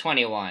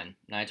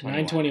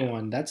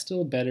 921, that's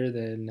still better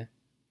than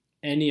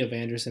any of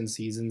Anderson's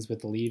seasons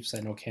with the Leafs.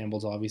 I know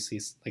Campbell's obviously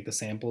like the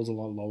sample's a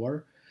lot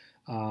lower,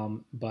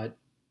 but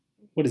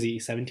what is he?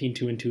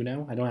 17-2-2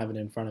 now. I don't have it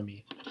in front of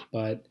me,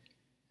 but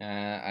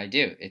I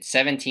do. It's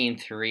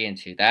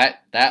 17-3-2.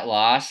 That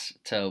loss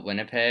to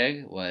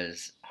Winnipeg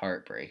was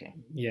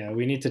heartbreaking. Yeah,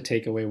 we need to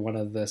take away one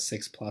of the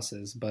 6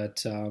 pluses,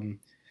 but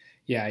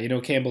yeah,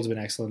 Campbell's been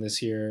excellent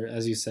this year.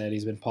 As you said,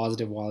 he's been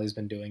positive while he's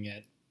been doing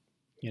it.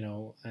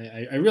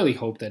 I really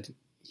hope that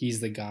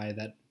he's the guy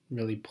that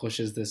really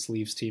pushes this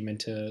Leafs team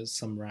into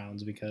some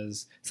rounds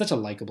because such a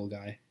likable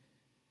guy.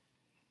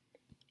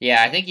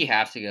 Yeah, I think you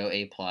have to go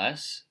A+.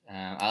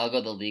 I'll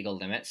go the legal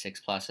limit,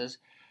 6 pluses.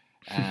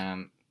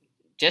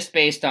 Just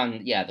based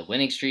on, the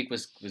winning streak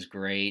was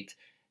great.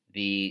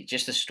 The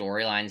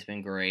storyline's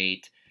been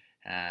great.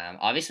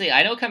 Obviously,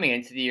 I know coming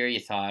into the year you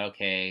thought,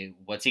 okay,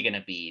 what's he going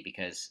to be?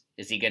 Because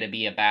is he going to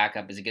be a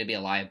backup? Is he going to be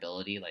a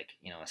liability like,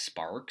 a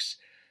Sparks?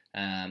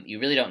 You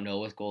really don't know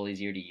with goalies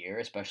year to year,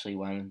 especially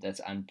one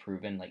that's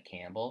unproven like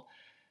Campbell.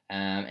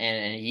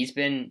 And he's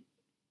been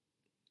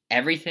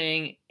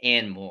everything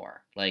and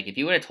more. Like if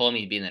you would have told me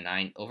he'd be in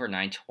the over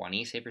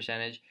 920 save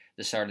percentage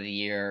the start of the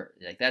year,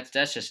 like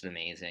that's just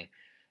amazing.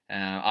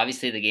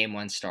 Obviously the game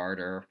 1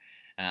 starter,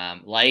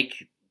 like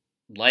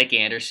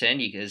Anderson,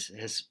 because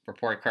his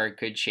report card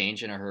could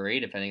change in a hurry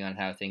depending on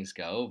how things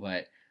go.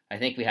 But I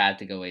think we had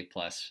to go A+,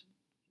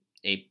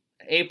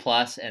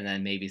 and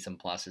then maybe some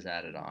pluses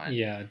added on.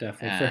 Yeah,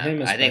 definitely. For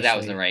him, I think that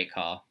was the right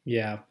call.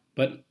 Yeah,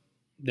 but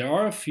there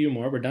are a few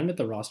more. We're done with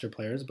the roster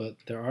players, but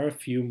there are a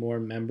few more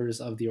members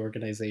of the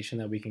organization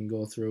that we can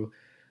go through.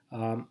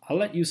 I'll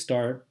let you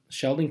start.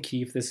 Sheldon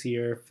Keefe this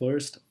year,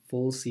 first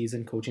full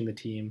season coaching the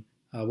team.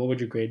 What would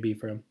your grade be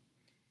for him?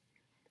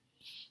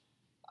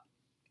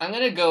 I'm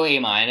gonna go A-.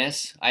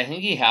 I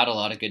think he had a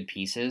lot of good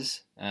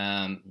pieces.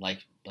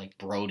 Like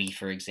Brody,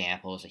 for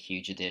example, was a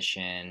huge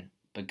addition.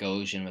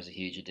 Bogosian was a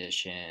huge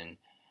addition.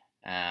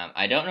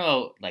 I don't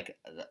know, like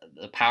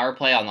the power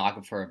play, I'll knock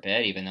him for a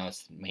bit, even though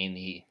it's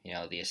mainly,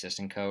 the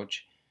assistant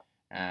coach.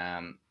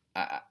 Yeah,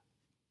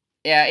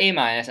 A-.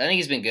 I think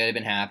he's been good. I've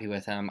been happy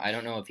with him. I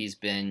don't know if he's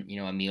been,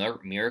 a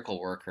miracle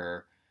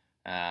worker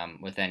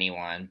with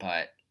anyone,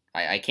 but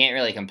I can't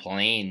really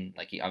complain.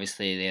 Like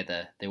obviously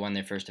they won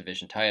their first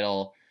division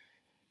title.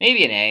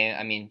 Maybe an A.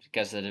 I mean,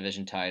 because of the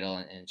division title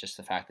and just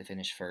the fact they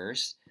finished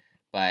first.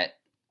 But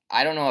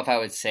I don't know if I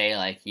would say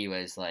like he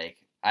was like.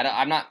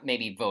 I'm not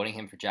maybe voting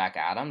him for Jack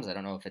Adams. I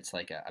don't know if it's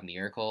like a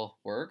miracle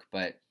work,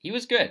 but he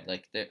was good.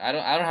 Like I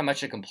don't have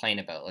much to complain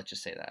about. Let's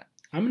just say that.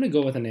 I'm gonna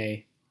go with an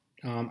A.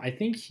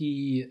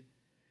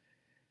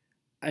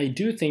 I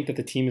do think that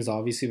the team has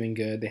obviously been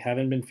good. They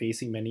haven't been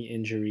facing many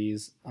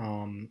injuries,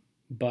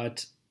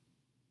 but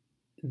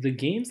the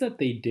games that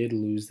they did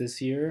lose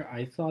this year,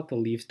 I thought the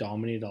Leafs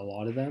dominated a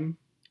lot of them.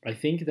 I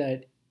think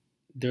that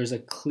there's a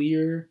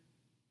clear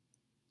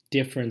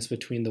difference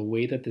between the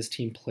way that this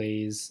team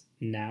plays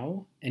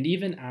now and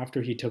even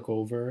after he took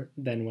over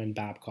than when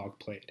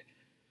Babcock played.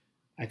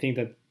 I think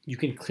that you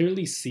can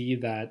clearly see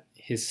that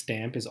his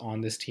stamp is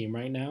on this team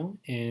right now,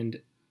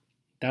 and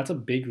that's a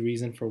big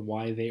reason for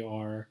why they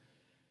are,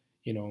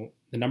 the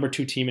number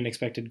 2 team in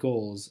expected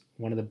goals,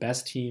 one of the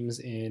best teams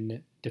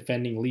in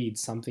defending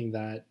leads, something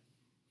that,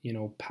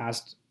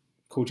 past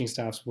coaching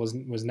staffs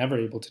was never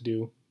able to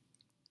do.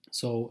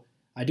 So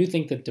I do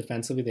think that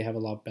defensively they have a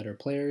lot better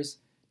players.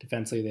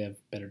 Defensively they have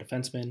better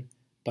defensemen.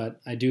 But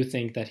I do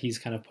think that he's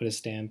kind of put a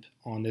stamp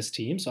on this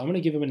team. So I'm going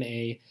to give him an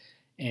A.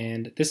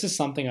 And this is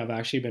something I've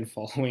actually been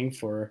following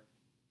for,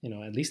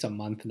 at least a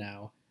month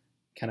now,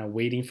 kind of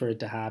waiting for it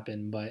to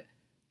happen. But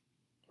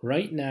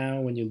right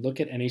now, when you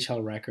look at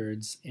NHL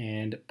records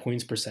and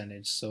points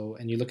percentage,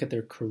 and you look at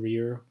their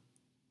career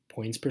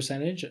points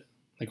percentage,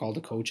 like all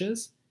the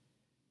coaches,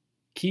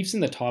 Keefe's in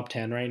the top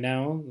 10 right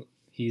now.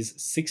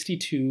 He's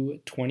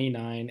 62,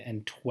 29,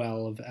 and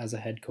 12 as a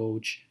head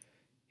coach.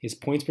 His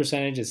points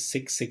percentage is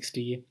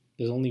 .660.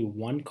 There's only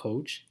one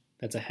coach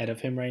that's ahead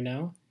of him right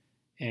now,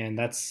 and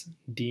that's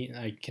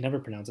I can never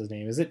pronounce his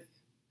name. Is it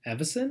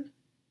Evason?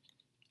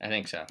 I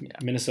think so. Yeah.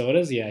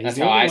 Minnesota's, yeah. That's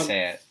how I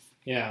say it.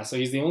 Yeah, so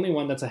he's the only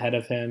one that's ahead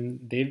of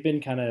him. They've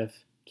been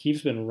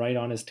Keefe's been right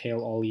on his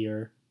tail all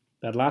year.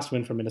 That last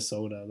win for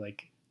Minnesota,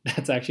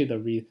 that's actually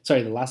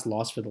the last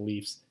loss for the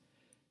Leafs.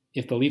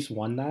 If the Leafs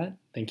won that,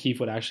 then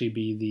Keefe would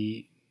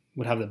actually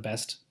would have the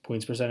best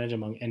points percentage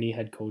among any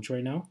head coach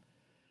right now.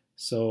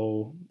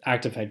 So,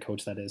 active head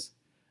coach, that is.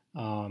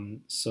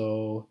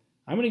 So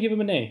I'm going to give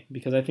him an A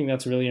because I think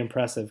that's really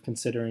impressive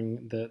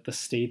considering the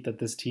state that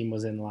this team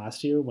was in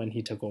last year when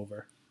he took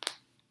over.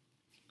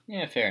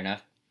 Yeah, fair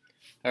enough.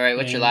 All right,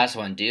 what's your And last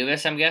one?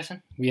 Dubas, I'm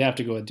guessing? we have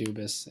to go with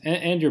Dubas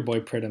and your boy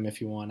Pridham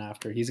if you want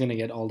after. He's going to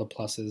get all the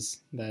pluses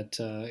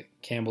that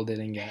Campbell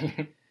didn't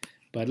get.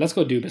 But let's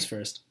go Dubas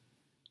first.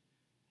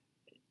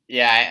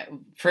 Yeah,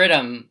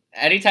 Pridham.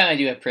 Anytime I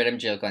do a Pridham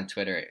joke on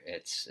Twitter,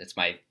 it's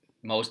my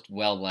most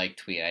well-liked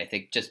tweet. I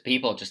think just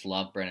people just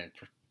love Brennan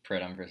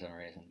Pridham for some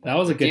reason. That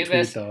was a good tweet,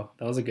 Dubas, though.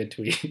 That was a good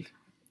tweet.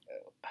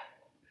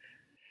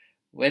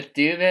 with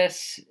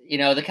Dubas,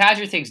 the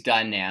Kadri thing's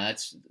done now.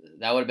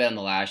 That would have been on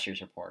the last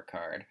year's report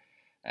card.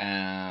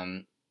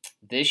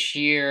 This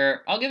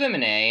year, I'll give him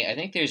an A. I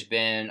think there's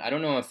been, I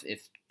don't know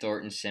if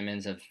Thornton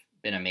Simmons have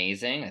been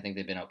amazing. I think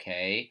they've been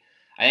okay.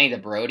 I think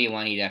the Brody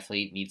one he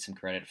definitely needs some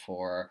credit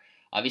for.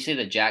 Obviously,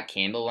 the Jack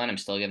Campbell one I'm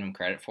still giving him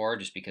credit for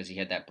just because he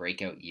had that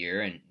breakout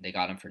year and they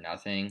got him for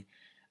nothing.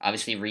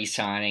 Obviously,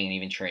 re-signing and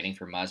even trading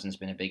for Muzzin's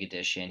been a big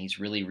addition. He's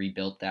really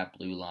rebuilt that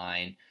blue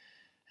line.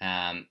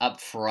 Up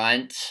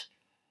front,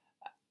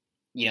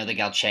 the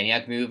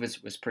Galchenyuk move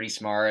was pretty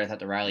smart. I thought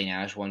the Riley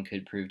Nash one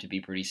could prove to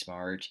be pretty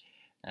smart.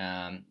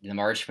 The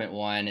Marchment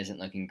one isn't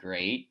looking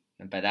great,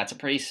 but that's a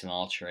pretty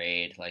small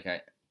trade. Like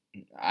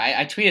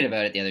I tweeted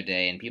about it the other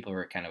day, and people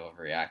were kind of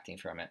overreacting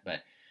from it.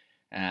 But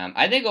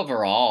I think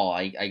overall,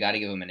 I got to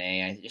give him an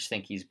A. I just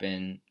think he's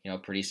been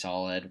pretty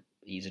solid.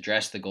 He's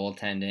addressed the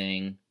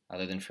goaltending,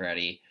 other than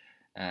Freddie.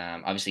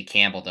 Obviously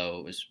Campbell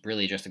though was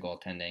really just the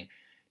goaltending.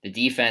 The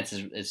defense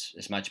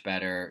is much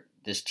better.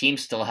 This team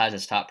still has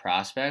its top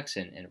prospects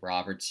in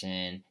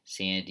Robertson,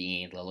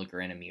 Sandin,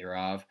 Liljegren, and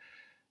Mirov.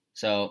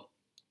 So,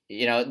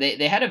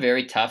 they had a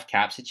very tough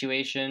cap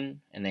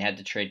situation, and they had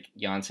to trade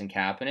Janssen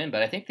Kapanen,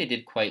 but I think they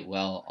did quite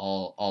well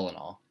all in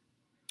all.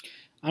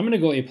 I'm going to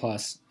go A+.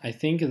 I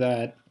think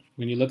that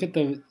when you look at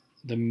the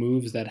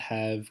moves that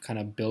have kind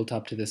of built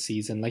up to this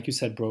season, like you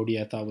said, Brody,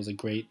 I thought was a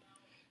great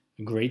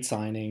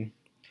signing.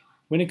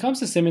 When it comes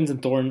to Simmons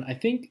and Thornton, I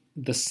think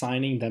the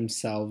signing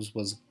themselves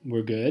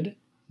were good.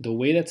 The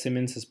way that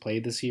Simmons has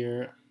played this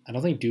year, I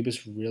don't think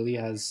Dubas really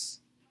has,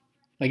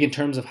 like in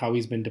terms of how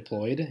he's been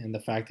deployed and the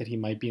fact that he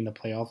might be in the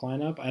playoff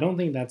lineup, I don't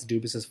think that's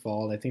Dubas'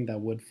 fault. I think that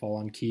would fall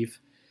on Keefe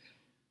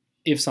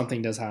if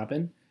something does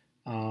happen.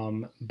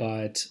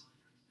 But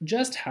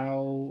just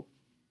how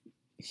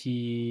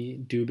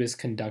Dubas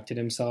conducted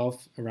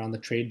himself around the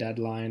trade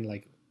deadline,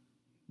 like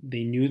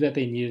they knew that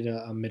they needed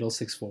a middle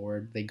six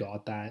forward. They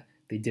got that.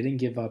 They didn't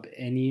give up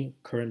any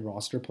current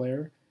roster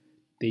player.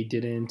 They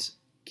didn't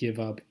give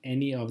up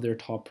any of their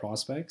top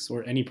prospects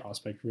or any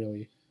prospect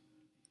really.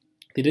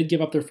 They did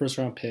give up their first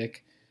round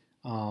pick.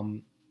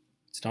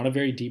 It's not a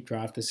very deep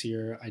draft this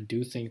year. I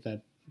do think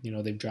that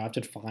they've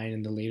drafted fine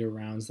in the later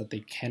rounds that they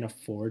can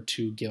afford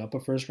to give up a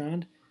first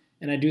round.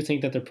 And I do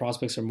think that their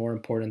prospects are more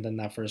important than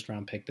that first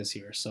round pick this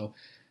year. So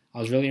I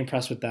was really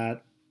impressed with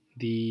that.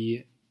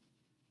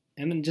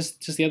 And then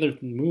just the other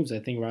moves, I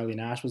think Riley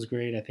Nash was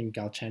great. I think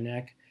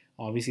Galchenyuk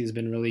obviously has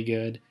been really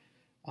good.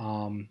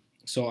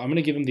 So I'm going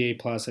to give him the A+.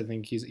 I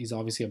think he's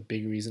obviously a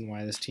big reason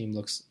why this team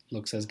looks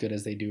as good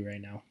as they do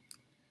right now.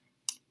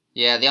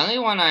 Yeah, the only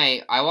one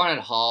I wanted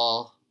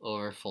Hall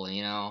over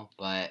Foligno,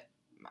 but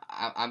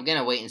I'm going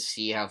to wait and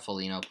see how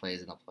Foligno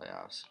plays in the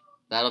playoffs.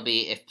 That'll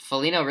be, if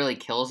Foligno really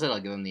kills it,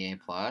 I'll give him the A+.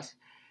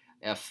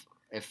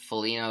 If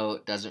Foligno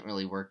doesn't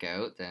really work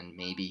out, then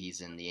maybe he's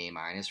in the A-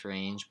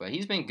 range. But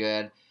he's been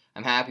good.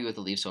 I'm happy with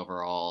the Leafs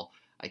overall.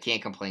 I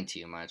can't complain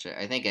too much.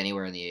 I think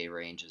anywhere in the A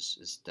range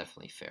is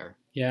definitely fair.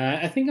 Yeah,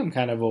 I think I'm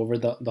kind of over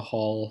the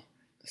Hall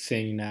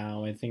thing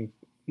now. I think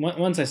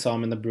once I saw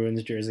him in the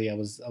Bruins jersey, I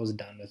was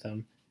done with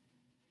him.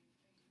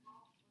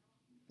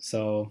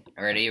 So,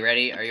 all right, are you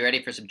ready? Are you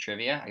ready for some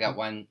trivia? I got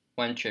one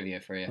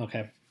trivia for you.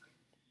 Okay.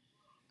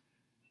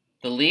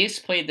 The Leafs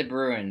played the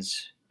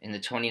Bruins in the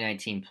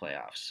 2019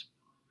 playoffs.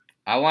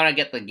 I want to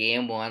get the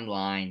game one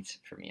lines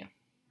from you.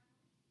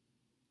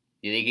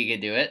 You think you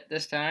could do it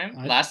this time?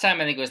 Last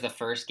time I think it was the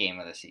first game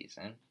of the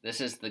season.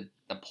 This is the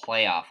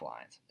playoff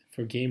lines.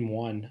 For game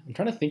one. I'm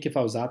trying to think if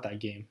I was at that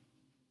game.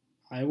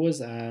 I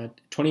was at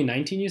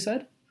 2019, you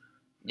said?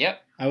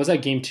 Yep. I was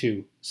at game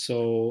two.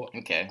 So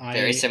okay.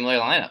 Very similar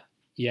lineup.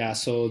 Yeah,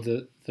 so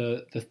the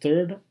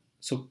third,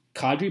 so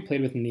Kadri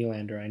played with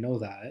Nylander, I know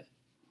that.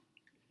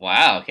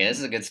 Wow, okay, this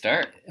is a good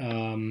start.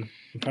 I'm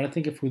trying to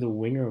think of who the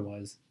winger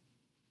was.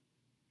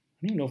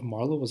 I don't even know if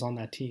Marleau was on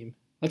that team.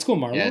 Let's go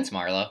Marleau. Yeah, it's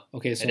Marleau.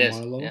 Okay, so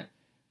Marleau.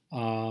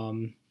 Yeah.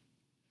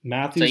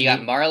 Matthews. So you got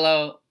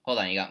Marleau. Hold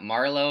on, you got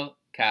Marleau,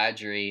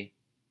 Kadri,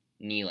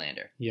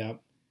 Nylander. Yep.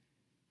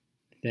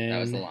 Then that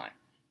was the line.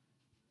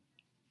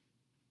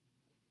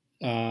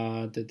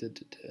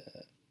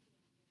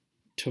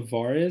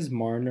 Tavares,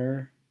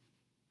 Marner,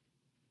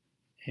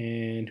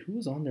 and who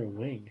was on their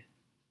wing?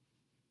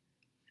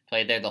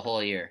 Played there the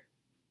whole year.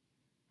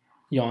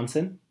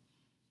 Janssen?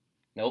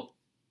 Nope.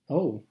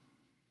 Oh.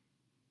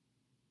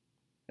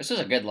 This was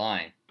a good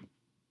line.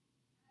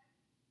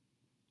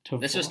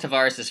 This was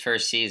Tavares'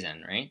 first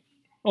season, right?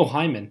 Oh,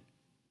 Hyman.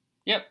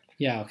 Yep.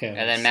 Yeah, okay.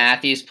 And then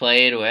Matthews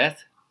played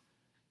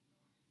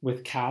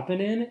with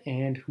Kapanen,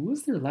 and who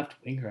was their left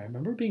winger? I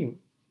remember being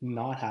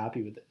not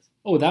happy with this.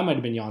 Oh, that might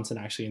have been Janssen,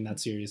 actually, in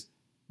that series.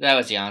 That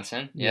was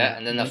Janssen. Yeah.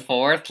 And then the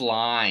fourth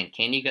line.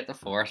 Can you get the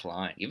fourth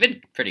line? You've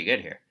been pretty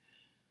good here.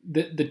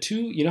 The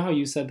two, you know how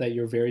you said that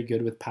you're very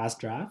good with past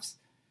drafts?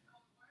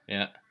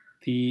 Yeah.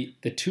 The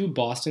two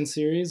Boston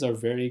series are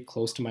very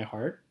close to my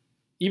heart.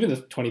 Even the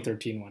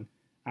 2013 one,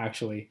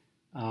 actually,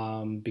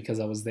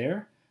 because I was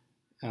there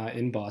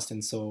in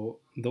Boston. So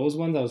those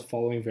ones I was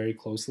following very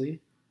closely.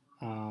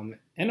 And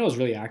I was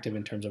really active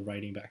in terms of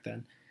writing back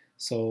then.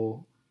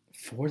 So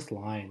fourth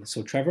line.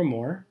 So Trevor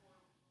Moore.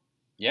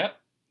 Yep.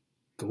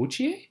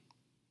 Gauthier?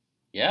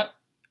 Yep.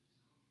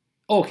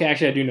 Oh, okay,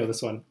 actually I do know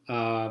this one.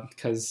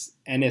 Because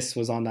Ennis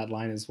was on that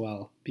line as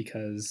well.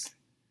 Because,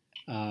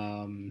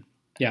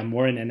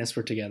 Moore and Ennis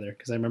were together.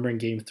 Because I remember in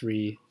Game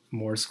 3,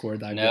 Moore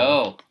scored that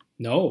goal.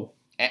 No.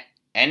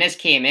 Ennis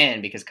came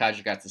in because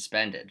Kadri got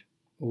suspended.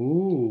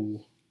 Ooh.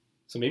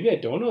 So maybe I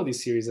don't know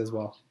these series as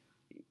well.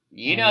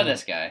 You know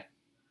this guy.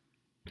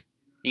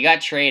 He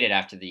got traded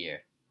after the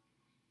year.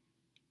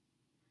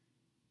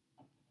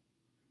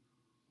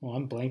 Oh,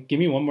 I'm blank. Give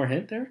me one more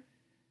hint there.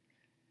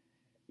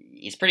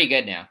 He's pretty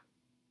good now.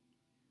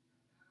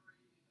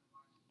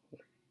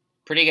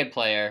 Pretty good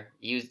player.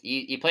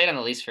 He played on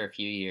the Leafs for a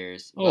few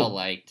years. Well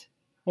liked.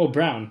 Oh,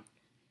 Brown.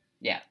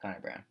 Yeah, Connor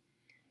Brown.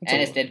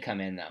 Ennis did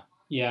come in though.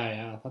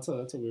 Yeah. That's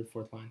a weird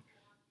fourth line.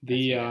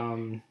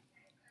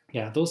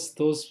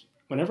 Those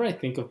whenever I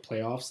think of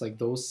playoffs, like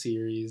those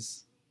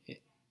series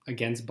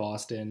against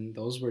Boston,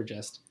 those were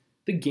just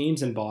the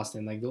games in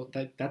Boston. Like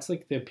that's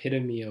like the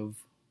epitome of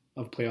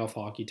playoff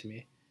hockey to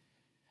me.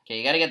 Okay,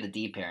 you got to get the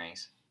D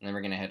pairings, and then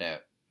we're gonna head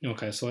out.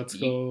 Okay, so let's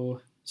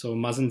go. So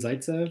Muzzin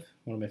Zaitsev,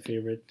 one of my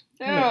favorite.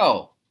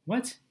 No.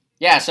 What?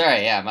 Yeah,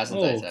 sorry. Yeah,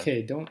 Muzzin Zaitsev.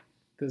 Okay,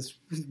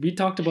 we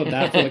talked about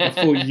that for like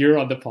a full year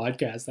on the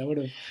podcast. That would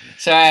have.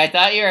 Sorry, I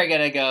thought you were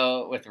gonna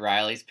go with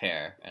Riley's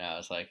pair, and I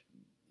was like,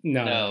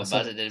 no.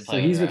 Muzzin didn't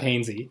play. So he's with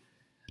Hainsey.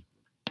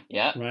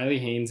 Yeah. Riley,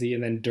 Hainsey,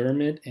 and then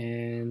Dermott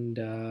and.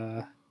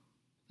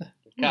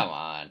 Come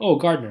on. Oh,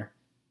 Gardner.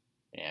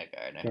 Yeah,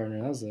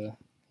 Gardner. That was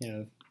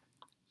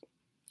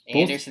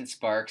Anderson,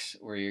 Sparks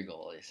were your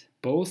goalies.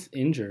 Both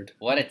injured.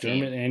 What a team.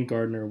 Dermott and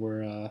Gardner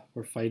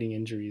were fighting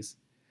injuries.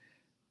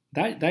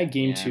 That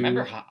game too.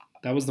 Remember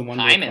that was the one.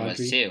 Hyman was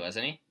too,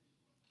 wasn't he?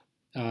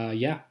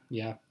 Yeah.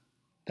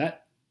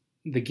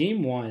 The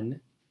game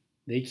one,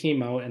 they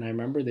came out and I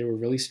remember they were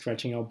really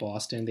stretching out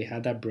Boston. They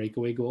had that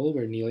breakaway goal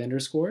where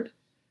Nylander scored.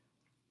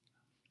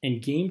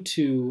 And game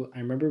two, I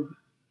remember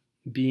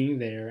being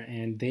there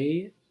and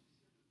they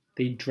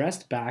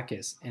dressed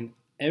Backes, and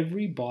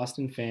every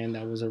Boston fan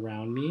that was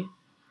around me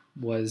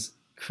was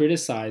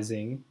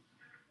criticizing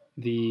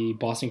the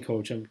Boston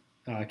coach,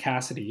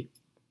 Cassidy,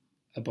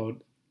 about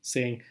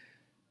saying,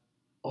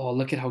 oh,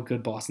 look at how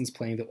good Boston's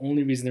playing. The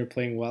only reason they're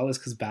playing well is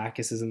because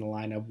Backes is in the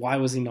lineup. Why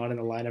was he not in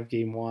the lineup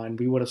game one?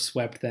 We would have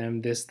swept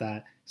them, this,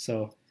 that.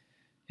 So,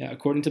 yeah,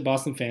 according to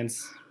Boston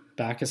fans,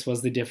 Backes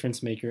was the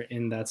difference maker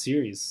in that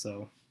series.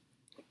 So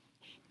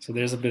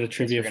there's a bit of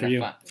trivia for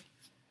you.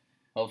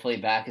 Hopefully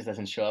Backes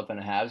doesn't show up in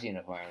a Habs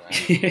uniform.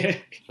 Then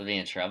we'll be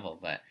in trouble.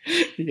 But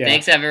yeah.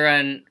 Thanks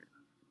everyone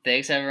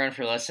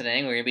for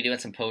listening. We're gonna be doing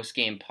some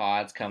post-game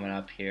pods coming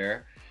up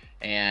here,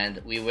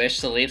 and we wish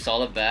the Leafs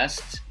all the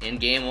best in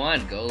Game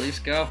 1. Go Leafs,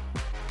 go!